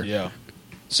sure. Yeah.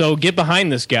 So get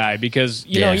behind this guy because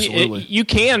you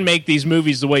can make these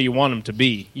movies the way you want them to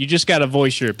be. You just got to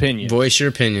voice your opinion. Voice your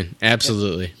opinion,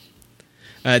 absolutely.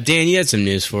 Dan, you had some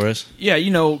news for us. Yeah,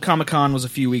 Comic-Con was a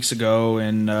few weeks ago,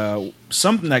 and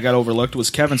something that got overlooked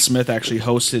was Kevin Smith actually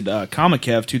hosted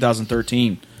Comic-Con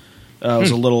 2013. It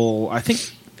was a little, I think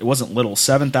it wasn't little,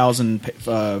 7,000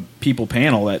 people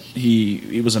panel that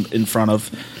he was in front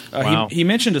of. Wow. He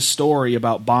mentioned a story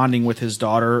about bonding with his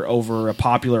daughter over a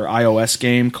popular iOS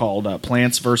game called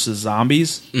Plants vs.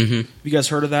 Zombies. Mm-hmm. Have you guys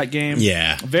heard of that game?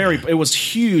 Yeah. It was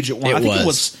huge at one. I think it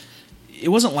was. It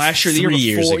wasn't last year, the year before. 3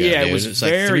 years ago, yeah, dude. it was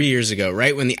like 3 years ago,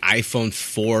 right when the iPhone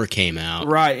 4 came out.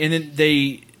 Right, and then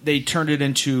they turned it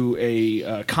into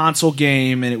a console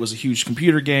game, and it was a huge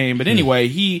computer game. But anyway,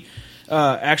 he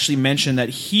actually mentioned that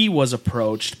he was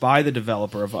approached by the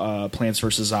developer of Plants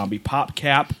vs. Zombie,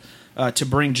 PopCap, to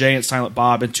bring Jay and Silent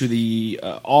Bob into the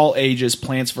all-ages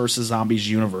Plants vs. Zombies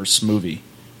universe movie.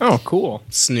 Oh, cool.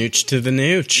 Snooch to the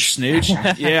nooch. Snooch.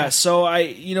 Yeah, so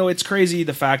it's crazy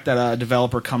the fact that a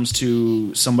developer comes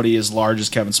to somebody as large as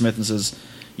Kevin Smith and says,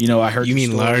 I heard You mean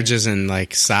story. large as in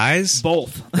like size?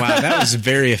 Both. Wow, that was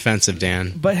very offensive,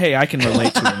 Dan. But hey, I can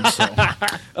relate to him.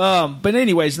 So, but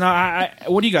anyways, now,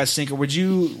 what do you guys think? Would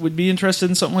you be interested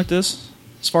in something like this?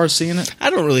 As far as seeing it, I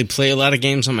don't really play a lot of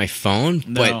games on my phone,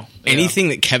 but anything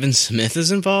that Kevin Smith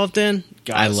is involved in,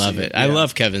 I love it. Yeah. I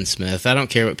love Kevin Smith. I don't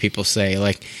care what people say.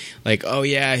 Like, oh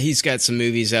yeah, he's got some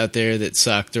movies out there that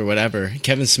sucked or whatever.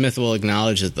 Kevin Smith will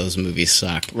acknowledge that those movies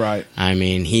suck. Right.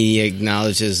 He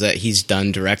acknowledges that he's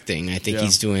done directing. I think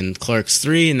he's doing Clerks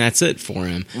 3, and that's it for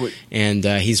him. And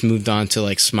he's moved on to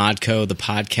like Smodco, the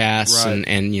podcast,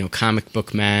 and Comic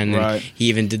Book Men. Right. He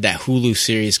even did that Hulu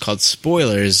series called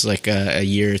Spoilers like a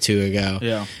year or two ago.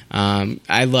 Yeah.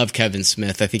 I love Kevin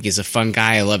Smith. I think he's a fun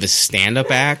guy. I love his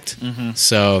stand-up act. Mm-hmm.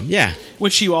 So, yeah.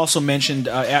 Which you also mentioned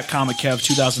at Comic-Con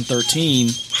 2013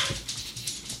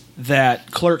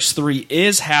 that Clerks 3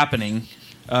 is happening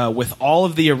with all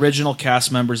of the original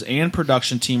cast members and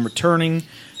production team returning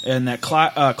and that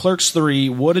Clerks 3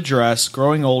 would address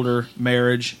growing older,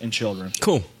 marriage, and children.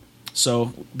 Cool.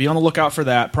 So be on the lookout for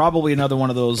that. Probably another one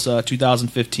of those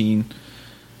 2015,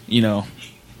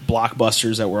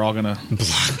 blockbusters that we're all gonna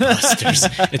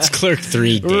blockbusters. It's Clerk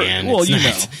 3, Dan. Well,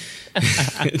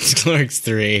 It's Clerks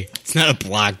 3. It's not a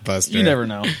blockbuster. You never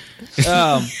know.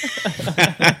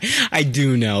 I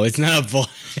do know. It's not a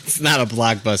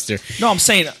blockbuster. No, I'm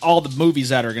saying all the movies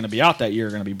that are going to be out that year are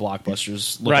going to be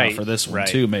blockbusters. Look out for this one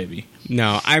too, maybe.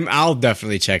 No, I'll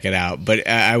definitely check it out, but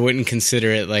I wouldn't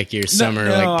consider it like your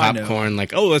summer popcorn.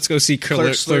 Like, oh, let's go see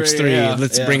Clerks 3. Yeah,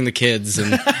 let's bring the kids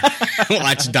and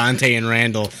watch Dante and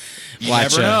Randall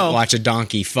watch a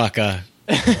donkey fuck a.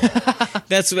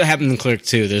 That's what happened in Clerk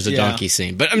 2. There's a donkey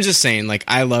scene, but I'm just saying, like,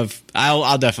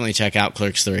 I'll definitely check out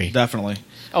Clerks 3. Definitely.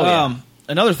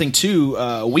 Another thing too,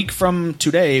 a week from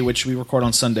today, which we record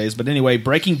on Sundays, but anyway,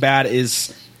 Breaking Bad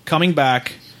is coming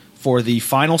back for the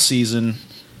final season.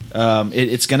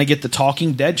 It's going to get the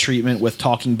Talking Dead treatment with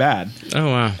Talking Bad. Oh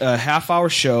wow! A half-hour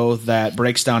show that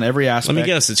breaks down every aspect. Let me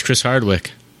guess, it's Chris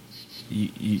Hardwick.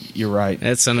 You're right.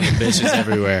 That son of a bitch is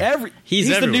everywhere. He's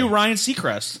the new Ryan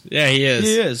Seacrest. Yeah, he is.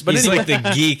 He is. But he's like the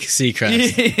geek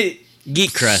Seacrest.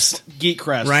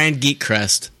 Geekcrest. Ryan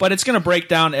Geekcrest. But it's going to break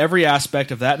down every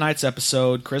aspect of that night's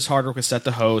episode. Chris Hardwick is set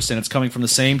the host, and it's coming from the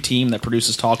same team that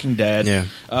produces Talking Dead. Yeah.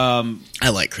 I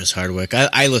like Chris Hardwick.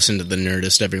 I listen to The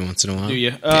Nerdist every once in a while. Do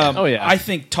you? Yeah. I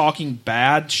think Talking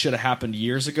Bad should have happened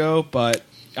years ago, but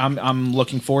I'm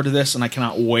looking forward to this, and I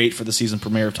cannot wait for the season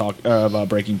premiere of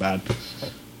Breaking Bad.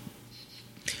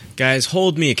 Guys,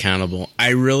 hold me accountable. I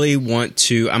really want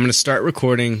to. I'm going to start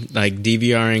recording, like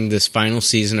DVRing this final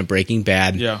season of Breaking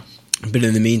Bad. Yeah. But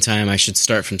in the meantime, I should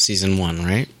start from season 1,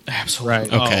 right? Absolutely.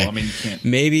 Right. Okay. Oh, you can't.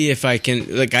 Maybe if I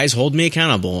can, guys, hold me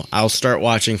accountable. I'll start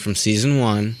watching from season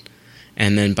 1,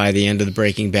 and then by the end of the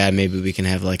Breaking Bad, maybe we can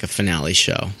have like a finale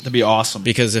show. That'd be awesome.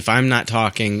 Because if I'm not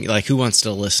talking, like, who wants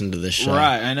to listen to this show?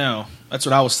 Right. I know. That's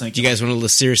what I was thinking. Do you guys want to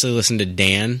seriously listen to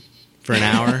Dan for an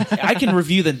hour? I can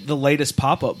review the latest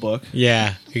pop-up book.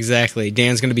 Yeah, exactly.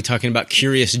 Dan's going to be talking about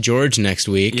Curious George next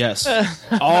week. Yes.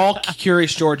 All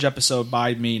Curious George episode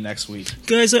by me next week.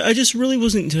 Guys, I just really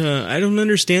wasn't... I don't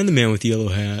understand the man with the yellow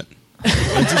hat.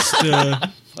 I just...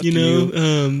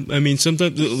 I mean,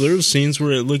 sometimes there were scenes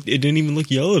where it didn't even look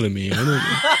yellow to me. I don't know.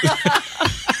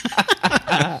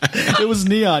 It was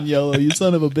neon yellow, you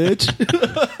son of a bitch.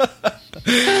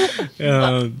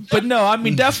 But no, I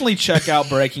mean, definitely check out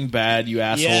Breaking Bad, you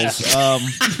assholes.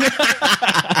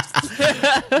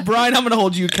 Yeah. Brian, I'm going to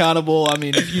hold you accountable. I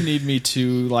mean, if you need me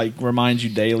to remind you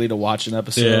daily to watch an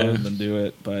episode, then do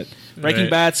it. But Breaking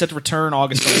Bad set to return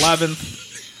August 11th.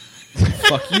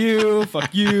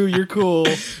 Fuck you, you're cool.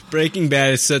 Breaking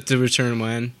Bad is set to return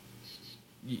when?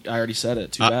 I already said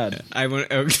it. Too bad. I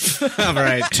went. All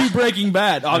right. To Breaking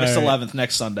Bad, August 11th,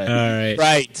 next Sunday. All right.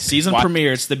 Right. Season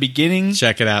premiere. It's the beginning.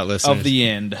 Check it out, listeners. Of the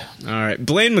end. All right.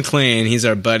 Blaine McLean, he's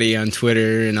our buddy on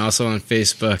Twitter and also on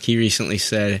Facebook. He recently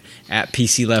said, at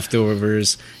PC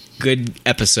Leftovers, good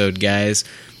episode, guys.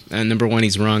 Number one,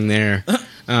 he's wrong there.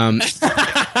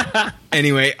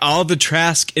 Anyway, all the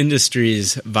Trask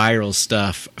Industries viral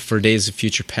stuff for Days of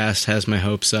Future Past has my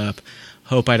hopes up.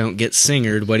 Hope I don't get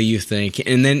singered. What do you think?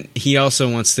 And then he also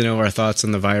wants to know our thoughts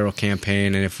on the viral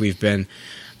campaign and if we've been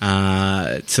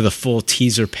to the full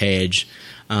teaser page.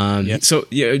 So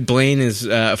Blaine is,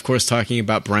 of course, talking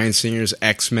about Bryan Singer's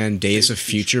X-Men Days of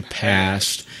Future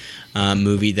Past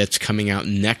movie that's coming out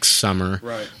next summer.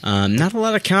 Right. Not a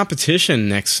lot of competition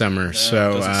next summer,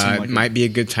 so it might be a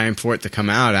good time for it to come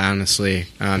out, honestly.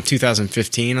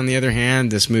 2015, on the other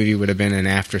hand, this movie would have been an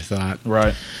afterthought.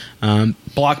 Right.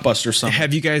 Blockbuster something.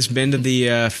 Have you guys been to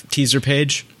the teaser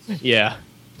page? Yeah.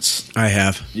 I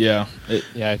have. Yeah.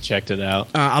 I checked it out.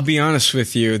 I'll be honest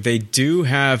with you. They do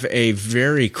have a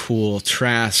very cool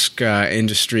Trask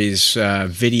Industries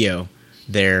video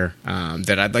there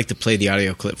that I'd like to play the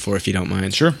audio clip for, if you don't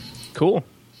mind. Sure. Cool.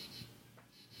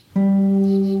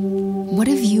 What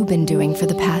have you been doing for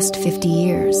the past 50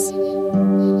 years?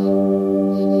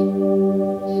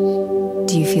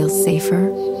 Do you feel safer?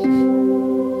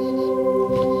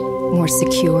 More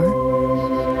secure?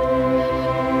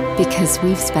 Because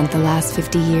we've spent the last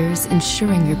 50 years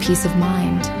ensuring your peace of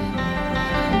mind.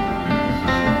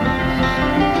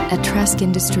 At Trask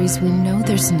Industries, we know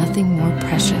there's nothing more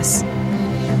precious,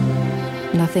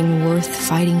 nothing worth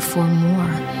fighting for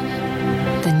more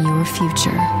than your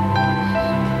future.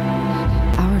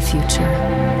 Our future.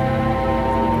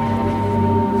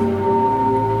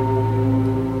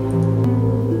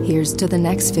 Here's to the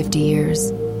next 50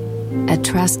 years. At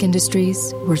Trask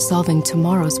Industries, we're solving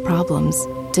tomorrow's problems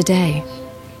today.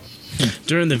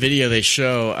 During the video, they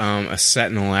show a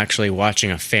Sentinel actually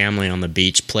watching a family on the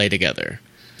beach play together.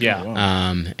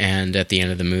 Yeah. And at the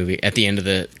end of the movie, at the end of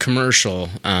the commercial,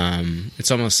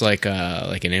 it's almost like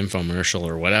an infomercial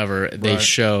or whatever. They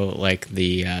show like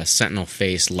the Sentinel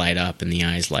face light up and the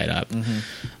eyes light up.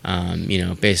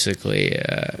 Basically,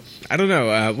 I don't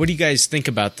know. What do you guys think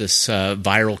about this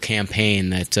viral campaign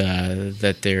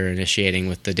that they're initiating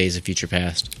with the Days of Future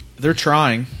Past? They're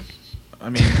trying. I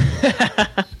mean,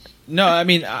 no, I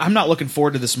mean, I'm not looking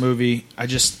forward to this movie. I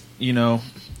just,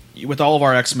 with all of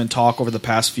our X-Men talk over the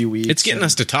past few weeks, it's getting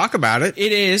us to talk about it.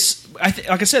 It is.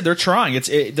 Like I said, they're trying.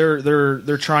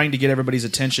 They're trying to get everybody's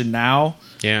attention now.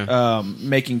 Yeah,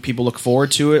 making people look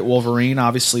forward to it. Wolverine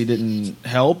obviously didn't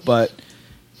help, but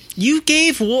you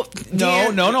gave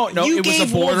no. You it was gave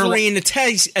a borderline Wolverine a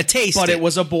taste, but it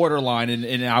was a borderline,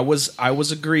 and I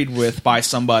was agreed with by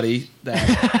somebody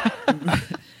that.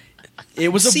 It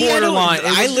was a borderline.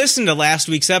 I listened to last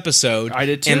week's episode. I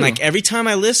did too. And like every time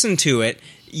I listened to it,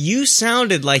 you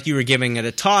sounded like you were giving it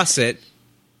a toss it.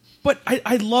 But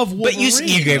I love Wolverine. But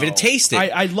you gave it a taste it.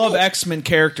 I love X-Men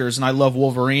characters, and I love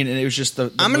Wolverine, and it was just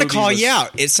the I'm going to call you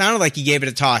out. It sounded like you gave it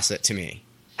a toss it to me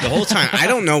the whole time. I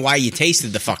don't know why you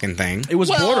tasted the fucking thing. It was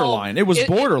borderline. It was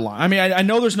borderline. I mean, I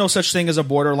know there's no such thing as a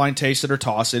borderline taste it or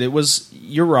toss it. It was.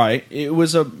 You're right. It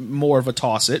was more of a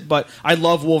toss it. But I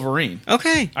love Wolverine.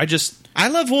 Okay. I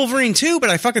love Wolverine too, but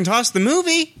I fucking tossed the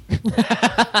movie.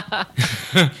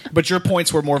 But your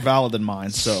points were more valid than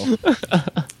mine, so.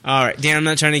 All right, Dan, I'm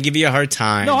not trying to give you a hard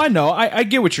time. No, I know. I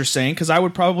get what you're saying, because I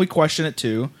would probably question it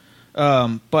too.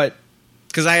 But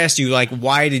because I asked you, like,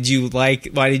 why did you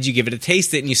give it a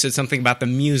taste it, and you said something about the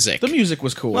music. The music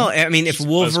was cool. Well, I mean, if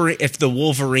the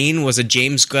Wolverine was a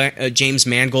James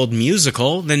Mangold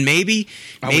musical, then maybe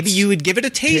you would give it a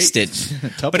taste it.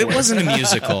 But it wasn't a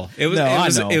musical. It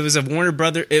was a Warner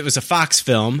Brother. It was a Fox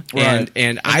film, right.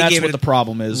 and I gave it the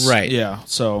problem is, right? Yeah,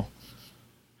 so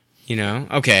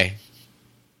okay.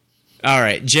 All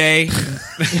right, Jay.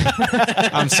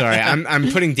 I'm sorry.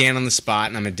 I'm putting Dan on the spot,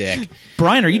 and I'm a dick.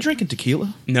 Brian, are you drinking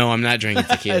tequila? No, I'm not drinking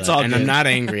tequila. It's all and good. I'm not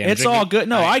angry. It's all good.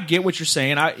 No, I get what you're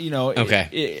saying.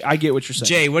 Okay. I get what you're saying.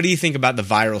 Jay, what do you think about the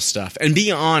viral stuff? And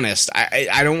be honest.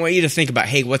 I don't want you to think about,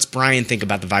 hey, what's Brian think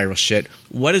about the viral shit?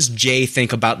 What does Jay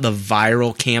think about the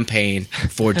viral campaign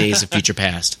for Days of Future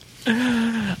Past?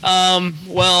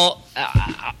 Well,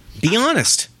 be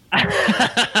honest.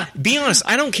 Be honest.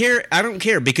 I don't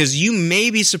care because you may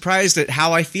be surprised at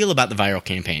how I feel about the viral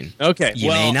campaign. Okay, you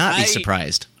may not be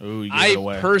surprised. Ooh,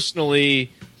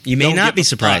 personally, you may not be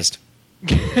surprised.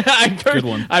 Good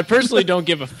one. I personally don't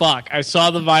give a fuck. I saw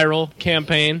the viral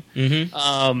campaign.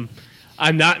 Mm-hmm.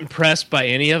 I'm not impressed by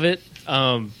any of it.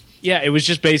 It was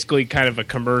just basically kind of a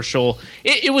commercial.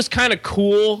 It was kind of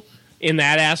cool in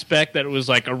that aspect that it was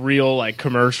like a real like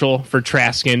commercial for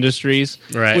Trask Industries,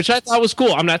 right? Which I thought was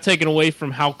cool. I'm not taking away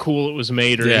from how cool it was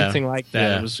made or anything like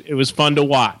that. Yeah. It was fun to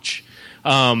watch,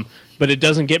 but it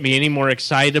doesn't get me any more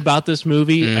excited about this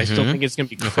movie. I still think it's going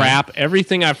to be crap.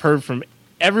 Everything I've heard from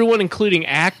everyone, including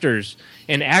actors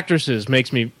and actresses,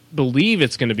 makes me believe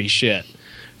it's going to be shit.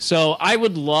 So I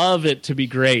would love it to be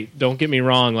great. Don't get me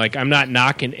wrong. Like, I'm not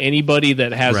knocking anybody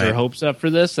that has their hopes up for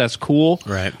this. That's cool.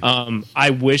 Right. I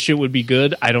wish it would be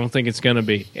good. I don't think it's going to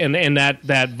be. And that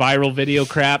viral video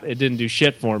crap, it didn't do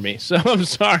shit for me. So I'm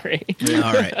sorry.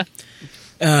 All right.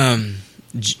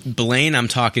 Blaine, I'm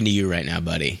talking to you right now,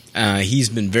 buddy. He's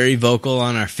been very vocal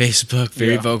on our Facebook,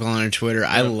 very vocal on our Twitter.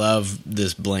 I love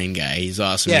this Blaine guy. He's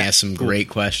awesome. He has some great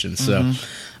questions. So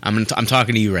I'm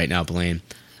talking to you right now, Blaine.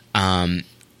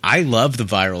 I love the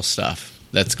viral stuff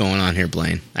that's going on here,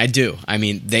 Blaine. I do. I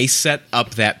mean, they set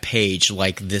up that page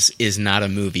like this is not a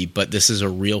movie, but this is a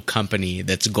real company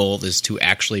that's goal is to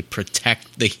actually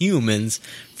protect the humans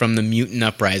from the mutant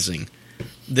uprising.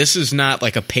 This is not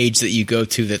like a page that you go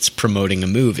to that's promoting a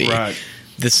movie. Right.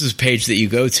 This is a page that you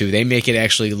go to. They make it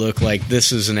actually look like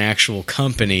this is an actual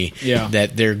company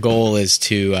that their goal is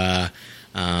to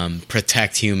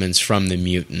protect humans from the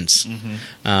mutants.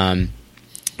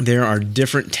 There are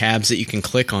different tabs that you can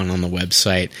click on the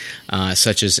website,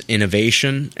 such as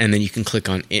innovation, and then you can click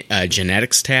on a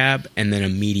genetics tab and then a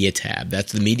media tab.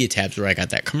 That's the media tabs where I got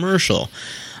that commercial.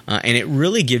 And it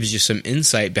really gives you some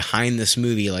insight behind this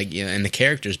movie, like and the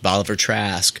characters, Bolivar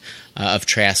Trask of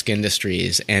Trask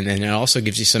Industries, and then it also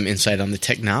gives you some insight on the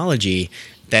technology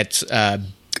that's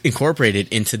incorporated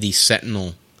into the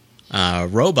Sentinel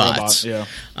robots.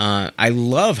 I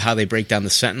love how they break down the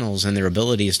Sentinels and their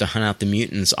abilities to hunt out the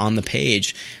mutants on the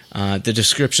page. The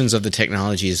descriptions of the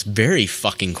technology is very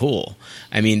fucking cool.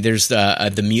 I mean, there's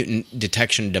the mutant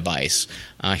detection device.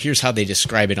 Here's how they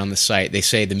describe it on the site. They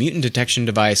say the mutant detection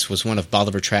device was one of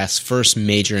Bolivar Trask's first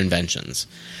major inventions.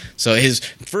 So his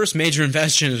first major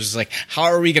invention was like, how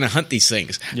are we going to hunt these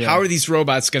things? Yeah. How are these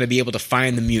robots going to be able to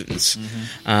find the mutants?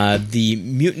 The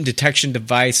mutant detection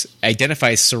device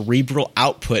identifies cerebral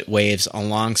output waves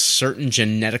along certain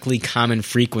genetically common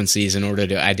frequencies in order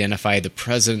to identify the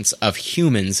presence of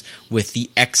humans with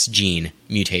the X gene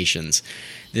mutations.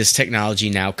 This technology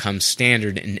now comes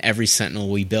standard in every Sentinel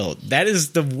we build. That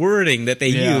is the wording that they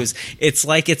use. It's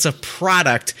like it's a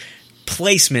product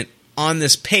placement on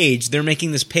this page. They're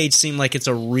making this page seem like it's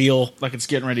a real... Like it's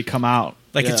getting ready to come out.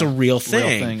 Like it's a real thing.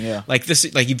 Real thing, yeah. Like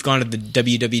this, like you've gone to the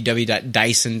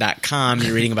www.dyson.com,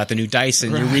 you're reading about the new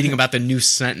Dyson, you're reading about the new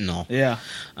Sentinel. Yeah.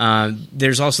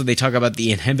 There's also, they talk about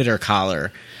the inhibitor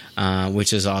collar,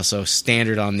 which is also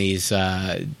standard on these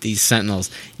Sentinels.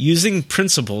 Using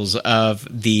principles of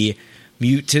the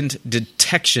mutant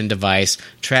detection device,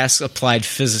 Trask applied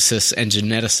physicists and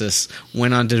geneticists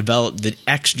went on to develop the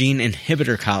X-gene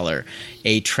inhibitor collar,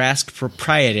 a Trask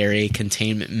proprietary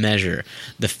containment measure.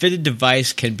 The fitted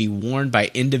device can be worn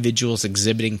by individuals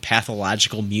exhibiting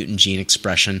pathological mutant gene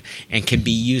expression and can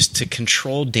be used to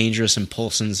control dangerous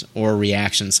impulsions or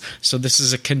reactions. So this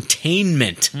is a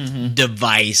containment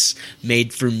device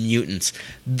made for mutants.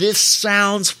 This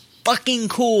sounds fucking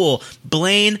cool.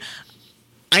 Blaine,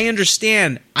 I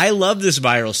understand. I love this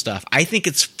viral stuff. I think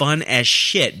it's fun as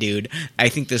shit, dude. I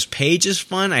think this page is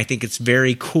fun. I think it's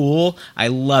very cool. I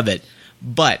love it.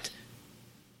 But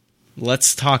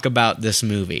let's talk about this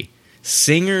movie.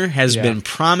 Singer has been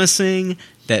promising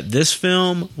that this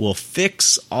film will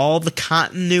fix all the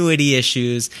continuity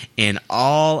issues in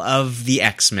all of the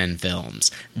X-Men films.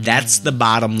 That's the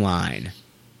bottom line.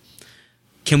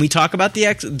 Can we talk about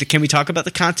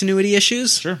the continuity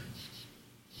issues? Sure.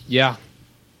 Yeah.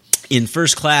 In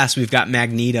First Class, we've got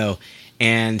Magneto,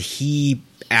 and he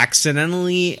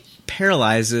accidentally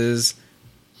paralyzes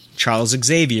Charles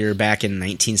Xavier back in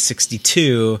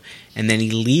 1962, and then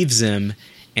he leaves him,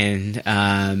 and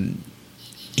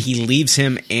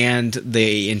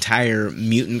the entire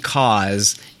mutant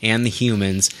cause and the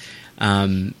humans,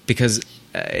 because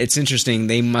it's interesting,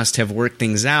 they must have worked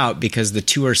things out, because the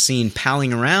two are seen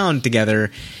palling around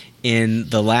together in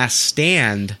The Last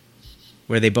Stand,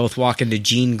 where they both walk into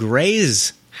Jean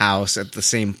Grey's house at the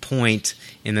same point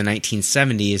in the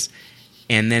 1970s,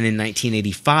 and then in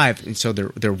 1985, and so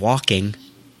they're walking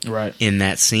in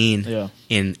that scene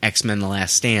in X-Men: The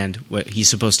Last Stand. He's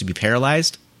supposed to be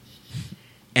paralyzed,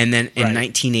 and then in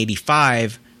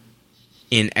 1985,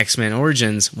 in X-Men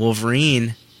Origins,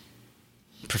 Wolverine,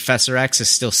 Professor X is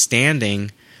still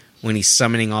standing when he's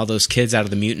summoning all those kids out of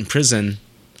the mutant prison,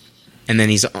 and then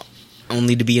he's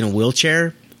only to be in a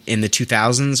wheelchair in the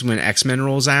 2000s when X-Men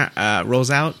rolls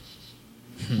out.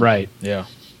 Right. Yeah.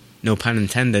 No pun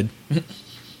intended.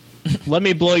 Let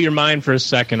me blow your mind for a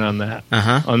second on that.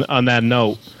 On that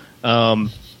note,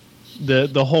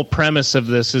 the whole premise of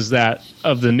this is that,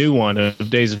 of the new one, of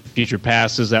Days of Future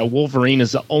Past, is that Wolverine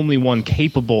is the only one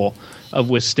capable of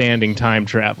withstanding time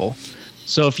travel.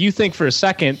 So if you think for a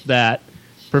second that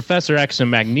Professor X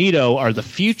and Magneto are the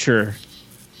future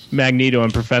Magneto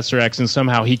and Professor X, and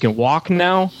somehow he can walk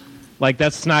now, like,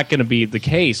 that's not going to be the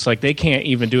case. Like, they can't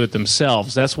even do it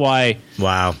themselves. That's why...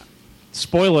 Wow.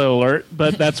 Spoiler alert,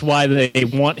 but that's why they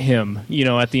want him,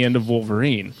 at the end of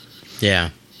Wolverine. Yeah.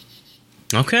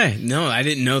 Okay. No, I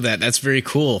didn't know that. That's very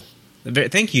cool.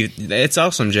 Thank you. It's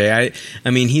awesome, Jay. I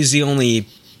mean, he's the only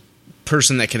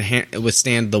person that can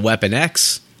withstand the Weapon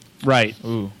X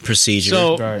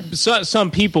procedure. So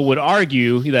some people would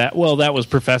argue that, well, that was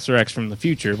Professor X from the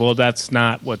future. Well, that's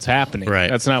not what's happening. Right.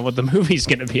 That's not what the movie's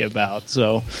going to be about.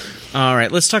 So, all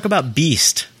right, let's talk about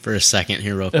Beast for a second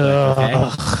here real quick,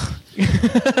 okay?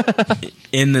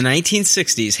 In the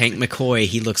 1960s, Hank McCoy,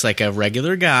 he looks like a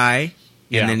regular guy,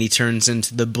 and then he turns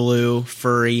into the blue,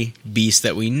 furry beast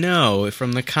that we know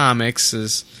from the comics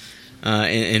as,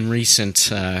 in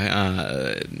recent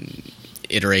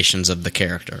iterations of the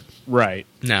character. Right.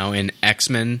 Now, in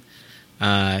X-Men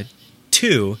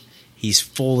 2, he's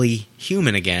fully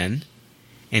human again,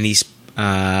 and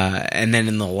and then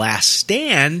in The Last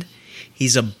Stand,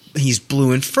 he's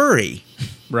blue and furry.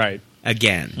 Right.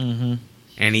 Again. Mm-hmm.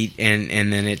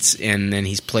 And then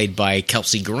he's played by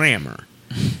Kelsey Grammer.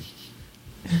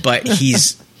 But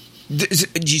he's... Do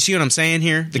you see what I'm saying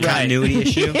here? The continuity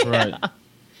issue? Right.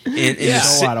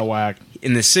 It's out of whack.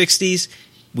 In the 60s,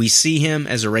 we see him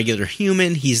as a regular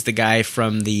human. He's the guy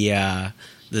from the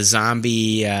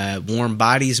zombie Warm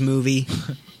Bodies movie.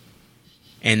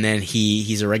 and then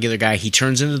he's a regular guy. He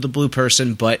turns into the blue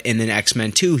person, but in the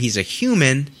X-Men 2, he's a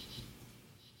human.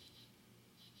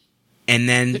 And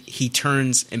then he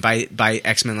turns, and by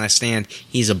X-Men Last Stand,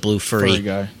 he's a blue furry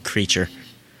guy. creature,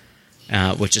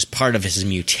 which is part of his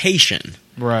mutation.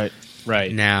 Right.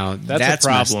 Now, that's a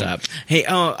problem. messed up. Hey,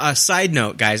 side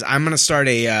note, guys, I'm going to start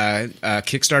a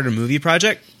Kickstarter movie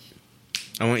project.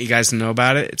 I want you guys to know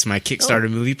about it. It's my Kickstarter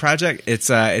movie project. It's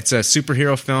a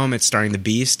superhero film. It's starring the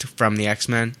Beast from the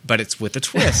X-Men, but it's with a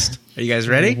twist. Are you guys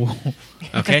ready?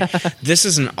 Okay. This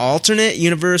is an alternate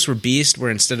universe where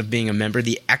instead of being a member of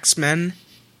the X-Men,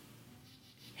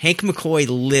 Hank McCoy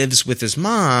lives with his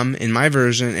mom in my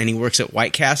version, and he works at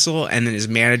White Castle, and then his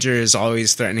manager is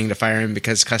always threatening to fire him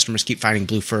because customers keep finding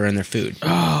blue fur in their food.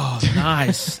 Oh,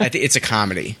 nice. I think it's a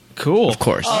comedy. Cool. Of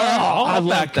course. I love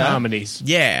back that. comedies.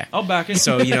 Yeah. I'll back it.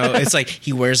 So, it's like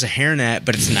he wears a hairnet,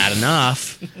 but it's not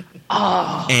enough.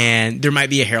 And there might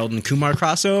be a Harold and Kumar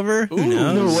crossover. Who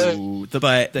knows? Ooh,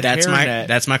 But that's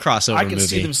hairnet. my crossover I can movie.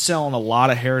 see them selling a lot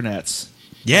of hairnets.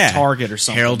 Yeah. Target or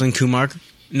something. Harold and Kumar.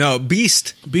 No,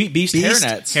 Beast. Beast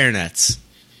hairnets. Hairnets.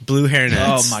 Blue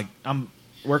hairnets. Oh my!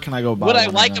 Where can I go buy What I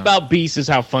one like right now? about Beast is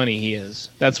how funny he is.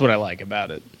 That's what I like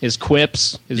about it. His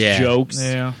quips, his jokes.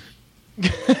 Yeah.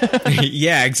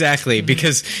 Yeah, exactly.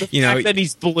 Because, The fact that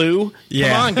he's blue.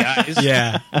 Yeah. Come on, guys.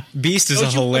 yeah. Beast is a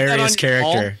Don't you put that hilarious on your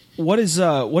wall? character.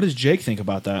 What does Jake think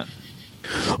about that?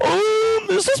 Oh,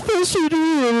 this is supposed to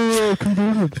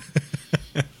do.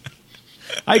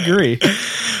 I agree.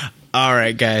 All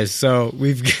right, guys. So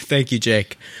thank you,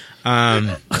 Jake.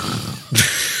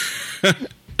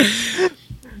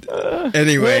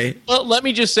 Anyway, Well, let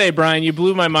me just say, Brian, you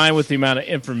blew my mind with the amount of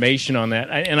information on that,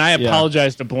 and I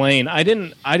apologize to Blaine. I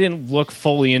didn't look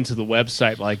fully into the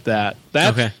website like that.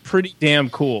 That's pretty damn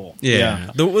cool. yeah.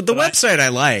 The website I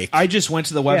like. I just went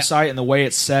to the website and the way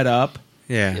it's set up.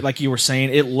 Yeah. Like you were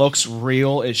saying, it looks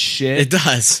real as shit. It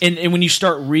does. And when you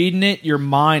start reading it, your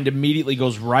mind immediately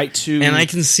goes right to... And I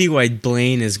can see why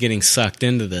Blaine is getting sucked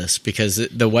into this, because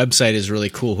the website is really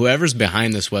cool. Whoever's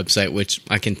behind this website, which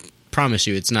I can promise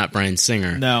you it's not Brian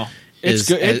Singer. No. It's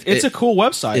good. It's a cool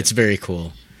website. It's very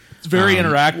cool. It's very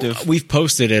interactive. We've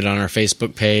posted it on our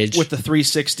Facebook page. With the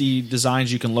 360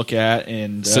 designs you can look at.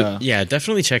 And So, yeah,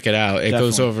 definitely check it out. It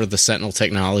goes Definitely. over the Sentinel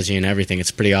technology and everything.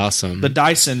 It's pretty awesome. the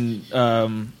Dyson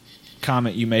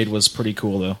comment you made was pretty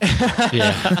cool, though.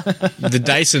 Yeah. The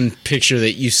Dyson picture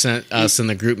that you sent us in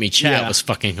the GroupMe chat Yeah. was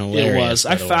fucking hilarious. It was.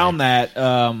 by I the found way.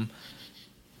 that.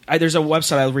 There's a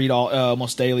website I read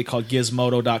almost daily called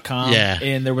Gizmodo.com. Yeah.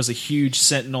 And there was a huge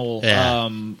Sentinel Yeah.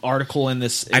 article in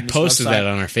this. I posted that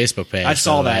on our Facebook page. I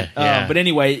saw by the that. way. Yeah. But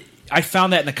anyway, I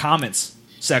found that in the comments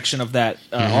section of that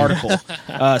article.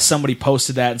 Somebody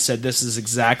posted that and said this is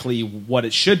exactly what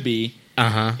it should be.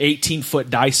 18-foot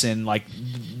Dyson, like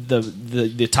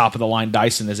the top of the line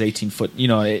Dyson is 18-foot.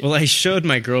 Well, I showed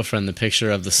my girlfriend the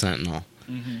picture of the Sentinel.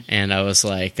 And I was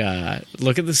like,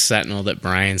 look at the Sentinel that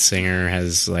Brian Singer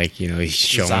has, like, he's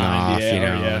showing Designed,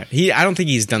 off, yeah. I don't think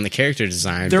he's done the character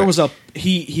design. there but was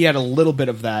he had a little bit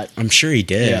of that. I'm sure he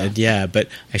did, yeah. But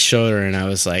I showed her and I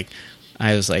was like,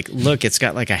 look, it's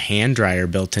got like a hand dryer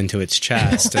built into its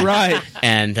chest. And, Right.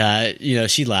 And,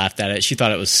 she laughed at it. She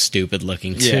thought it was stupid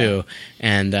looking too.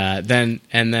 And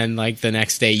then like the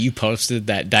next day you posted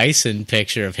that Dyson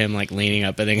picture of him like leaning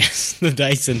up against the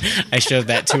Dyson. I showed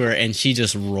that to her and she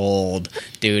just rolled.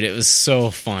 Dude, it was so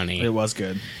funny. It was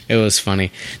good. It was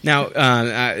funny. Now,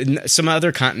 some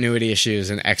other continuity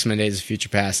issues in X-Men Days of Future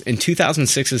Past. In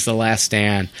 2006 is The Last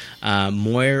Stand.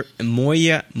 Moira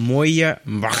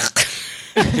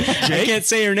I can't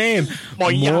say her name.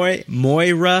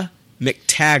 Moira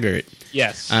McTaggart.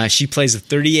 Yes. She plays a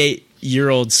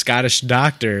 38-year-old Scottish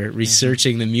doctor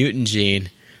researching the mutant gene.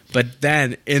 But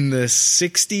then in the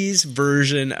 60s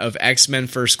version of X-Men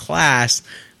First Class,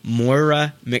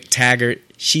 Moira McTaggart,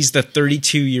 she's the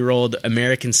 32-year-old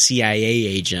American CIA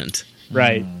agent.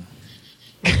 Right.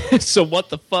 So what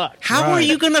the fuck? How are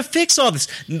you going to fix all this?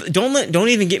 Don't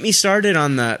even get me started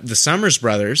on the Summers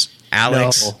brothers.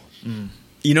 Alex. No.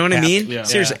 You know what I mean? Yeah.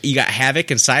 Seriously, you got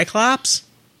Havoc and Cyclops.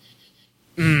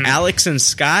 Alex and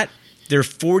Scott, they're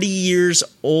 40 years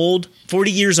old,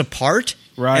 40 years apart,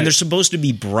 Right. and they're supposed to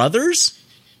be brothers.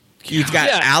 You've got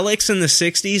Yeah. Alex in the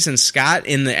 60s and Scott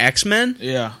in the X-Men.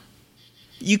 Yeah.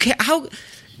 You can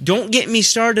don't get me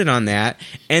started on that.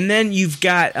 And then you've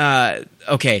got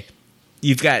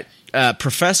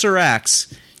Professor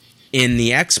X in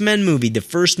the X-Men movie, the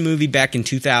first movie back in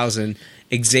 2000.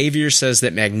 Xavier says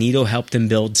that Magneto helped him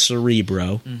build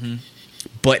Cerebro.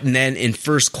 But then in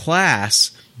First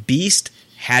Class, Beast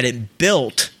had it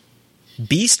built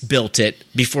Beast built it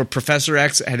before Professor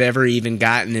X had ever even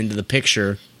gotten into the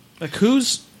picture. Like,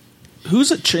 who's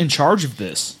in charge of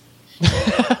this?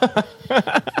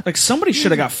 Like, somebody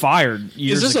should have got fired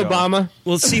years Is this ago. Obama?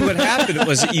 Well, see, what happened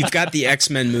was you've got the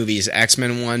X-Men movies,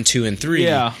 X-Men 1, 2, and 3,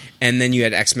 Yeah. and then you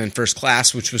had X-Men First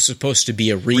Class, which was supposed to be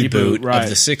a reboot right. of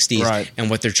the 60s, Right. and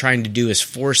what they're trying to do is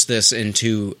force this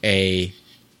into a...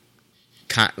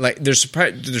 they're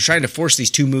trying to force these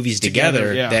two movies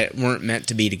together yeah. that weren't meant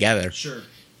to be together. Sure.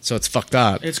 So it's fucked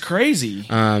up. It's crazy.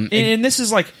 And this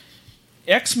is like...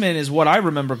 X-Men is what I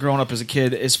remember growing up as a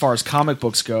kid as far as comic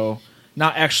books go.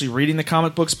 Not actually reading the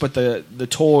comic books, but the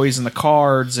toys and the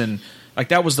cards, and like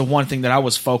that was the one thing that I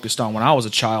was focused on when I was a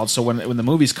child. So when the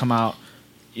movies come out,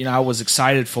 you know, I was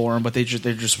excited for them, but they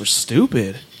just were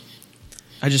stupid.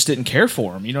 I just didn't care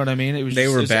for them. You know what I mean? It was They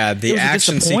were bad. The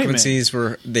action sequences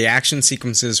were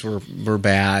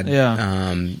bad.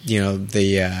 Yeah. You know,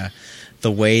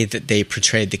 the way that they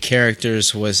portrayed the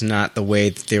characters was not the way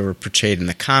that they were portrayed in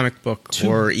the comic book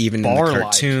or even in the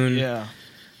cartoon. Yeah.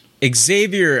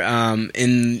 Xavier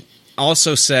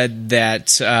also said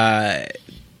that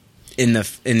in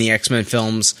the X-Men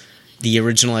films, the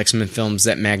original X-Men films,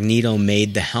 that Magneto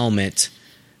made the helmet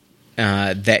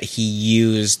that he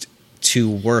used to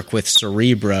work with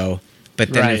Cerebro,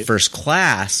 but then in First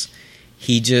Class,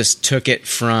 he just took it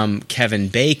from Kevin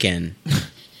Bacon.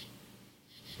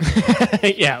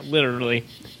 Yeah, literally.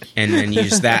 And then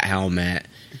used that helmet.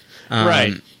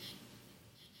 Right.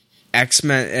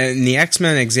 X-Men, in the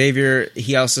X-Men, Xavier,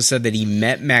 he also said that he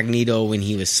met Magneto when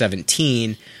he was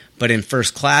 17, but in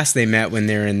First Class they met when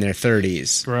they're in their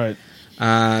 30s. Right.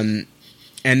 And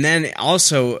then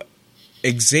also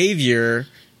Xavier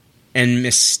and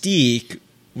Mystique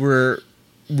were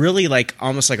really like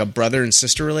almost like a brother and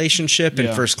sister relationship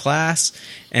in First Class,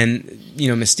 and you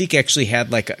know, Mystique actually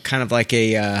had like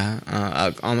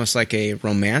almost like a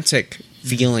romantic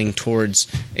feeling towards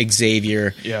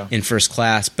Xavier in First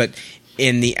Class. But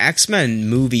in the X-Men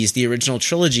movies, the original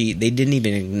trilogy, they didn't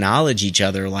even acknowledge each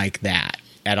other like that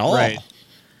at all. Right.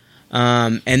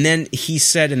 And then he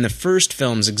said in the first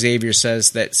films, Xavier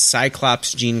says that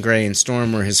Cyclops, Jean Grey, and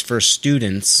Storm were his first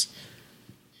students.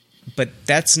 But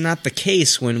that's not the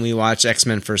case when we watch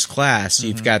X-Men First Class. Mm-hmm.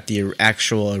 You've got the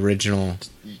actual original,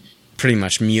 pretty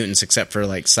much mutants, except for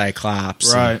like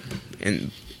Cyclops. Right.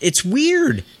 And it's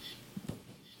weird.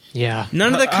 Yeah.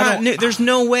 None of the continuity. There's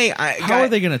no way. How are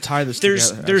they going to tie this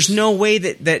together? There's no way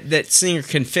that Singer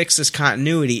can fix this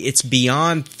continuity. It's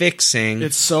beyond fixing.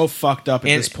 It's so fucked up at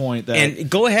this point. And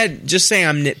go ahead, just say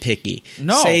I'm nitpicky.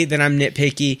 No. Say that I'm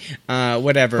nitpicky,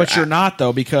 whatever. But you're not,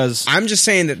 though, because... I'm just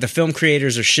saying that the film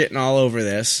creators are shitting all over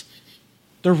this.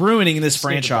 They're ruining this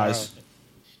franchise.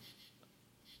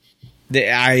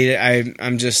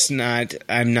 I'm just not.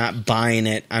 I'm not buying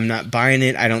it. I'm not buying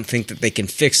it. I don't think that they can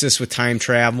fix this with time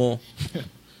travel.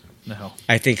 No.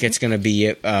 I think it's going to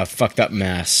be a fucked up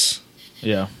mess.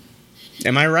 Yeah.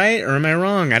 Am I right or am I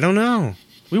wrong? I don't know.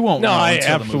 We won't know I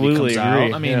until the movie absolutely comes agree.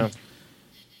 out. I mean,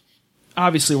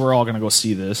 obviously, we're all going to go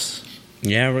see this.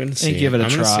 Yeah, we're going to see and give it a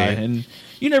try. And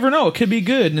you never know; it could be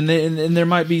good, and there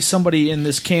might be somebody in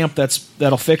this camp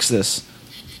that'll fix this.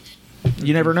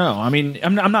 You never know. I mean,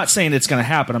 I'm not saying it's going to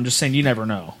happen. I'm just saying you never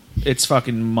know. It's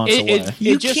fucking months away.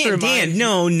 You can't, Dan.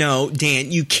 No,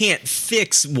 Dan. You can't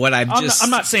fix what I'm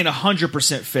not saying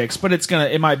 100% fix, but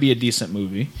it might be a decent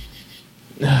movie.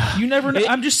 You never know.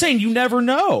 I'm just saying you never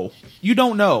know. You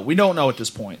don't know. We don't know at this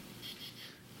point.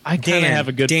 I kind of have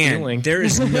a good feeling. There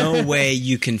is no way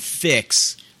you can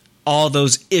fix all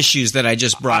those issues that I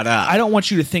just brought up. I don't want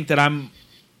you to think that I'm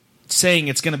saying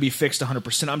it's going to be fixed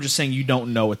 100%. I'm just saying you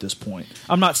don't know at this point.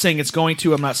 I'm not saying it's going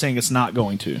to. I'm not saying it's not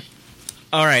going to.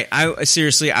 All right.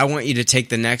 Seriously, I want you to take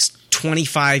the next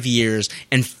 25 years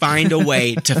and find a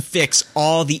way to fix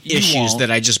all the issues that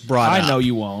I just brought up. I know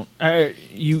you won't.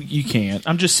 You can't.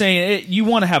 I'm just saying you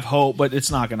want to have hope, but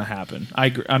it's not going to happen. I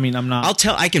agree. I mean, I'm not.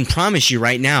 I can promise you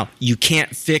right now, you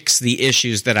can't fix the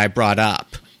issues that I brought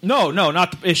up. No,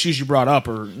 not the issues you brought up.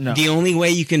 Or no. The only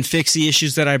way you can fix the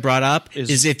issues that I brought up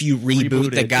is if you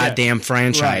reboot the goddamn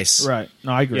franchise. Right.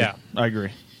 No, I agree. Yeah. I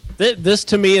agree. This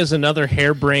to me is another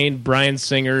harebrained Bryan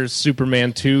Singer's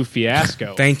Superman 2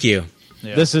 fiasco. Thank you.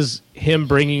 Yeah. This is him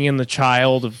bringing in the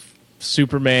child of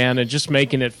Superman and just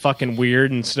making it fucking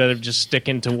weird instead of just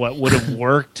sticking to what would have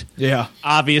worked. Yeah.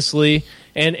 Obviously.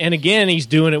 And again, he's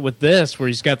doing it with this, where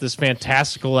he's got this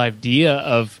fantastical idea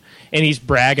of, and he's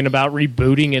bragging about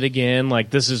rebooting it again,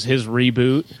 like this is his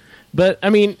reboot. But, I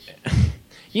mean,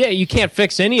 yeah, you can't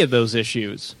fix any of those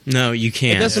issues. No, you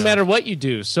can't. It doesn't matter what you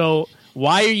do. So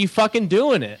why are you fucking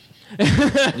doing it?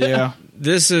 Yeah.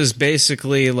 this is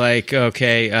basically like,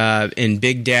 in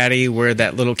Big Daddy, where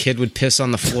that little kid would piss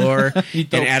on the floor,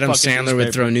 and Adam Sandler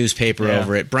would throw newspaper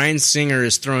over it. Bryan Singer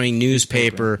is throwing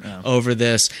newspaper over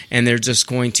this, and they're just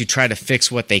going to try to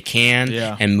fix what they can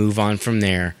and move on from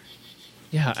there.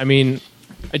 Yeah, I mean,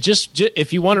 just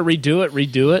if you want to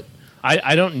redo it.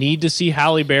 I don't need to see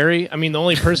Halle Berry. I mean, the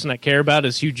only person I care about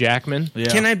is Hugh Jackman.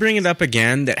 Yeah. Can I bring it up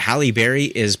again that Halle Berry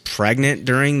is pregnant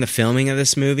during the filming of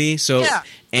this movie? So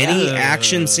any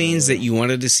action scenes that you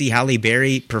wanted to see Halle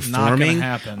Berry performing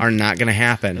are not going to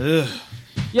happen. Ugh.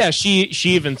 Yeah, she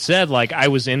even said, like, I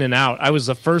was in and out. I was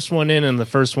the first one in and the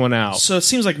first one out. So it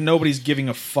seems like nobody's giving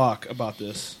a fuck about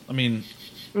this. I mean...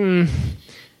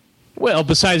 Well,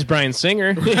 besides Bryan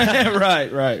Singer.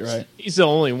 Right. He's the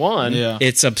only one. Yeah.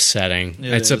 It's upsetting.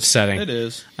 It's upsetting. It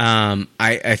is.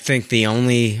 I think the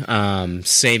only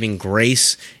saving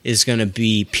grace is going to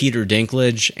be Peter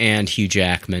Dinklage and Hugh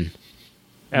Jackman.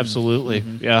 Absolutely.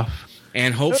 Mm-hmm. Yeah.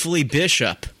 And hopefully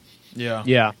Bishop.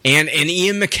 Yeah. And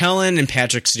Ian McKellen and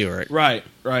Patrick Stewart. Right.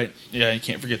 Yeah, you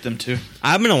can't forget them too.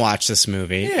 I'm going to watch this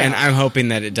movie, and I'm hoping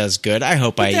that it does good. I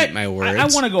hope I eat my words. I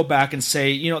want to go back and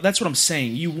say, that's what I'm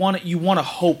saying. You want to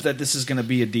hope that this is going to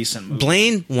be a decent movie.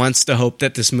 Blaine wants to hope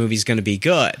that this movie's going to be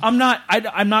good. I'm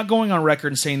not going on record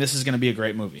and saying this is going to be a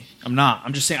great movie. I'm not.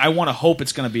 I'm just saying I want to hope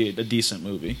it's going to be a decent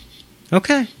movie.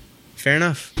 Okay. Fair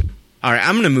enough. All right,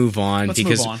 I'm going to move on. Let's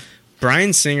move on.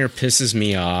 Bryan Singer pisses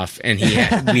me off, and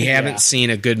we haven't seen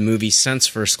a good movie since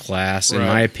First Class, in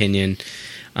my opinion.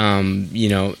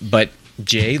 But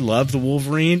Jay loved the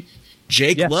Wolverine.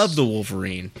 Jake loved the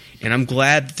Wolverine, and I'm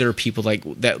glad that there are people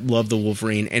that love the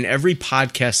Wolverine. And every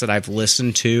podcast that I've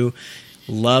listened to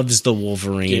loves the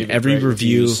Wolverine. Every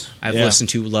review I've listened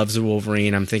to loves the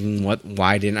Wolverine. I'm thinking,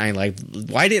 why didn't I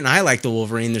like the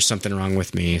Wolverine? There's something wrong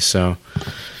with me. So.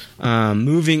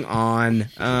 Moving on,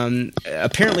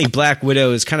 apparently Black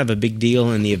Widow is kind of a big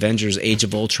deal in the Avengers Age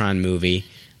of Ultron movie.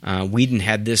 Whedon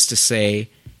had this to say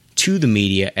to the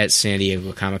media at San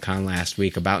Diego Comic-Con last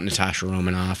week about Natasha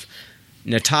Romanoff.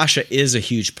 Natasha is a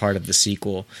huge part of the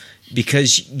sequel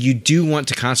because you do want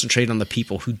to concentrate on the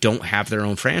people who don't have their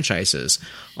own franchises.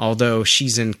 Although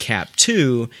she's in Cap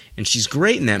 2 and she's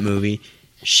great in that movie,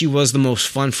 she was the most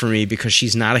fun for me because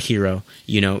she's not a hero.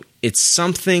 It's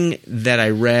something that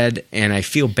I read, and I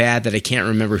feel bad that I can't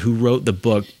remember who wrote the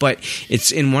book, but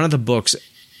it's in one of the books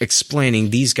explaining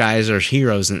these guys are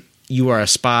heroes and you are a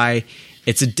spy.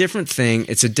 It's a different thing.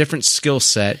 It's a different skill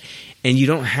set, and you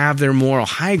don't have their moral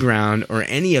high ground or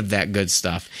any of that good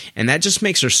stuff. And that just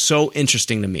makes her so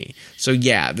interesting to me. So,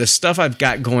 yeah, the stuff I've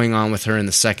got going on with her in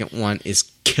the second one is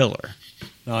killer.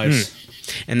 Nice.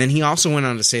 And then he also went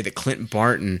on to say that Clint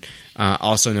Barton,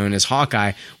 also known as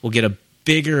Hawkeye, will get a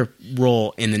bigger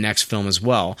role in the next film as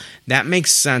well. That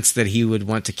makes sense that he would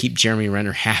want to keep Jeremy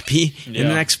Renner happy in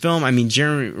the next film. I mean,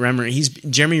 Jeremy Renner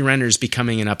is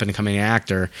becoming an up-and-coming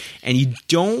actor, and you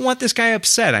don't want this guy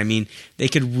upset. I mean, they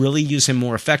could really use him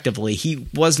more effectively. He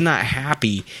was not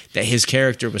happy that his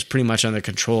character was pretty much under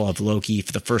control of Loki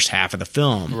for the first half of the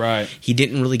film. Right. He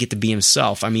didn't really get to be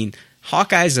himself. I mean,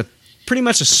 Hawkeye's pretty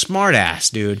much a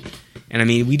smart-ass, dude. And I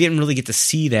mean, we didn't really get to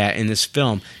see that in this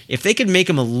film. If they could make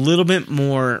him a little bit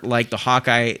more like the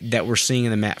Hawkeye that we're seeing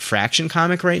in the Matt Fraction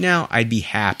comic right now, I'd be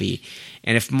happy.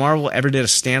 And if Marvel ever did a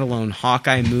standalone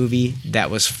Hawkeye movie that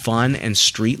was fun and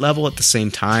street level at the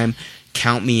same time,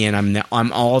 count me in.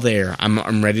 I'm all there.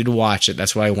 I'm ready to watch it.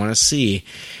 That's what I want to see.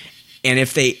 And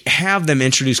if they have them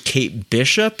introduce Kate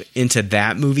Bishop into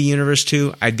that movie universe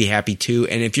too, I'd be happy too.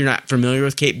 And if you're not familiar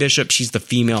with Kate Bishop, she's the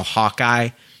female Hawkeye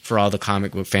for all the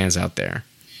comic book fans out there.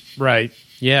 Right.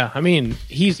 Yeah. I mean,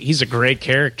 he's a great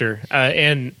character.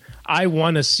 And I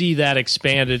want to see that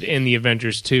expanded in the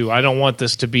Avengers too. I don't want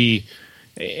this to be...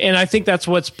 And I think that's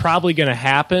what's probably going to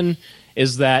happen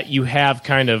is that you have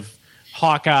kind of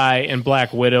Hawkeye and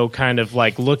Black Widow kind of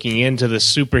like looking into the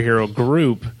superhero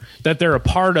group that they're a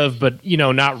part of, but,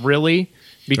 not really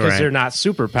because they're not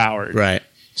superpowered. Right.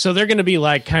 So they're going to be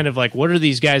like, kind of like, what are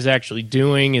these guys actually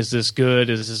doing? Is this good?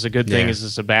 Is this a good thing? Is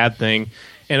this a bad thing?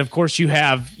 And of course you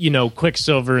have,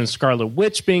 Quicksilver and Scarlet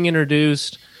Witch being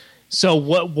introduced. So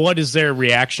what is their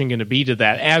reaction going to be to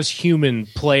that as human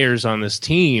players on this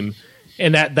team?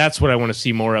 And that's what I want to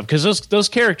see more of, because those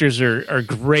characters are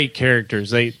great characters.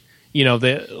 They,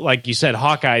 like you said,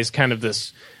 Hawkeye is kind of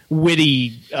this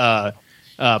witty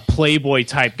playboy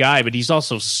type guy, but he's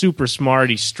also super smart.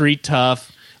 He's street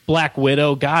tough. Black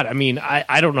Widow, God, I mean,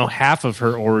 I don't know half of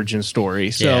her origin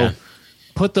story. So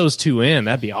put those two in.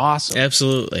 That'd be awesome.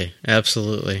 Absolutely.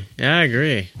 Yeah, I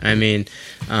agree. I mean,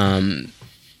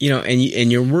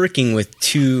 and you're working with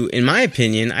two, in my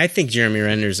opinion, I think Jeremy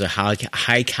Renner's a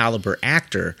high caliber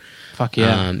actor. Fuck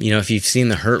yeah. If you've seen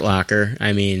The Hurt Locker,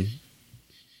 I mean,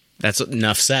 that's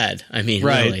enough said. I mean,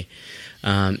 right. Really.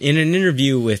 In an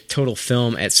interview with Total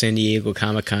Film at San Diego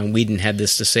Comic-Con, Whedon had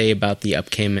this to say about the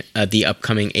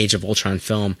upcoming Age of Ultron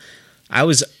film. I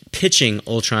was pitching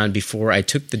Ultron before I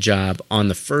took the job on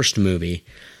the first movie.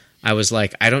 I was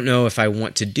like, I don't know if I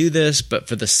want to do this, but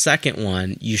for the second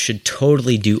one, you should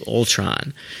totally do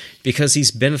Ultron. Because he's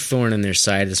been a thorn in their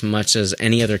side as much as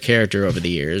any other character over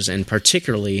the years, and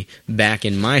particularly back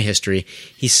in my history,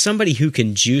 he's somebody who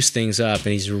can juice things up,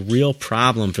 and he's a real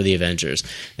problem for the Avengers.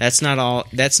 That's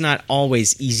not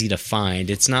always easy to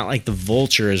find. It's not like the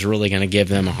Vulture is really going to give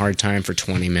them a hard time for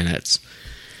 20 minutes.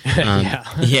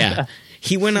 Yeah.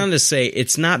 He went on to say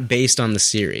it's not based on the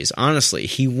series. Honestly,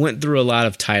 he went through a lot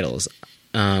of titles.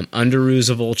 Underoos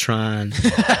of Ultron.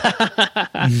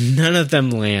 None of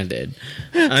them landed.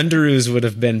 Underoos would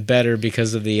have been better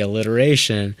because of the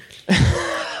alliteration.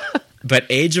 But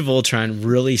Age of Ultron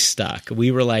really stuck.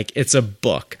 We were like, it's a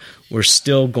book. We're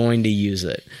still going to use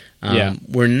it.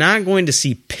 We're not going to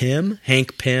see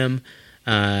Hank Pym,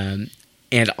 and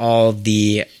all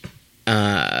the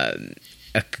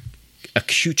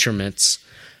accoutrements.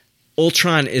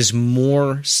 Ultron is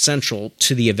more central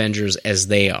to the Avengers as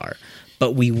they are.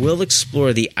 But we will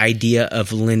explore the idea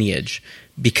of lineage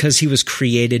because he was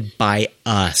created by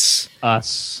us.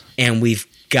 And we've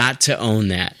got to own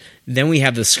that. Then we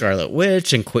have the Scarlet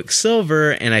Witch and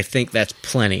Quicksilver, and I think that's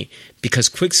plenty. Because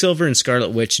Quicksilver and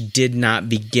Scarlet Witch did not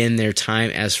begin their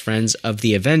time as friends of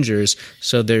the Avengers,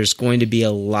 so there's going to be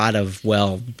a lot of,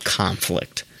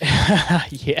 conflict.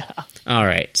 Yeah. All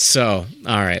right.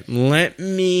 Let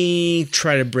me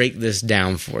try to break this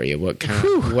down for you.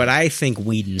 What I think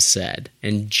Whedon said,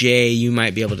 and Jay, you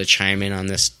might be able to chime in on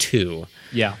this too.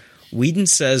 Yeah. Whedon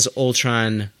says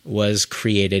Ultron was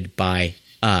created by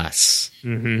us,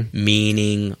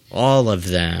 meaning all of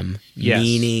them,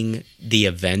 meaning the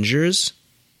Avengers.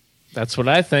 That's what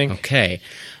I think. Okay.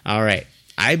 All right.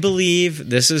 I believe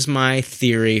this is my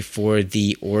theory for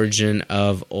the origin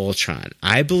of Ultron.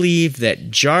 I believe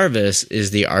that Jarvis is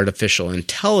the artificial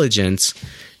intelligence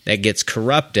that gets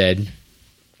corrupted.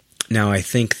 Now, I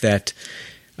think that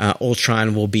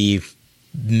Ultron will be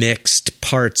mixed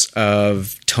parts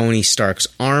of Tony Stark's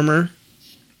armor,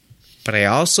 but I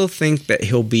also think that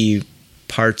he'll be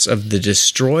parts of the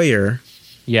Destroyer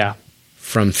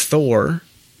from Thor.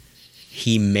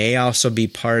 He may also be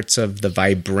parts of the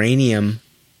vibranium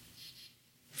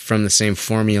from the same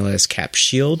formula as Cap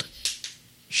Shield.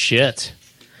 Shit.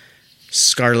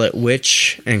 Scarlet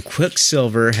Witch and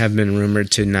Quicksilver have been rumored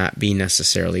to not be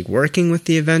necessarily working with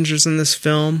the Avengers in this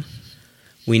film.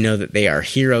 We know that they are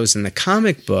heroes in the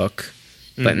comic book,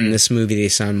 but in this movie they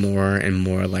sound more and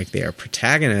more like they are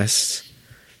protagonists.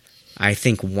 I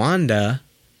think Wanda,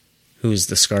 who's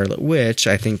the Scarlet Witch,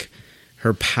 I think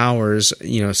her powers,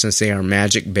 since they are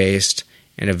magic-based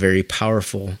and a very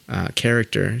powerful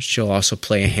character, she'll also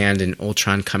play a hand in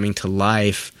Ultron coming to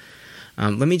life.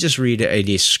 Let me just read a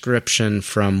description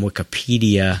from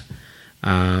Wikipedia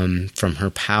from her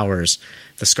powers.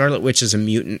 The Scarlet Witch is a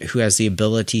mutant who has the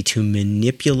ability to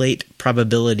manipulate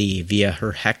probability via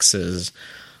her hexes,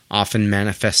 often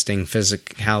manifesting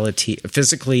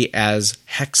physically as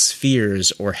hex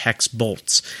spheres or hex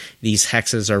bolts. These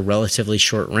hexes are relatively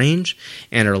short range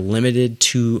and are limited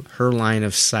to her line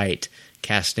of sight.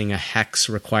 Casting a hex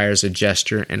requires a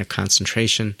gesture and a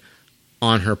concentration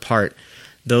on her part.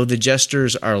 Though the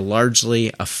gestures are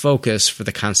largely a focus for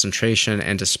the concentration,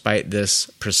 and despite this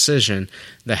precision,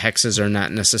 the hexes are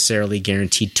not necessarily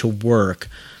guaranteed to work,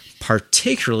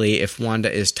 particularly if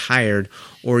Wanda is tired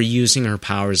or using her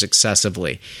powers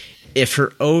excessively. If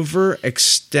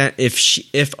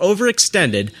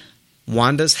overextended,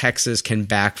 Wanda's hexes can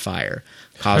backfire,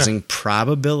 causing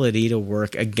probability to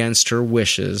work against her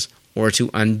wishes or to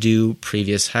undo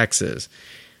previous hexes.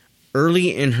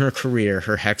 Early in her career,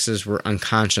 her hexes were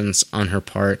unconscious on her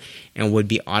part and would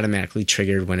be automatically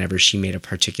triggered whenever she made a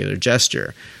particular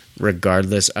gesture.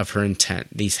 Regardless of her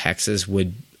intent, these hexes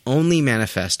would only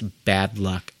manifest bad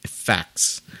luck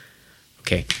effects.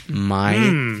 Okay,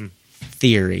 my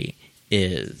theory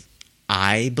is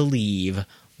I believe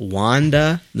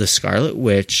Wanda, the Scarlet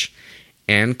Witch,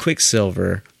 and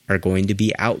Quicksilver are going to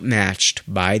be outmatched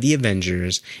by the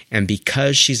Avengers, and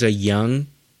because she's a young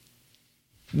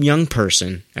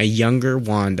person, a younger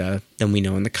Wanda than we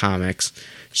know in the comics,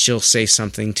 she'll say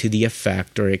something to the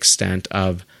effect or extent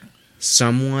of,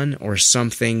 someone or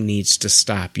something needs to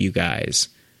stop you guys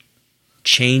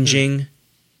changing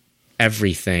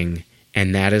everything,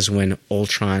 and that is when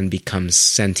Ultron becomes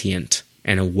sentient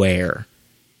and aware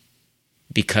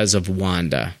because of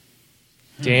Wanda.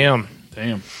 Damn.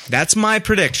 That's my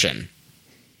prediction.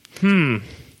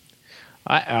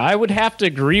 I would have to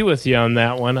agree with you on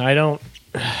that one. I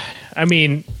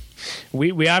mean,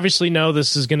 we obviously know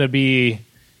this is going to be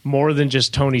more than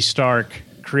just Tony Stark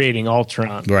creating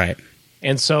Ultron. Right.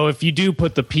 And so if you do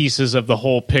put the pieces of the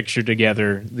whole picture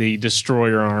together, the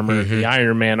Destroyer armor, the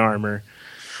Iron Man armor,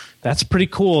 that's pretty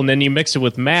cool. And then you mix it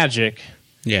with magic.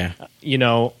 Yeah. You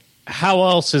know, how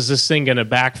else is this thing going to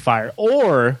backfire?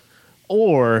 Or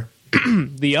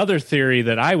the other theory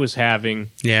that I was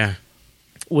having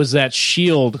was that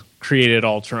S.H.I.E.L.D. created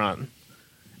Ultron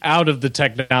out of the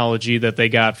technology that they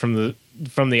got from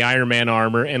the Iron Man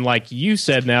armor. And like you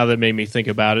said, now that made me think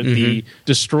about it, the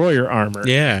Destroyer armor.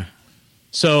 Yeah.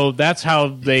 So that's how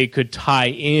they could tie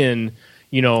in,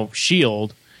 you know,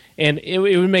 S.H.I.E.L.D. And it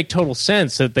would make total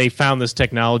sense that they found this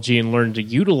technology and learned to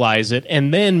utilize it.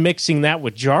 And then mixing that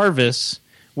with Jarvis,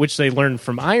 which they learned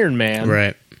from Iron Man.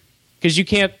 Right. Because you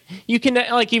can,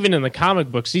 like, even in the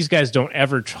comic books, these guys don't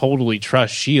ever totally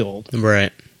trust S.H.I.E.L.D.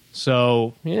 Right.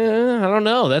 So, yeah, I don't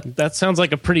know. That sounds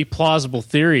like a pretty plausible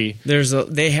theory.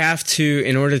 They have to,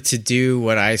 in order to do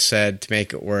what I said to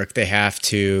make it work, they have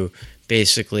to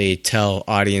basically tell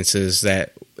audiences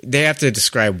that they have to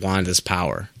describe Wanda's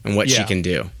power and what she can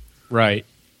do. Right.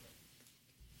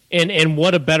 And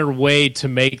what a better way to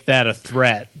make that a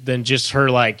threat than just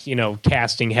her, like, you know,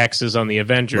 casting hexes on the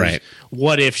Avengers. Right.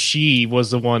 What if she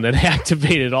was the one that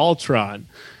activated Ultron?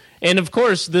 And of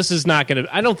course, this is not going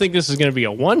to, I don't think this is going to be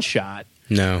a one shot.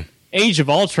 No. Age of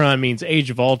Ultron means Age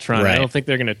of Ultron. Right. I don't think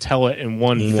they're going to tell it in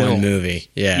one film. One movie.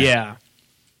 Yeah. Yeah.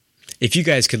 If you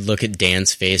guys could look at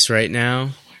Dan's face right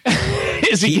now.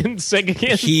 Is he getting sick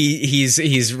again?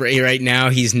 He's right now.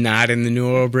 He's not in the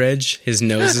Neural Bridge. His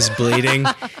nose is bleeding.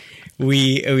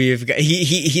 We've got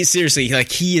he seriously,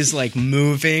 like, he is like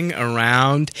moving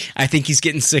around. I think he's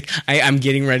getting sick. I'm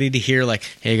getting ready to hear, like,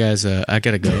 hey guys, I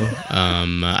gotta go.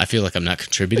 I feel like I'm not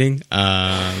contributing.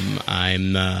 I'm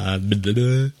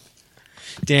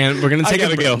Dan, we're gonna take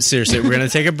a break. Seriously, we're gonna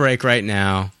take a break right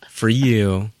now for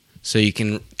you, so you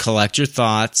can collect your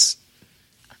thoughts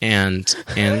and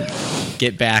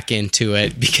get back into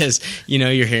it, because, you know,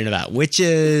 you're hearing about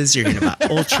witches, you're hearing about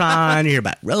Ultron, you're hearing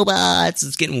about robots.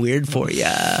 It's getting weird for you.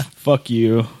 Fuck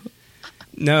you.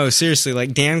 No, seriously,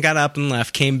 like, Dan got up and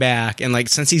left, came back, and, like,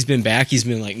 since he's been back, he's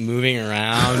been, like, moving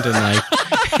around and, like,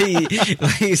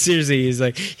 seriously, he's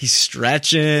like, he's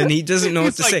stretching. He doesn't know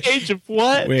what to say. Age of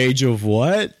what? Age of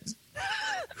what?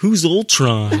 Who's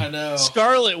Ultron? I know.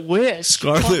 Scarlet Witch.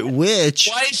 Scarlet Witch.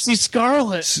 Why is she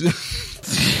Scarlet?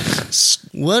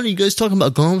 What are you guys talking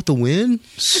about? Gone with the Wind?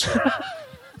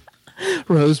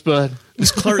 Rosebud.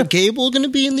 Is Clark Gable going to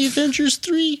be in the Avengers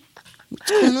 3?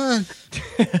 What's going on?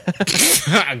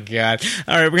 Oh, God.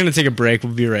 All right, we're going to take a break.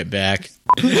 We'll be right back.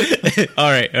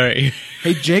 All right.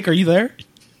 Hey, Jake, are you there?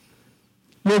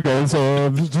 Yeah, guys,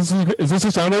 is this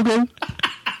a sound okay?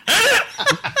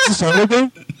 Is this sound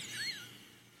okay?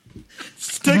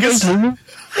 Take us.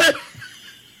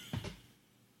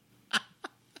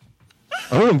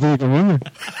 I don't think I can remember.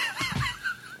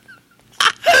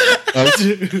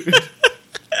 Dude.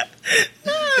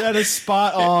 That is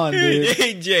spot on, dude.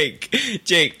 Hey, Jake,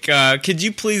 could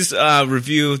you please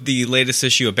review the latest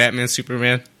issue of Batman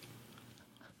Superman?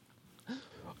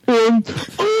 I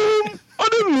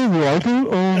didn't really like it.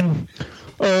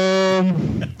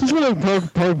 There's been a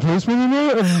product placement in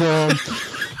it, and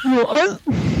you know, I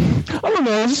don't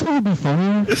know. I just want to be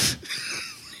funny.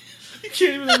 You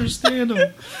can't even understand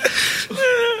him.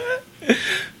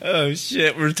 Oh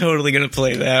shit! We're totally gonna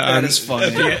play that. That is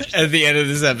funny. At the end of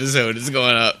this episode, it's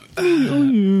going up.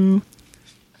 I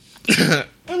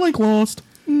like Lost.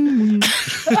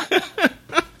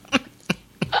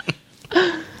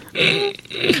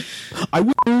 I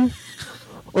will.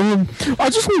 I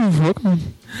just want to fuck him.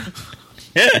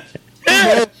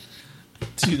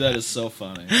 Dude, that is so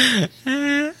funny.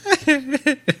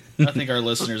 I think our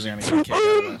listeners are going to get a kick out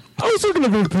of that. I was talking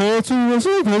about party. I was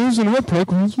like, I was in my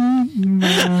pickles.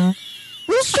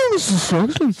 Let's do this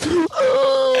destruction.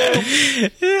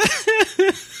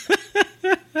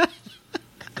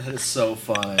 That is so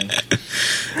funny.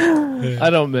 I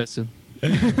don't miss him.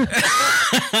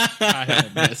 I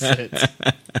don't miss it.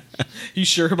 You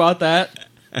sure about that?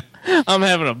 I'm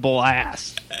having a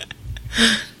blast.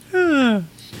 And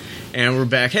we're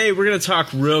back. Hey, we're going to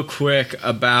talk real quick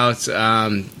about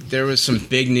there was some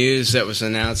big news that was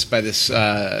announced by this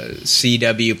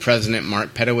CW president,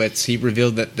 Mark Pedowitz. He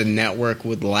revealed that the network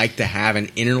would like to have an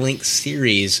interlinked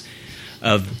series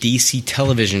of DC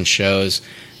television shows,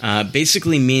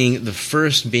 basically meaning the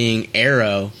first being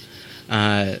Arrow,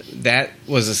 That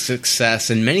was a success,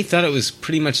 and many thought it was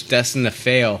pretty much destined to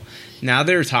fail. Now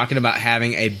they're talking about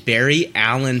having a Barry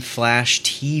Allen Flash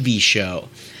TV show.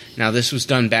 Now, this was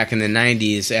done back in the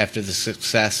 90s after the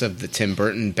success of the Tim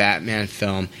Burton Batman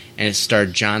film, and it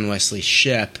starred John Wesley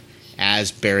Shipp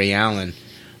as Barry Allen.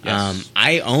 Yes.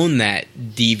 I own that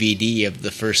DVD of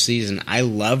the first season. I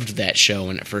loved that show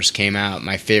when it first came out.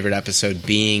 My favorite episode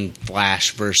being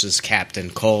Flash versus Captain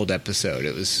Cold episode.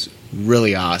 It was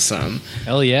really awesome.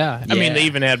 Hell yeah. I Yeah. mean, they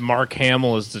even had Mark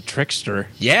Hamill as the trickster.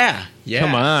 Yeah.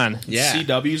 Come on. Yeah.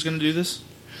 CW's going to do this?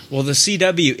 Well, the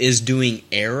CW is doing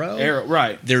Arrow. Arrow,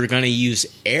 right. They're going to use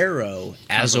Arrow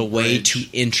as of a a way bridge. to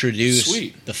introduce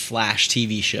Sweet. the Flash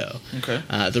TV show. Okay.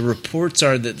 The reports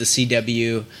are that the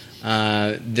CW,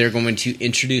 they're going to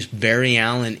introduce Barry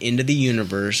Allen into the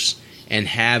universe and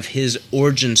have his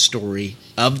origin story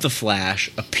of the Flash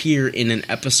appear in an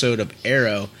episode of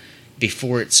Arrow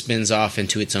before it spins off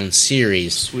into its own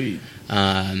series. Sweet.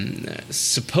 Okay,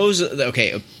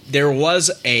 there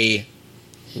was a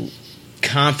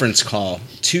conference call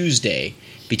Tuesday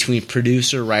between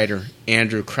producer-writer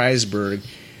Andrew Kreisberg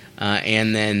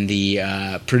and then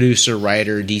the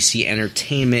producer-writer DC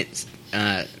Entertainment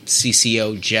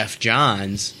CCO Jeff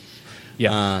Johns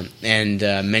Yeah. and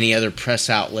many other press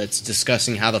outlets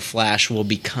discussing how the Flash will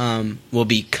be coming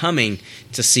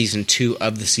to season 2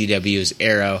 of the CW's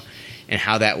Arrow, and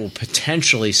how that will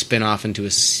potentially spin off into a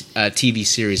TV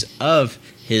series of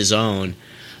his own.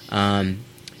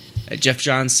 Jeff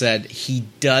Johns said he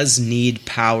does need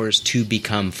powers to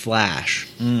become Flash.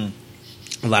 A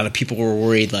lot of people were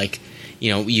worried, like,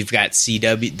 you've got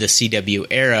the CW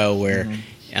Arrow where,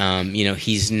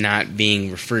 he's not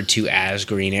being referred to as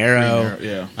Green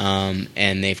Arrow.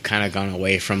 And they've kind of gone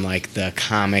away from, like, the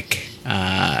comic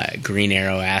Green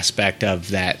Arrow aspect of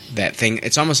that thing.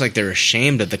 It's almost like they're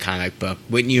ashamed of the comic book.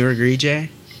 Wouldn't you agree, Jay?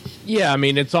 Yeah, I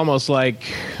mean, it's almost like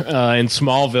in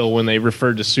Smallville when they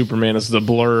referred to Superman as the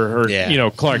Blur,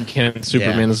 or Clark Kent,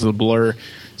 Superman as the Blur.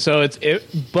 So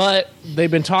but they've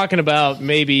been talking about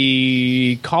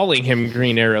maybe calling him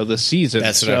Green Arrow this season.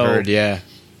 That's what I heard. Yeah,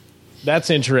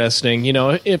 that's interesting.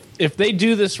 If they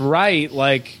do this right,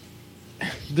 like,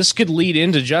 this could lead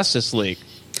into Justice League.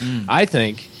 I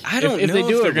think. I don't know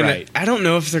if they're gonna. Right. I don't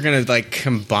know if they're gonna, like,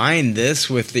 combine this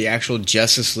with the actual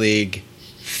Justice League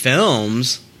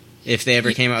films. If they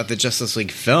ever came out with the Justice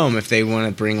League film, if they want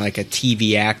to bring, like, a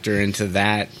TV actor into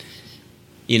that,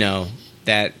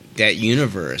 that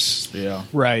universe. Yeah.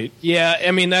 Right. Yeah,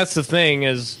 I mean, that's the thing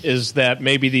is that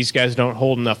maybe these guys don't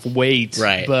hold enough weight.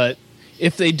 Right. But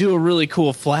if they do a really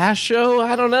cool Flash show,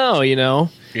 I don't know,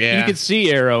 Yeah. You could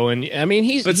see Arrow, and I mean,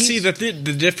 see,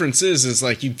 the difference is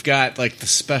like, you've got, like, the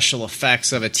special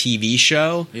effects of a TV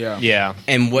show, yeah,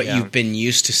 and what you've been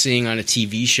used to seeing on a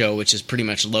TV show, which is pretty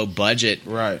much low budget.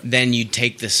 Right. Then you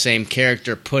take the same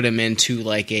character, put him into,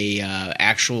 like, a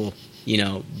actual,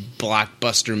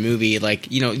 blockbuster movie.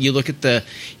 Like, you look at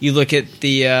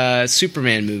the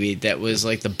Superman movie that was,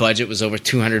 like, the budget was over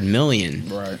 $200 million.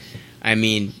 Right. I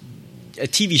mean, a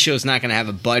TV show is not going to have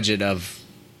a budget of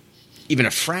even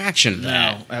a fraction of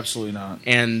that. No, absolutely not.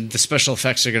 And the special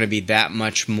effects are going to be that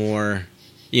much more,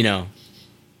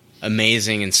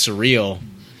 amazing and surreal.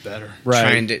 Better.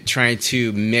 Right. Trying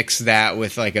to mix that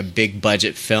with, like, a big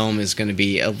budget film is going to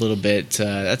be a little bit.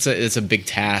 It's a big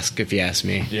task, if you ask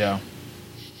me. Yeah.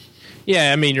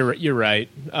 Yeah, I mean, you're right,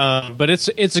 but it's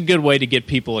a good way to get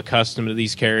people accustomed to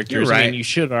these characters. You're right. I mean, you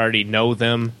should already know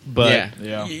them, but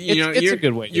Yeah. it's a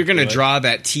good way. You're going to do it. draw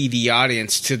that TV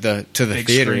audience to the Big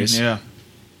theaters. screen, yeah.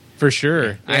 For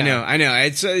sure. I know.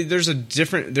 It's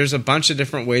there's a bunch of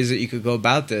different ways that you could go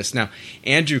about this. Now,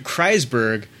 Andrew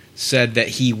Kreisberg said that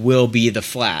he will be the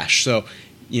Flash. So,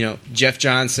 Jeff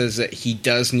Johns says that he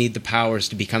does need the powers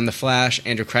to become the Flash.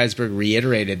 Andrew Kreisberg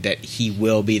reiterated that he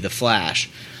will be the Flash.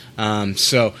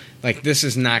 So, like, this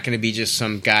is not going to be just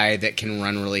some guy that can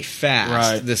run really fast.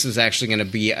 Right. This is actually going to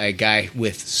be a guy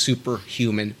with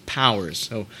superhuman powers.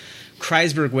 So,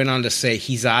 Kreisberg went on to say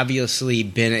he's obviously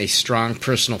been a strong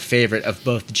personal favorite of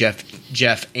both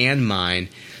Jeff and mine.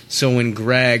 So when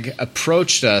Greg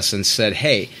approached us and said,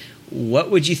 "Hey,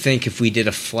 what would you think if we did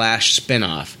a Flash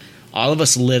spinoff?" all of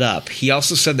us lit up. He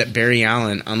also said that Barry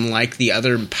Allen, unlike the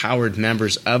other empowered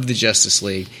members of the Justice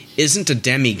League, isn't a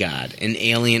demigod, an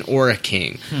alien, or a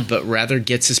king, but rather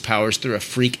gets his powers through a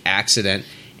freak accident,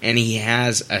 and he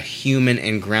has a human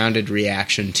and grounded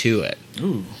reaction to it.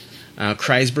 Ooh.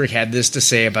 Kreisberg had this to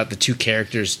say about the two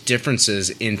characters' differences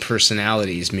in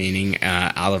personalities, meaning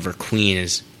Oliver Queen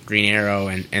as Green Arrow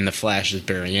and the Flash as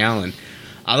Barry Allen.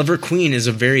 Oliver Queen is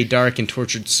a very dark and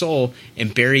tortured soul,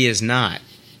 and Barry is not.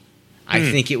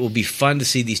 I think it will be fun to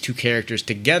see these two characters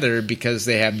together because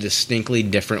they have distinctly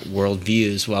different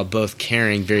worldviews while both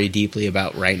caring very deeply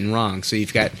about right and wrong. So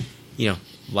you've got,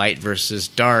 light versus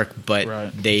dark,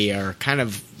 but they are kind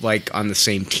of like on the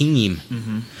same team.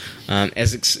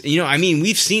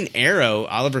 We've seen Arrow,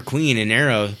 Oliver Queen and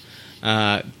Arrow,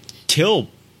 kill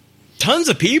tons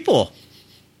of people.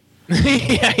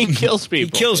 Yeah, he kills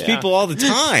people. He kills people all the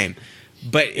time.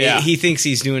 But he thinks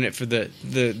he's doing it for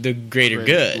the greater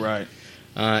good. Right.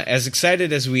 As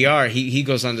excited as we are, he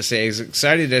goes on to say, as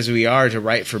excited as we are to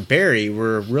write for Barry,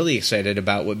 we're really excited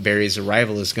about what Barry's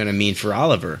arrival is going to mean for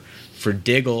Oliver, for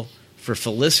Diggle, for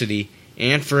Felicity,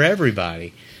 and for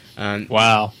everybody.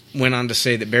 Wow. Went on to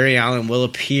say that Barry Allen will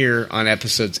appear on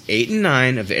episodes 8 and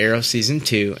 9 of the Arrow Season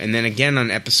 2, and then again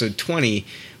on episode 20,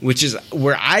 which is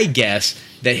where I guess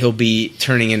that he'll be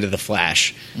turning into the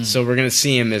Flash. So we're going to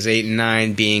see him as 8 and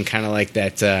 9 being kind of like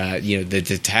that, the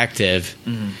detective,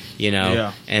 and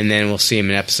then we'll see him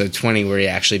in episode 20 where he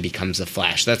actually becomes the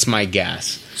Flash. That's my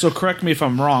guess. So correct me if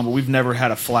I'm wrong, but we've never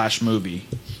had a Flash movie.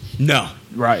 No.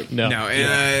 Right. No.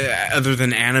 Other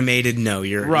than animated, no.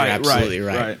 You're absolutely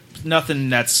right. Nothing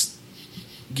that's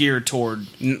geared toward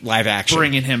live action,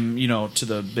 bringing him, to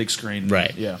the big screen.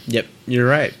 Right. Yeah. Yep. You're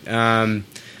right.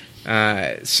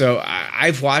 So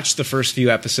I've watched the first few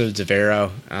episodes of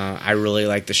Arrow. I really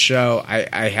like the show.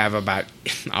 I have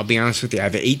I'll be honest with you, I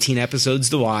have 18 episodes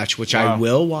to watch, which I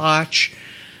will watch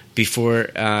before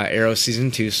Arrow Season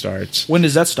 2 starts. When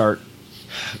does that start?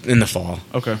 In the fall.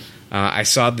 Okay. I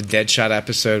saw the Deadshot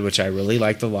episode, which I really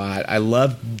liked a lot. I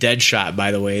love Deadshot,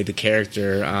 by the way, the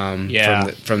character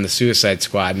from the Suicide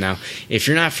Squad. Now, if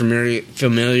you're not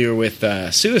familiar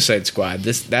with Suicide Squad,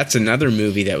 that's another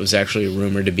movie that was actually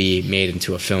rumored to be made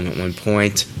into a film at one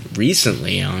point.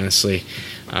 Recently, honestly.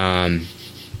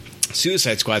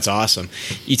 Suicide Squad's awesome.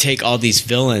 You take all these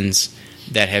villains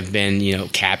that have been,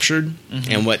 captured,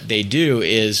 and what they do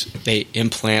is they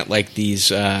implant like these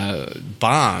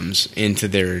bombs into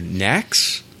their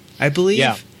necks, I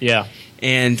believe. Yeah.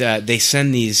 And they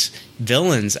send these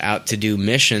villains out to do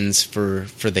missions for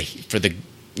the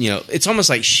it's almost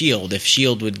like S.H.I.E.L.D. If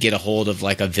S.H.I.E.L.D. would get a hold of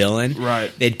like a villain,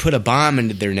 they'd put a bomb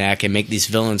into their neck and make these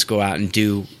villains go out and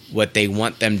do what they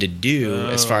want them to do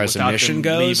as far as a mission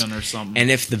goes.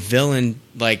 And if the villain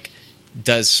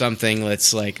does something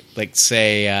that's like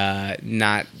say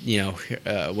not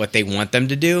what they want them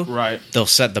to do, they'll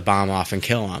set the bomb off and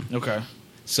kill them. Okay.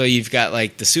 So you've got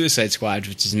like the Suicide Squad,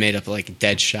 which is made up of like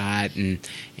Deadshot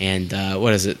and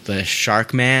what is it, the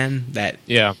Shark Man?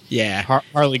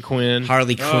 Harley Quinn,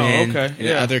 and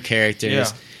other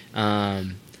characters. Yeah.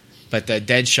 But the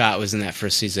Deadshot was in that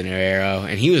first season of Arrow,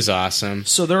 and he was awesome.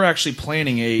 So they're actually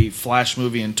planning a Flash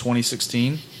movie in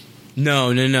 2016.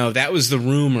 No. That was the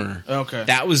rumor. Okay.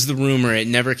 That was the rumor. It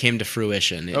never came to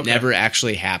fruition. It never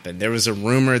actually happened. There was a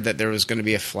rumor that there was going to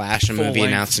be a Flash movie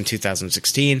announced in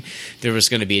 2016. There was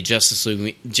going to be a Justice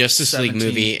League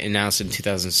movie announced in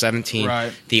 2017.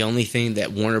 Right. The only thing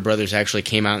that Warner Brothers actually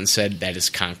came out and said that is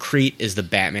concrete is the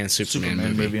Batman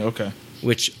Superman movie. Okay.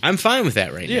 Which I'm fine with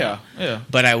that right now. Yeah.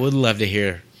 But I would love to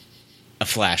hear a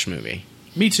Flash movie.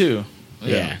 Me too.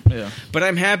 Yeah. But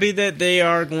I'm happy that they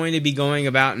are going to be going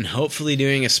about and hopefully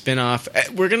doing a spin-off.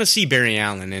 We're going to see Barry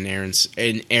Allen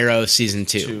in Arrow Season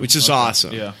 2, which is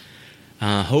awesome. Yeah.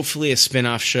 Hopefully a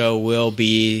spin-off show will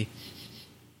be,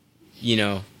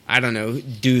 I don't know,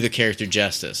 do the character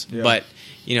justice. Yeah. But,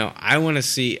 I want to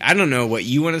see, I don't know what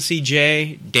you want to see,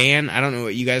 Jay, Dan, I don't know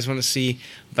what you guys want to see,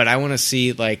 but I want to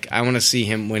see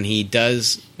him when he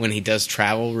does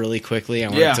travel really quickly. I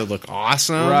want it to look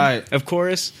awesome. Right. Of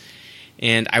course.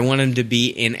 And I want him to be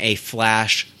in a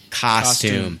Flash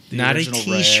costume. Not a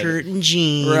T-shirt and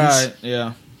jeans. Right,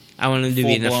 yeah. I want him to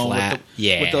be in a flat.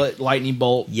 With the lightning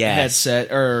bolt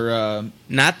headset. Or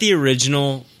not the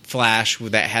original Flash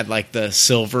that had like the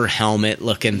silver helmet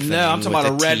looking thing. No, I'm talking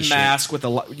about a red T-shirt. Mask with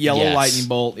a yellow lightning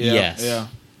bolt. Yeah, yes. Yeah.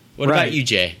 What about you,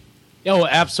 Jay? Oh,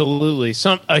 absolutely.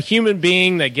 A human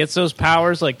being that gets those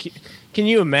powers, like... Can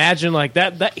you imagine like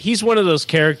that? He's one of those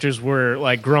characters where,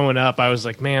 like, growing up, I was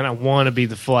like, man, I want to be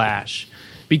the Flash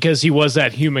because he was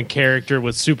that human character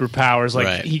with superpowers.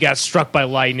 Like he got struck by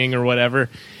lightning or whatever,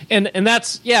 and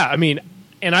that's and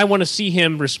I want to see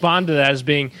him respond to that as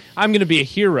being, I'm going to be a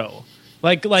hero.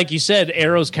 Like you said,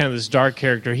 Arrow's kind of this dark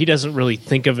character. He doesn't really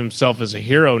think of himself as a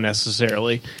hero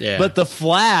necessarily, but the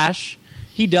Flash.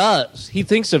 He does. He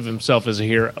thinks of himself as a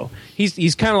hero.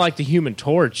 He's kind of like the Human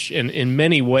Torch in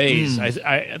many ways.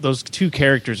 Those two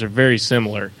characters are very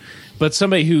similar, but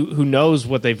somebody who knows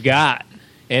what they've got,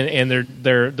 and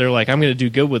they're like, I'm going to do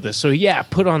good with this. So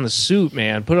put on the suit,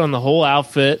 man. Put on the whole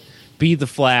outfit. Be the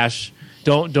Flash.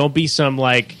 Don't be some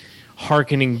like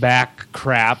harkening back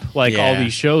crap like all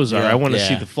these shows are. I want to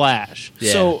see the Flash.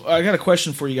 Yeah. So I got a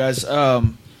question for you guys.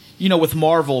 With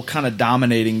Marvel kind of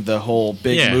dominating the whole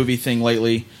big movie thing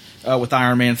lately, with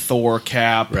Iron Man, Thor,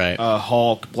 Cap,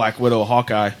 Hulk, Black Widow,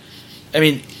 Hawkeye. I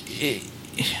mean,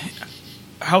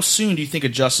 how soon do you think a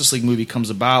Justice League movie comes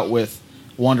about with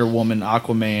Wonder Woman,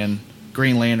 Aquaman,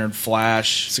 Green Lantern,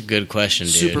 Flash? It's a good question,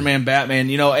 dude. Superman, Batman.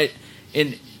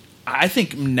 And I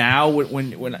think now,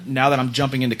 now that I'm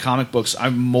jumping into comic books,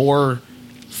 I'm more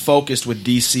focused with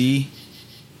DC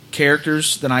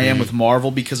characters than I am with Marvel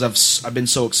because I've been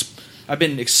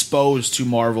exposed to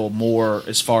Marvel more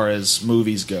as far as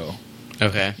movies go.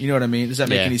 Okay, you know what I mean? Does that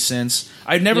make any sense?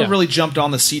 I never really jumped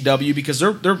on the CW because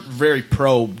they're very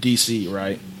pro DC,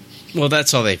 right? Well,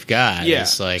 that's all they've got. Yeah,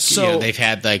 it's like they've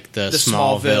had like the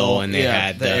Smallville and they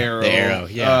had the Arrow.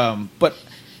 Yeah, but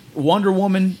Wonder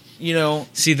Woman.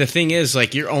 See, the thing is,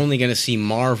 like, you're only going to see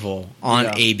Marvel on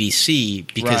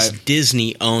ABC because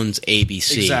Disney owns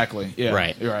ABC. Exactly. Yeah.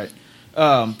 Right. You're right.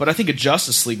 But I think a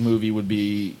Justice League movie would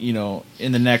be,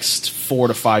 in the next 4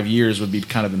 to 5 years would be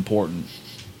kind of important.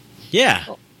 Yeah.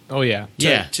 Oh, yeah.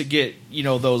 To get,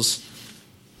 those...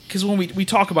 Because when we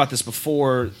talk about this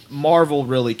before, Marvel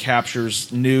really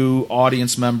captures new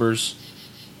audience members,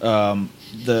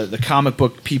 the comic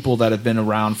book people that have been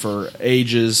around for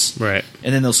ages, right?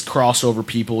 And then those crossover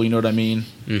people, you know what I mean?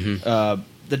 Mm-hmm.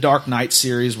 The Dark Knight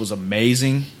series was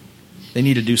amazing. They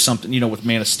need to do something, with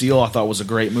Man of Steel. I thought was a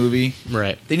great movie.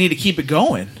 Right? They need to keep it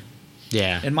going.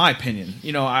 Yeah, in my opinion,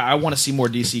 I want to see more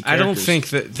DC characters. I don't think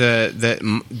that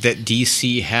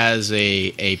DC has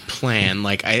a plan.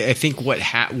 Like I think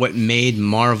what made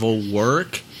Marvel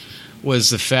work was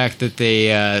the fact that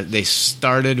they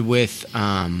started with.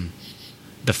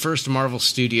 The first Marvel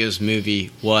Studios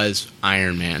movie was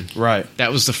Iron Man. Right.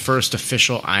 That was the first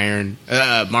official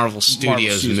Marvel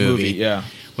Studios movie. Yeah.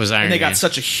 Was Iron Man. And they got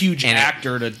such a huge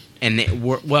actor to... And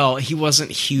he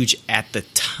wasn't huge at the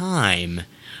time.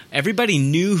 Everybody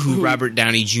knew who Robert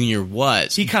Downey Jr.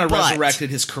 was. He kind of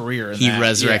resurrected his career. He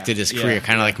resurrected his career,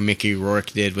 kind of like Mickey Rourke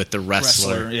did with The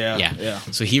Wrestler. Yeah.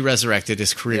 So he resurrected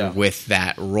his career with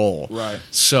that role. Right.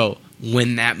 So...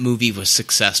 when that movie was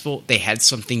successful, they had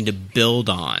something to build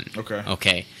on.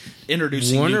 Okay.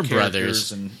 Introducing Warner new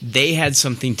Brothers, and... they had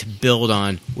something to build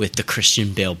on with the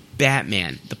Christian Bale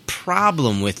Batman. The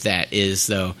problem with that is,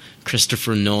 though,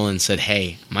 Christopher Nolan said,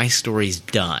 hey, my story's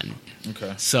done.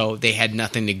 Okay. So they had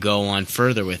nothing to go on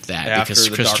further with that because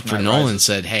Christopher Nolan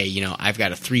said, hey, I've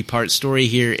got a 3-part story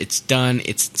here. It's done.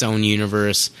 It's its own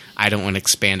universe. I don't want to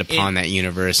expand upon that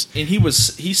universe. And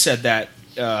he said that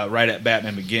right at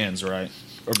Batman Begins, right?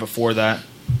 Or before that?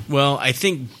 Well, I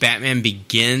think Batman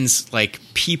Begins,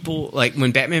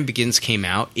 when Batman Begins came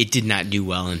out, it did not do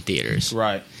well in theaters.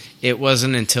 Right. It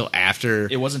wasn't until after...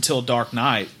 It wasn't until Dark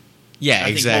Knight. Yeah,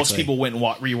 I think most people went and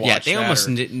rewatched that.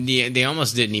 They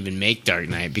almost didn't even make Dark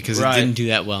Knight because it didn't do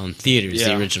that well in theaters,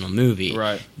 the original movie.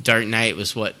 Right. Dark Knight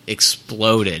was what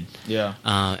exploded. Yeah.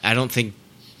 I don't think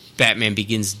Batman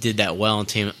Begins did that well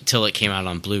until it came out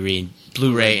on Blu-ray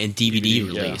and DVD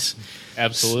release. Yeah.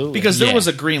 Absolutely. Because there was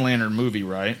a Green Lantern movie,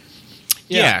 right?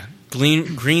 Yeah.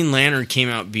 Green Lantern came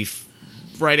out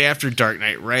right after Dark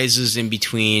Knight Rises, in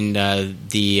between Dark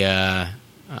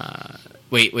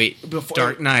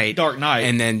Knight. Dark Knight.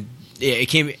 And then it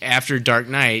came after Dark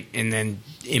Knight, and then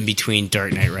in between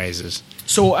Dark Knight Rises.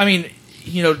 So, I mean,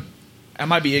 I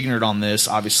might be ignorant on this,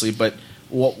 obviously, but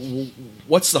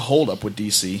what's the holdup with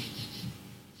DC?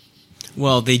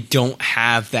 Well, they don't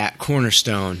have that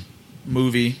cornerstone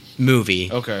movie.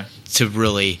 Okay. To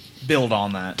really build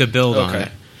on that. On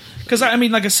it. Because I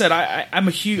mean, like I said, I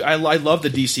love the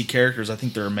DC characters. I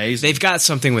think they're amazing. They've got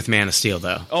something with Man of Steel,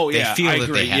 though. Oh yeah, they feel I that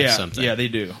agree. they have something. Yeah, they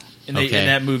do. And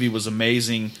that movie was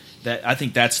amazing. I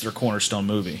think that's their cornerstone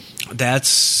movie. It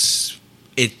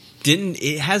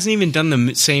hasn't even done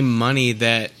the same money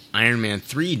that Iron Man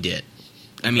 3 did.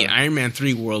 I mean, Iron Man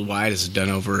 3 worldwide has done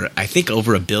over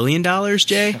 $1 billion,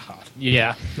 Jay. God.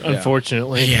 Yeah,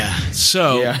 unfortunately. Yeah.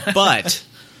 So, but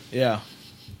yeah,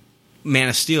 Man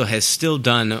of Steel has still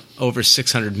done over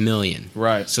 $600 million.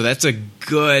 Right. So that's a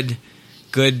good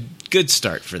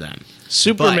start for them.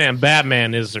 Superman,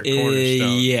 Batman is their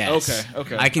cornerstone. Yes.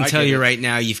 Okay. I can tell you right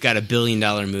now, you've got $1 billion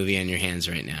movie on your hands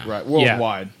right now. Right.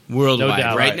 Worldwide. Worldwide. No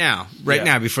doubt. Right now. Right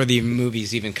now, before the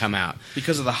movies even come out.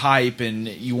 Because of the hype, and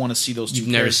you want to see those two You've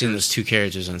never seen those two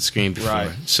characters on screen before.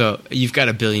 Right. So you've got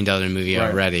 $1 billion movie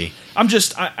already.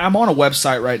 I'm on a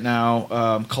website right now,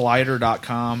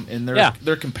 Collider.com, and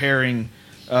they're comparing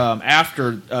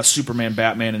after Superman,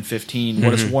 Batman, and 15,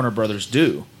 what does Warner Brothers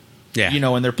do? Yeah.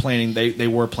 And they're planning. They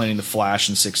were planning the Flash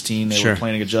in 2016. They Sure. were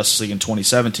planning a Justice League in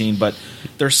 2017. But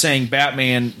they're saying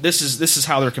Batman. This is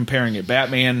how they're comparing it: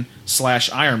 Batman /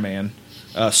 Iron Man,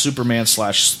 Superman /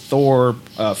 Thor,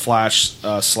 Flash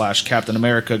 / Captain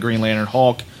America, Green Lantern,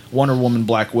 Hulk, Wonder Woman,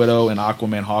 Black Widow, and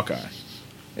Aquaman, Hawkeye.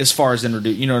 As far as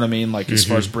introduce, you know what I mean? Like as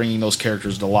far as bringing those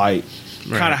characters to light,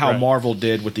 kind of how Marvel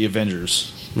did with the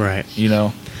Avengers. Right.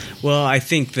 Well, I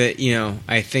think that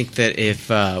if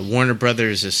Warner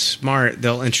Brothers is smart,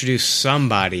 they'll introduce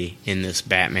somebody in this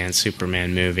Batman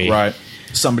Superman movie. Right.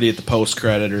 Somebody at the post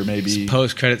credit or maybe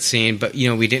post credit scene, but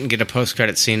we didn't get a post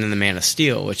credit scene in the Man of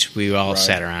Steel, which we all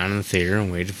sat around in the theater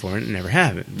and waited for it and never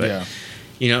happened. But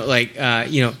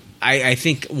I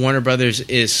think Warner Brothers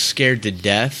is scared to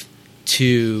death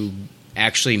to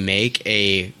actually make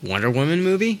a Wonder Woman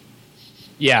movie.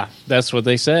 Yeah, that's what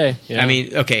they say. Yeah. I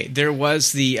mean, okay, there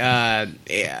was the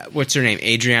what's her name,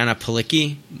 Adriana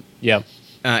Palicki. Yep.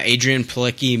 Adrian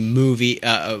Palicki movie,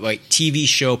 like TV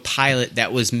show pilot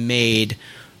that was made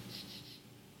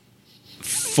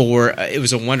for it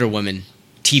was a Wonder Woman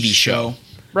TV show,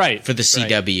 right, for the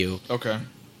CW. Right. Okay.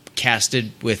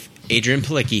 Casted with Adrian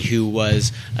Palicki, who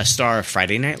was a star of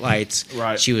Friday Night Lights.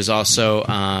 Right. She was also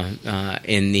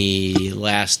in the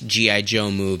last G.I. Joe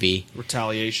movie.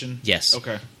 Retaliation? Yes.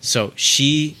 Okay. So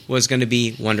she was going to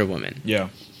be Wonder Woman. Yeah.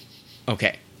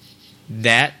 Okay.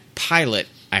 That pilot,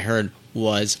 I heard,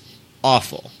 was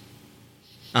awful.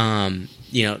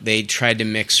 They tried to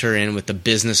mix her in with the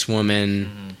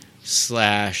businesswoman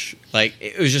 / like,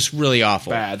 it was just really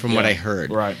awful. Bad, from what I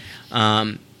heard. Right.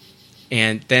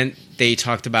 And then they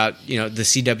talked about, the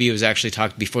CW was actually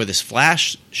talked before this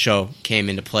Flash show came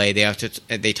into play.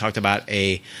 They talked about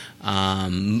a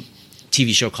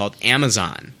TV show called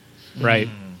Amazon, right,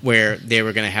 where they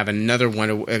were going to have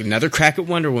another crack at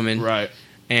Wonder Woman, right,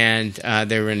 and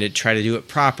they were going to try to do it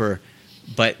proper,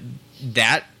 but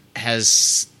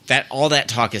all that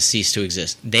talk has ceased to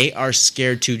exist. They are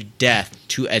scared to death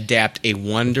to adapt a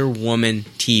Wonder Woman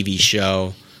TV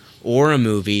show or a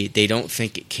movie. They don't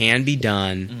think it can be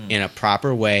done in a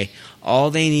proper way. All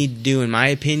they need to do, in my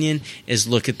opinion, is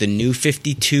look at the new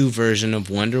 52 version of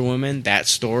Wonder Woman, that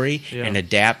story, and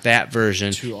adapt that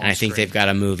version. And I think they've got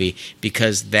a movie,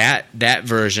 because that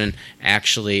version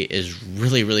actually is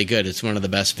really, really good. It's one of the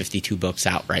best 52 books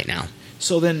out right now.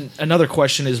 So then another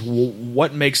question is,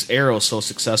 what makes Arrow so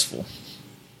successful?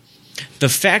 The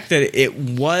fact that it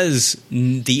was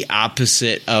the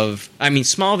opposite of... I mean,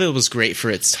 Smallville was great for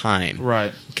its time.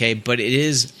 Right. Okay, but it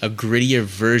is a grittier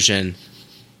version.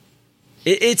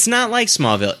 It's not like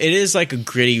Smallville. It is like a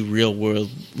gritty, real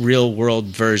world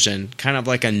version. Kind of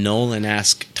like a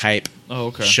Nolan-esque type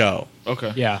show.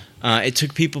 Okay. Yeah. It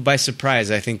took people by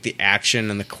surprise. I think the action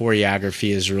and the choreography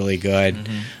is really good.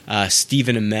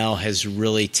 Stephen Amell has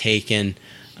really taken...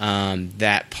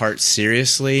 that part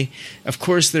seriously. Of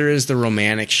course, there is the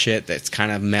romantic shit that's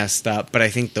kind of messed up, but I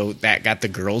think that got the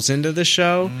girls into the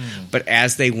show. But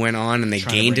as they went on and they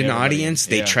gained an audience,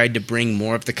 they tried to bring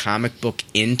more of the comic book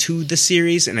into the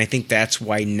series, and I think that's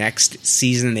why next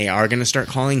season they are going to start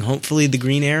calling, hopefully, the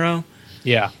Green Arrow.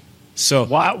 Yeah. So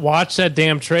watch that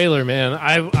damn trailer, man.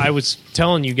 I was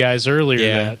telling you guys earlier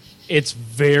that it's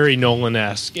very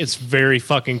Nolan-esque. It's very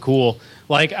fucking cool.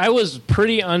 Like, I was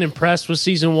pretty unimpressed with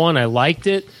season 1. I liked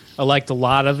it. I liked a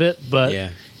lot of it.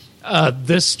 But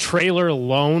this trailer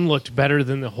alone looked better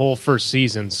than the whole first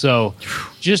season. So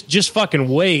just fucking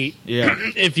wait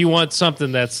if you want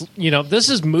something that's, this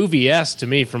is movie-esque to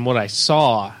me from what I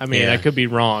saw. I mean, I could be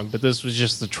wrong, but this was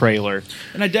just the trailer.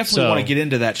 And I definitely want to get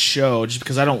into that show just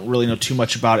because I don't really know too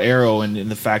much about Arrow and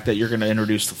the fact that you're going to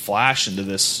introduce the Flash into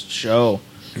this show.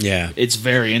 Yeah. It's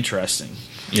very interesting.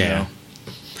 You know?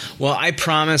 Well, I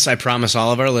promise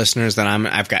all of our listeners that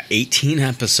I've got 18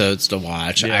 episodes to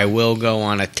watch. Yeah. I will go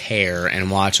on a tear and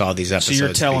watch all these episodes. So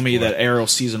you're telling me that Arrow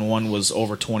season 1 was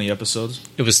over 20 episodes?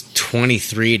 It was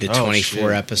 23 to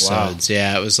 24 episodes. Wow.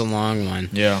 Yeah, it was a long one.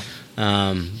 Yeah.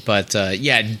 But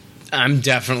I'm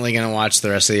definitely going to watch the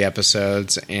rest of the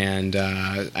episodes, and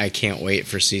I can't wait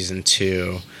for season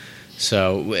 2.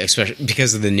 So, especially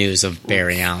because of the news of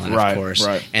Barry Allen, of course,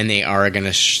 and they are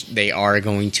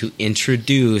going to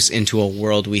introduce into a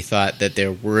world we thought that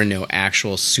there were no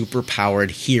actual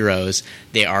superpowered heroes.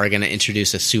 They are going to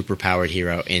introduce a superpowered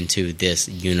hero into this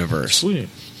universe. Sweet,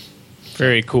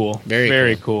 very cool,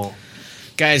 very cool.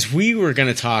 Guys, we were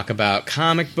going to talk about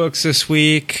comic books this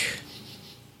week.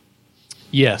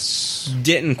 Yes,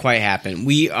 didn't quite happen.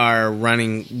 We are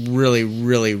running really,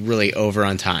 really, really over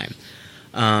on time.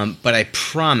 But I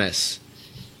promise,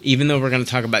 even though we're going to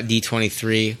talk about D23,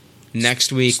 we're going to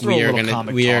Next week throw a we are little gonna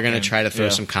comic we are talk gonna in. try to throw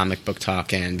Yeah. some comic book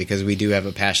talk in because we do have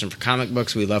a passion for comic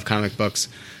books. We love comic books.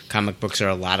 Comic books are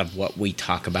a lot of what we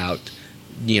talk about.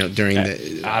 During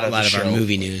a Out of lot the of our show.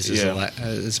 movie news is Yeah. a lot.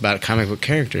 It's about comic book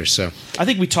characters. So I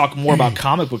think we talk more about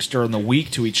comic books during the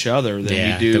week to each other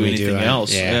than we do anything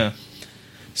else. Yeah.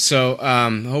 So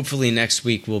hopefully next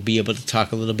week we'll be able to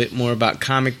talk a little bit more about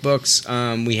comic books.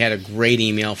 We had a great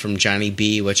email from Johnny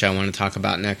B, which I want to talk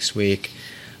about next week.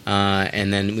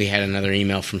 And then we had another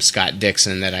email from Scott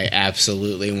Dixon that I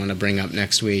absolutely want to bring up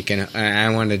next week. And I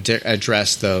want to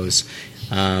address those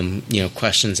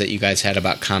questions that you guys had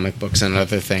about comic books and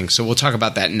other things. So we'll talk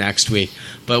about that next week.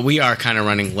 But we are kind of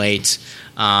running late.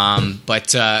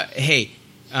 Hey,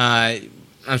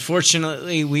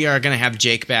 unfortunately, we are going to have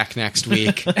Jake back next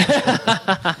week.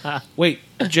 Wait,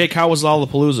 Jake, how was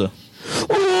Lollapalooza?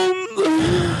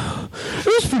 It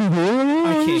was pretty good.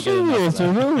 I can't get enough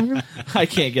of that. I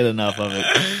can't get enough of it.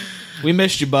 We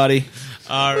missed you, buddy.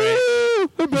 All right.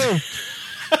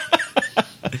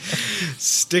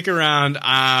 Stick around.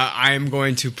 I am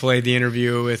going to play the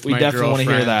interview with my girlfriend. We definitely want to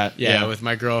hear that. Yeah, with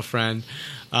my girlfriend.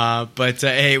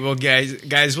 Hey, well,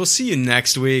 guys, we'll see you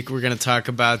next week. We're going to talk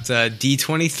about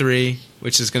D23,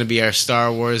 which is going to be our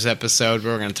Star Wars episode.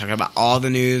 We're going to talk about all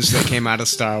the news that came out of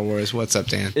Star Wars. What's up,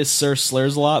 Dan? Is Sir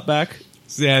Slurslot back?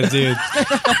 Yeah, dude.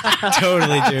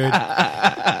 Totally, dude.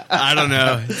 I don't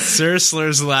know. Sir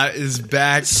Slurslot is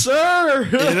back. Sir!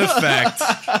 In effect.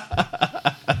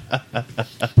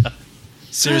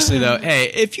 Seriously, though,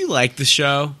 hey, if you like the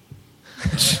show...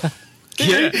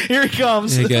 Here he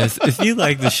comes. Hey, guys, if you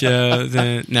like the show,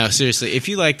 then... No, seriously, if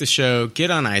you like the show,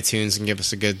 get on iTunes and give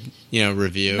us a good,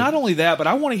 review. Not only that, but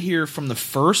I want to hear from the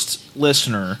first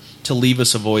listener to leave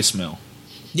us a voicemail.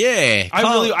 Yeah.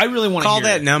 I really want to call hear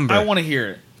that it. number. I want to hear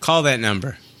it. Call that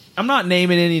number. I'm not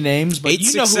naming any names, but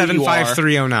you know who you are.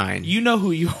 867-5309. You know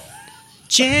who you are.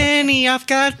 Jenny, I've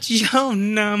got your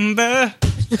number.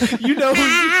 You know who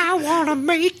I want to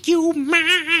make you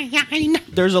mine.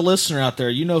 There's a listener out there.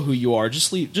 You know who you are.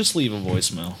 Just leave a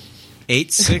voicemail.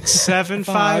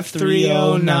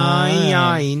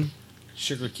 867-5309.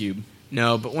 Sugar Cube.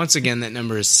 No, but once again, that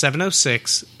number is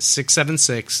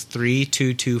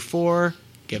 706-676-3224.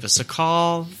 Give us a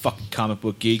call. Fucking comic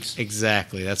book geeks.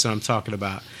 Exactly. That's what I'm talking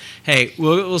about. Hey,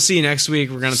 we'll see you next week.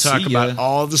 We're going to talk about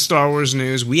all the Star Wars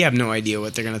news. We have no idea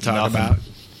what they're going to talk about.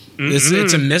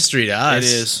 It's a mystery to us. It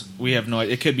is. We have no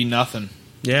idea. It could be nothing.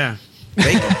 Yeah.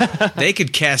 They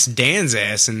could cast Dan's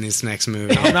ass in this next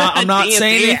movie. I'm not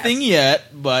saying anything yet,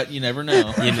 but you never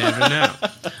know. You never know.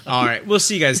 All right. We'll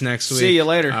see you guys next week. See you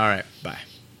later. All right. Bye.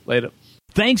 Later.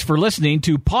 Thanks for listening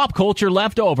to Pop Culture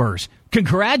Leftovers.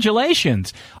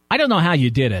 Congratulations. I don't know how you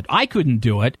did it. I couldn't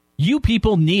do it. You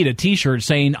people need a t-shirt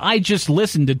saying, I just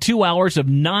listened to 2 hours of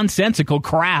nonsensical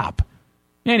crap.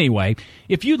 Anyway,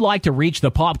 if you'd like to reach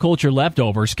the Pop Culture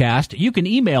Leftovers cast, you can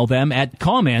email them at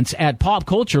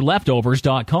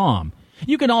comments@popcultureleftovers.com.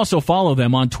 You can also follow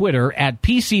them on Twitter at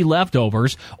PC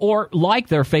Leftovers or like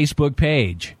their Facebook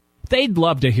page. They'd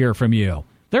love to hear from you.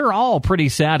 They're all pretty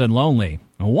sad and lonely.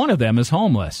 One of them is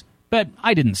homeless. But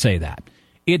I didn't say that.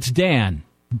 It's Dan.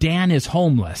 Dan is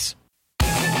homeless.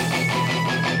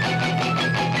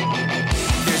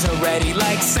 There's already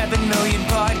like 7 million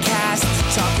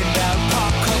podcasts talking about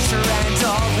pop culture and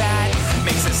all that.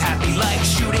 Makes us happy like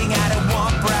shooting at a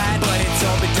womp rat. But it's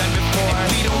all been done before. And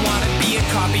we don't want to be a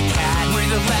copycat. We're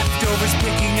the leftovers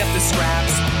picking up the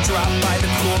scraps dropped by the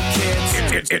cool kids.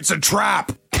 It's a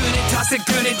trap. Good and toss it,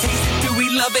 good and taste it. Do we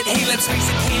love it? Hey, let's face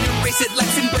it, can't erase it.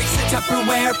 Let's embrace the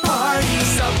Tupperware party.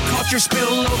 Subculture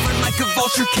spill over like a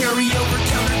vulture. Carry over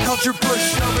counterculture,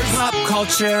 pushovers, pop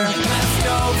culture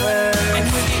leftovers. And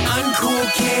with the uncool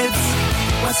kids,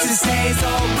 what's to say has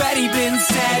already been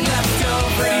said.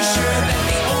 Leftovers. Pretty sure that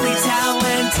the only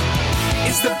talent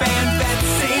is the band that's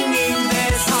singing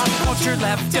this. Pop culture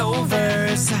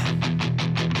leftovers.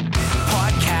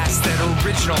 Podcasts that are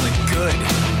original and good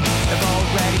have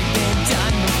already been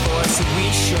done before, so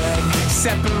we should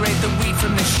separate the wheat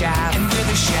from the chaff. And we're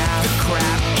the chaff, the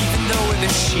crap, even though we're the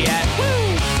shit. Woo!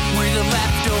 We're the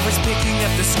leftovers picking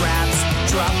up the scraps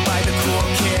dropped by the cool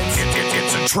kids.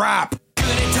 It's a trap.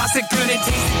 Good and toss it, good and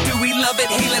taste it. Do we love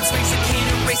it? Hey, let's face it, can't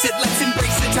erase it. Let's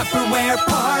embrace the Tupperware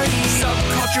party.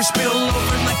 Subculture spill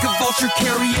over like a vulture.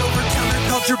 Carry over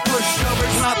counterculture,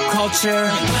 pushovers, pop culture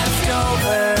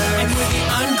leftovers. And with the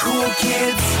uncool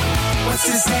kids, what's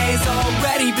to say has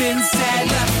already been said.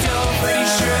 Leftovers. Pretty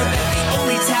sure that the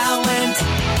only talent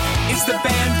is the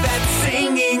band that's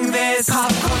singing this.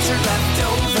 Pop culture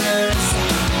leftovers.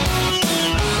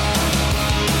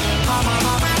 Pop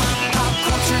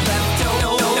culture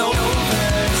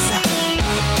leftovers.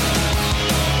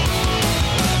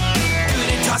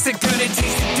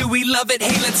 love it?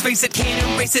 Hey, let's face it,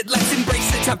 can't erase it. Let's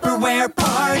embrace it. Tupperware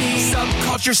party.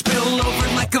 Subculture spill over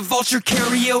like a vulture.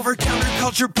 Carry over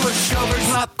counterculture,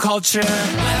 pushovers, pop culture,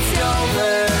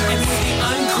 leftovers. And for the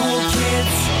uncool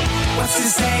kids, what's to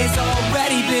say has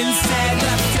already been said.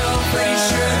 Leftovers. Pretty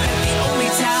sure that the only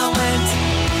talent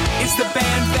is the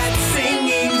band that's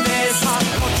singing this. Pop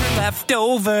culture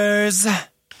leftovers.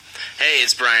 Hey,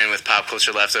 it's Brian with Pop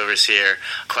Culture Leftovers here.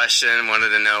 Question, wanted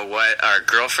to know what our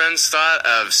girlfriends thought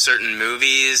of certain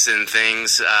movies and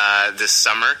things this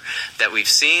summer that we've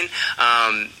seen.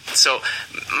 So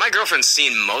my girlfriend's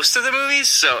seen most of the movies,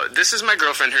 so this is my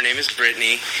girlfriend. Her name is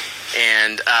Brittany,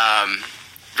 and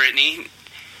Brittany,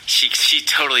 she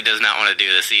totally does not want to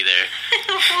do this either.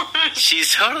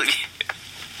 She's totally...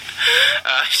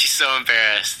 she's so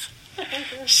embarrassed.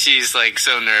 She's like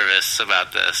so nervous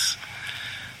about this.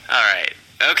 All right.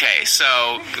 Okay,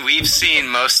 so we've seen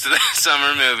most of the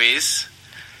summer movies.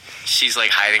 She's like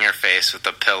hiding her face with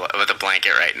a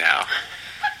blanket right now.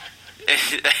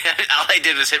 All I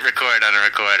did was hit record on a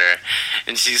recorder,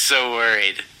 and she's so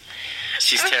worried.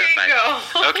 She's terrified.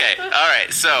 Go. Okay. All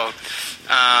right. So,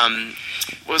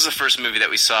 what was the first movie that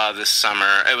we saw this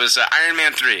summer? It was Iron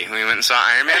Man 3. We went and saw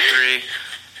Iron Man 3.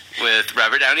 With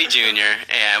Robert Downey Jr.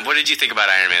 And what did you think about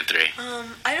Iron Man 3?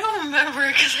 I don't remember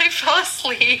because I fell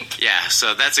asleep. Yeah,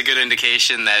 so that's a good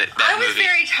indication that I was movie...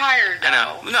 very tired, though. I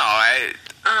know. No,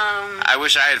 I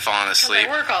wish I had fallen asleep. I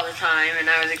work all the time, and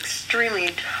I was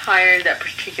extremely tired that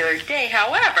particular day.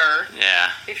 However,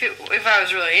 yeah, if I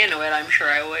was really into it, I'm sure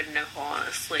I wouldn't have fallen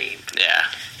asleep. Yeah.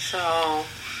 So,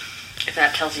 if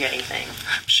that tells you anything.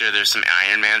 I'm sure there's some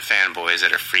Iron Man fanboys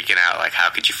that are freaking out, like, how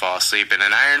could you fall asleep in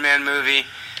an Iron Man movie?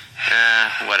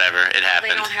 Whatever, it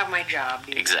happened. They don't have my job.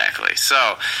 Exactly. So,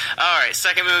 alright,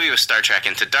 second movie was Star Trek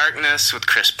Into Darkness with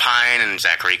Chris Pine and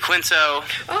Zachary Quinto.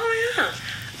 Oh, yeah.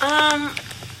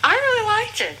 I really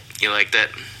liked it. You liked it?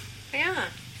 Yeah.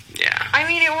 Yeah. I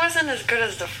mean, it wasn't as good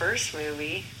as the first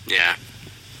movie. Yeah.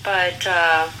 But,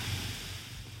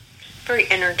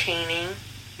 very entertaining.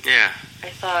 Yeah. I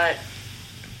thought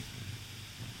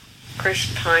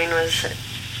Chris Pine was,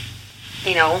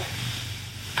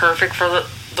 perfect for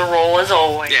the role as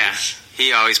always. Yeah,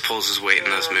 he always pulls his weight in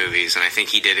those movies, and I think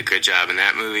he did a good job in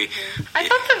that movie. I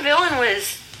thought the villain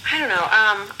was, I don't know,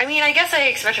 I guess I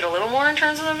expected a little more in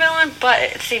terms of the villain, but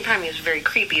at the same time, he was very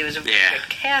creepy. It was a very good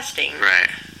casting. Right.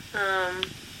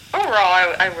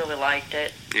 Overall, I really liked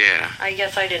it. Yeah. I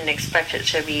guess I didn't expect it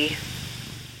to be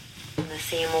on the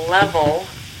same level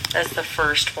as the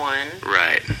first one.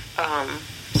 Right.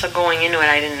 So going into it,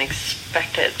 I didn't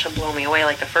expect it to blow me away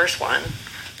like the first one.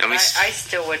 I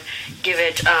still would give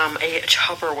it a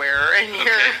Tupperware in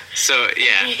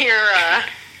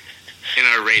in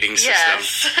our rating system.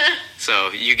 Yes.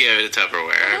 So you give it a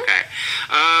Tupperware, okay.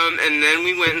 And then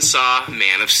we went and saw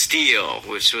Man of Steel,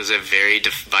 which was a very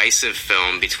divisive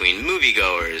film between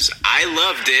moviegoers. I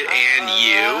loved it, and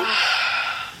you?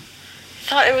 I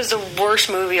thought it was the worst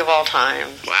movie of all time.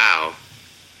 Wow.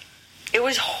 It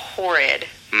was horrid.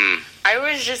 Hmm. I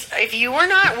was just, if you were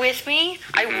not with me,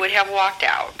 I would have walked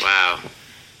out. Wow.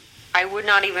 I would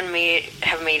not even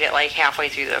have made it like halfway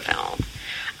through the film.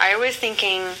 I was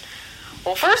thinking,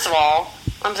 well, first of all,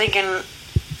 I'm thinking,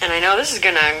 and I know this is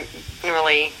going to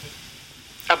really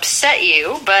upset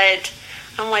you, but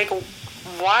I'm like,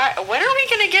 why? When are we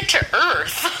going to get to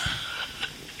Earth?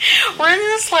 We're in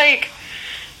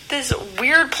this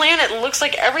weird planet that looks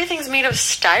like everything's made of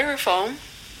styrofoam.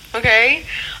 Okay?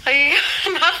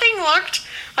 Nothing looked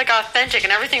like authentic,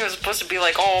 and everything was supposed to be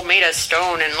like all made of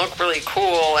stone and look really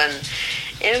cool, and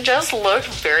it just looked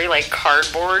very like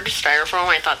cardboard styrofoam.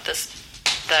 I thought the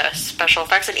special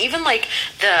effects, and even like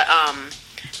their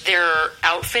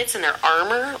outfits and their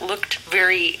armor looked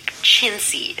very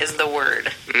chintzy is the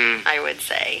word, I would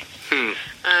say.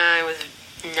 I was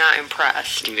not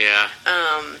impressed. Yeah.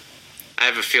 I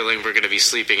have a feeling we're going to be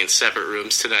sleeping in separate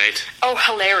rooms tonight. Oh,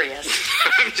 hilarious.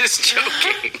 I'm just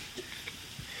joking.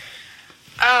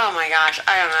 Oh my gosh,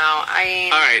 I don't know.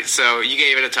 Alright, so you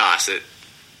gave it a toss it.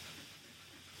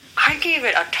 I gave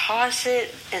it a toss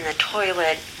it in the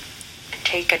toilet and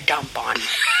take a dump on.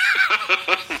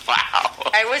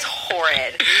 Wow. It was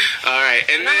horrid. Alright,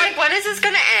 and then... I'm like, when is this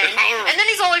going to end? And then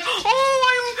he's all like,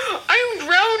 I'm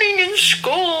drowning in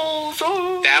skulls.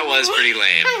 Oh. That was pretty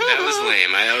lame. That was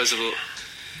lame.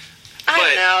 I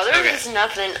don't know. There was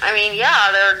nothing. I mean,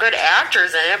 yeah, there are good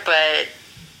actors in it, but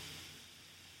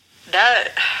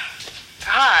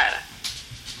God,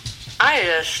 I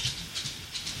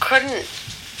just couldn't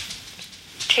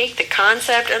take the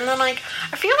concept. And then, I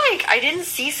feel like I didn't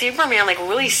see Superman,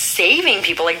 really saving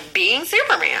people, being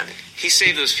Superman. He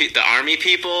saved the army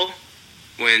people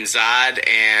when Zod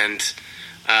and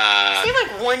He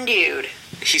like one dude.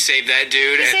 he saved that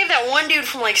dude. He saved that one dude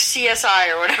from like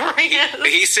CSI or whatever he is.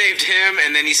 He saved him,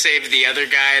 and then he saved the other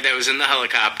guy that was in the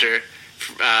helicopter.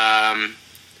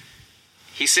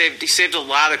 He saved a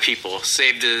lot of people.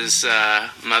 Saved his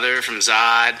mother from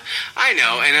Zod. I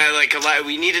know, and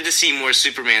we needed to see more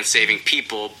Superman saving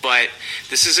people, but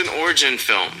this is an origin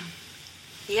film.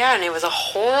 Yeah, and it was a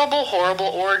horrible, horrible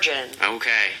origin.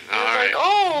 Okay, all right. Like,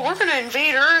 oh, we're going to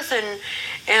invade Earth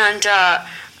and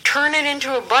turn it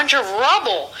into a bunch of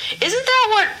rubble. Isn't that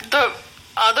what the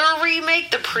other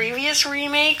remake, the previous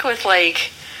remake with,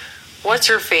 like, what's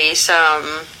her face?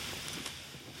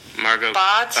 Margot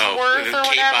Bosworth or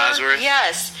Kate whatever? Bosworth?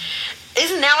 Yes.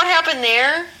 Isn't that what happened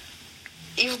there?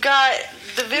 You've got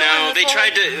the villain. No, they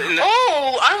tried to.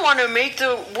 I want to make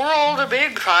the world a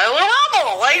big pile of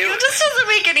rubble. Like, it just doesn't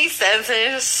make any sense, and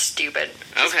it's just stupid.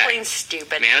 Just plain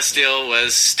stupid. Man of Steel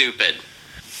was stupid.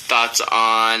 Thoughts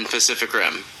on Pacific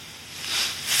Rim?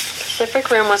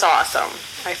 Pacific Rim was awesome.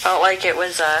 I felt like it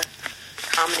was a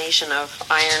combination of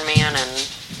Iron Man and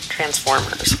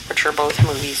Transformers, which are both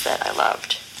movies that I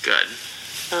loved. Good.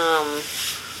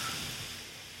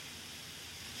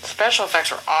 Special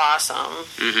effects were awesome.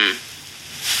 Mm-hmm.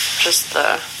 Just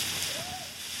the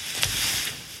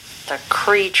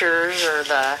creatures or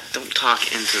the... Don't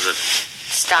talk into the...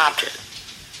 Stop it.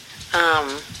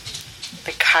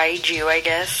 The kaiju, I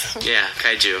guess. Yeah,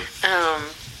 kaiju.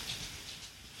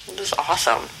 It was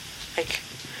awesome. Like,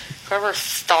 whoever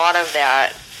thought of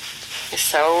that is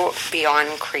so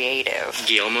beyond creative.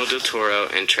 Guillermo del Toro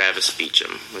and Travis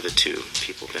Beacham were the two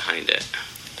people behind it.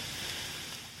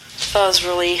 So it was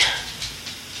really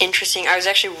interesting. I was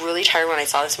actually really tired when I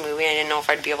saw this movie. I didn't know if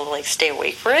I'd be able to like stay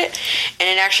awake for it, and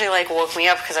it actually like woke me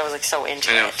up because I was like so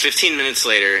into it. 15 minutes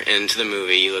later into the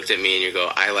movie, you looked at me and you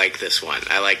go, "I like this one.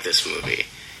 I like this movie,"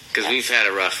 because we've had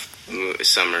a rough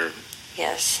summer.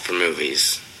 Yes. For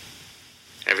movies,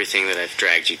 everything that I've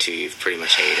dragged you to, you've pretty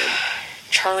much hated.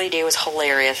 Charlie Day was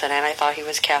hilarious in it. I thought he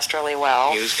was cast really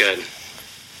well. He was good.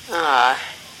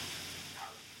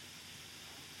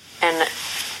 And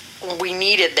we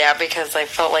needed that because I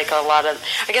felt like a lot of...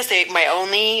 I guess my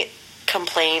only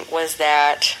complaint was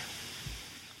that,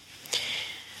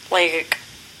 like,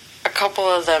 a couple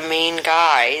of the main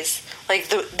guys, like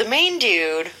the main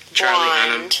dude,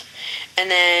 blonde, and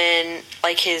then,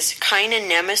 like, his kind of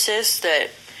nemesis that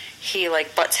he,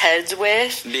 like, butts heads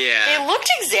with. Yeah. They looked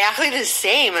exactly the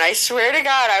same, and I swear to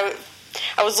God,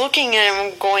 I was looking at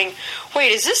him going,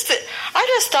 wait, is this the... I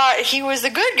just thought he was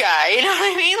the good guy, you know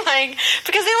what I mean? Like,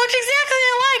 because they looked exactly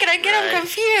alike, and I get them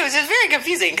confused. It was very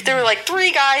confusing. There were, like,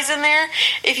 3 guys in there,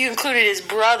 if you included his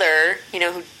brother, you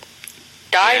know, who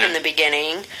died in the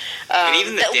beginning, and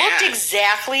even the that dad looked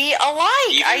exactly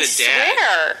alike, I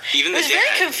swear. Even it was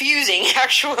very confusing,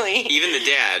 actually. Even the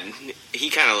dad, he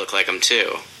kind of looked like him,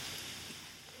 too.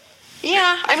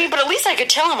 Yeah, I mean, but at least I could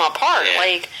tell them apart. Yeah.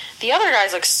 Like, the other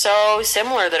guys look so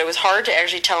similar that it was hard to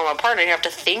actually tell them apart. I'd have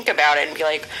to think about it and be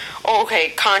like, oh, okay,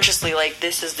 consciously, like,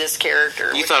 this is this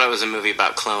character. You thought it was a movie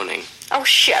about cloning. Oh,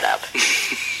 shut up.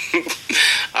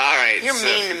 All right. You're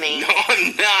mean to me. No,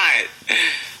 I'm not.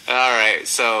 All right,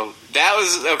 so that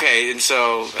was... Okay, and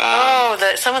so...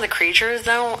 some of the creatures,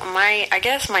 though, I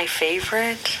guess my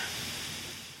favorite...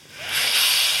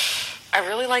 I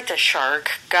really like the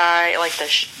shark guy, like the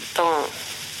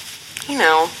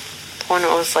one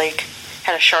that was like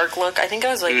had a shark look. I think it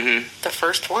was like the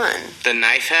first one. The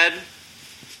knife head?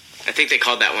 I think they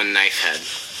called that one Knife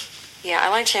Head. Yeah, I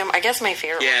liked him. I guess my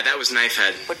favorite. Yeah, that was Knife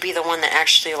Head. Would be the one that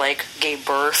actually like gave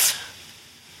birth.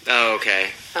 Oh, okay.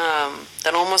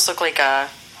 That almost looked like a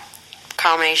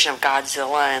combination of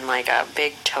Godzilla and like a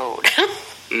big toad.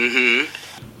 Mm-hmm.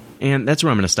 And that's where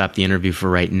I'm going to stop the interview for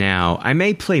right now. I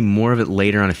may play more of it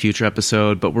later on a future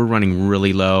episode, but we're running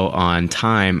really low on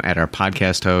time at our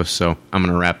podcast host, so I'm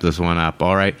going to wrap this one up,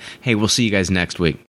 all right? Hey, we'll see you guys next week.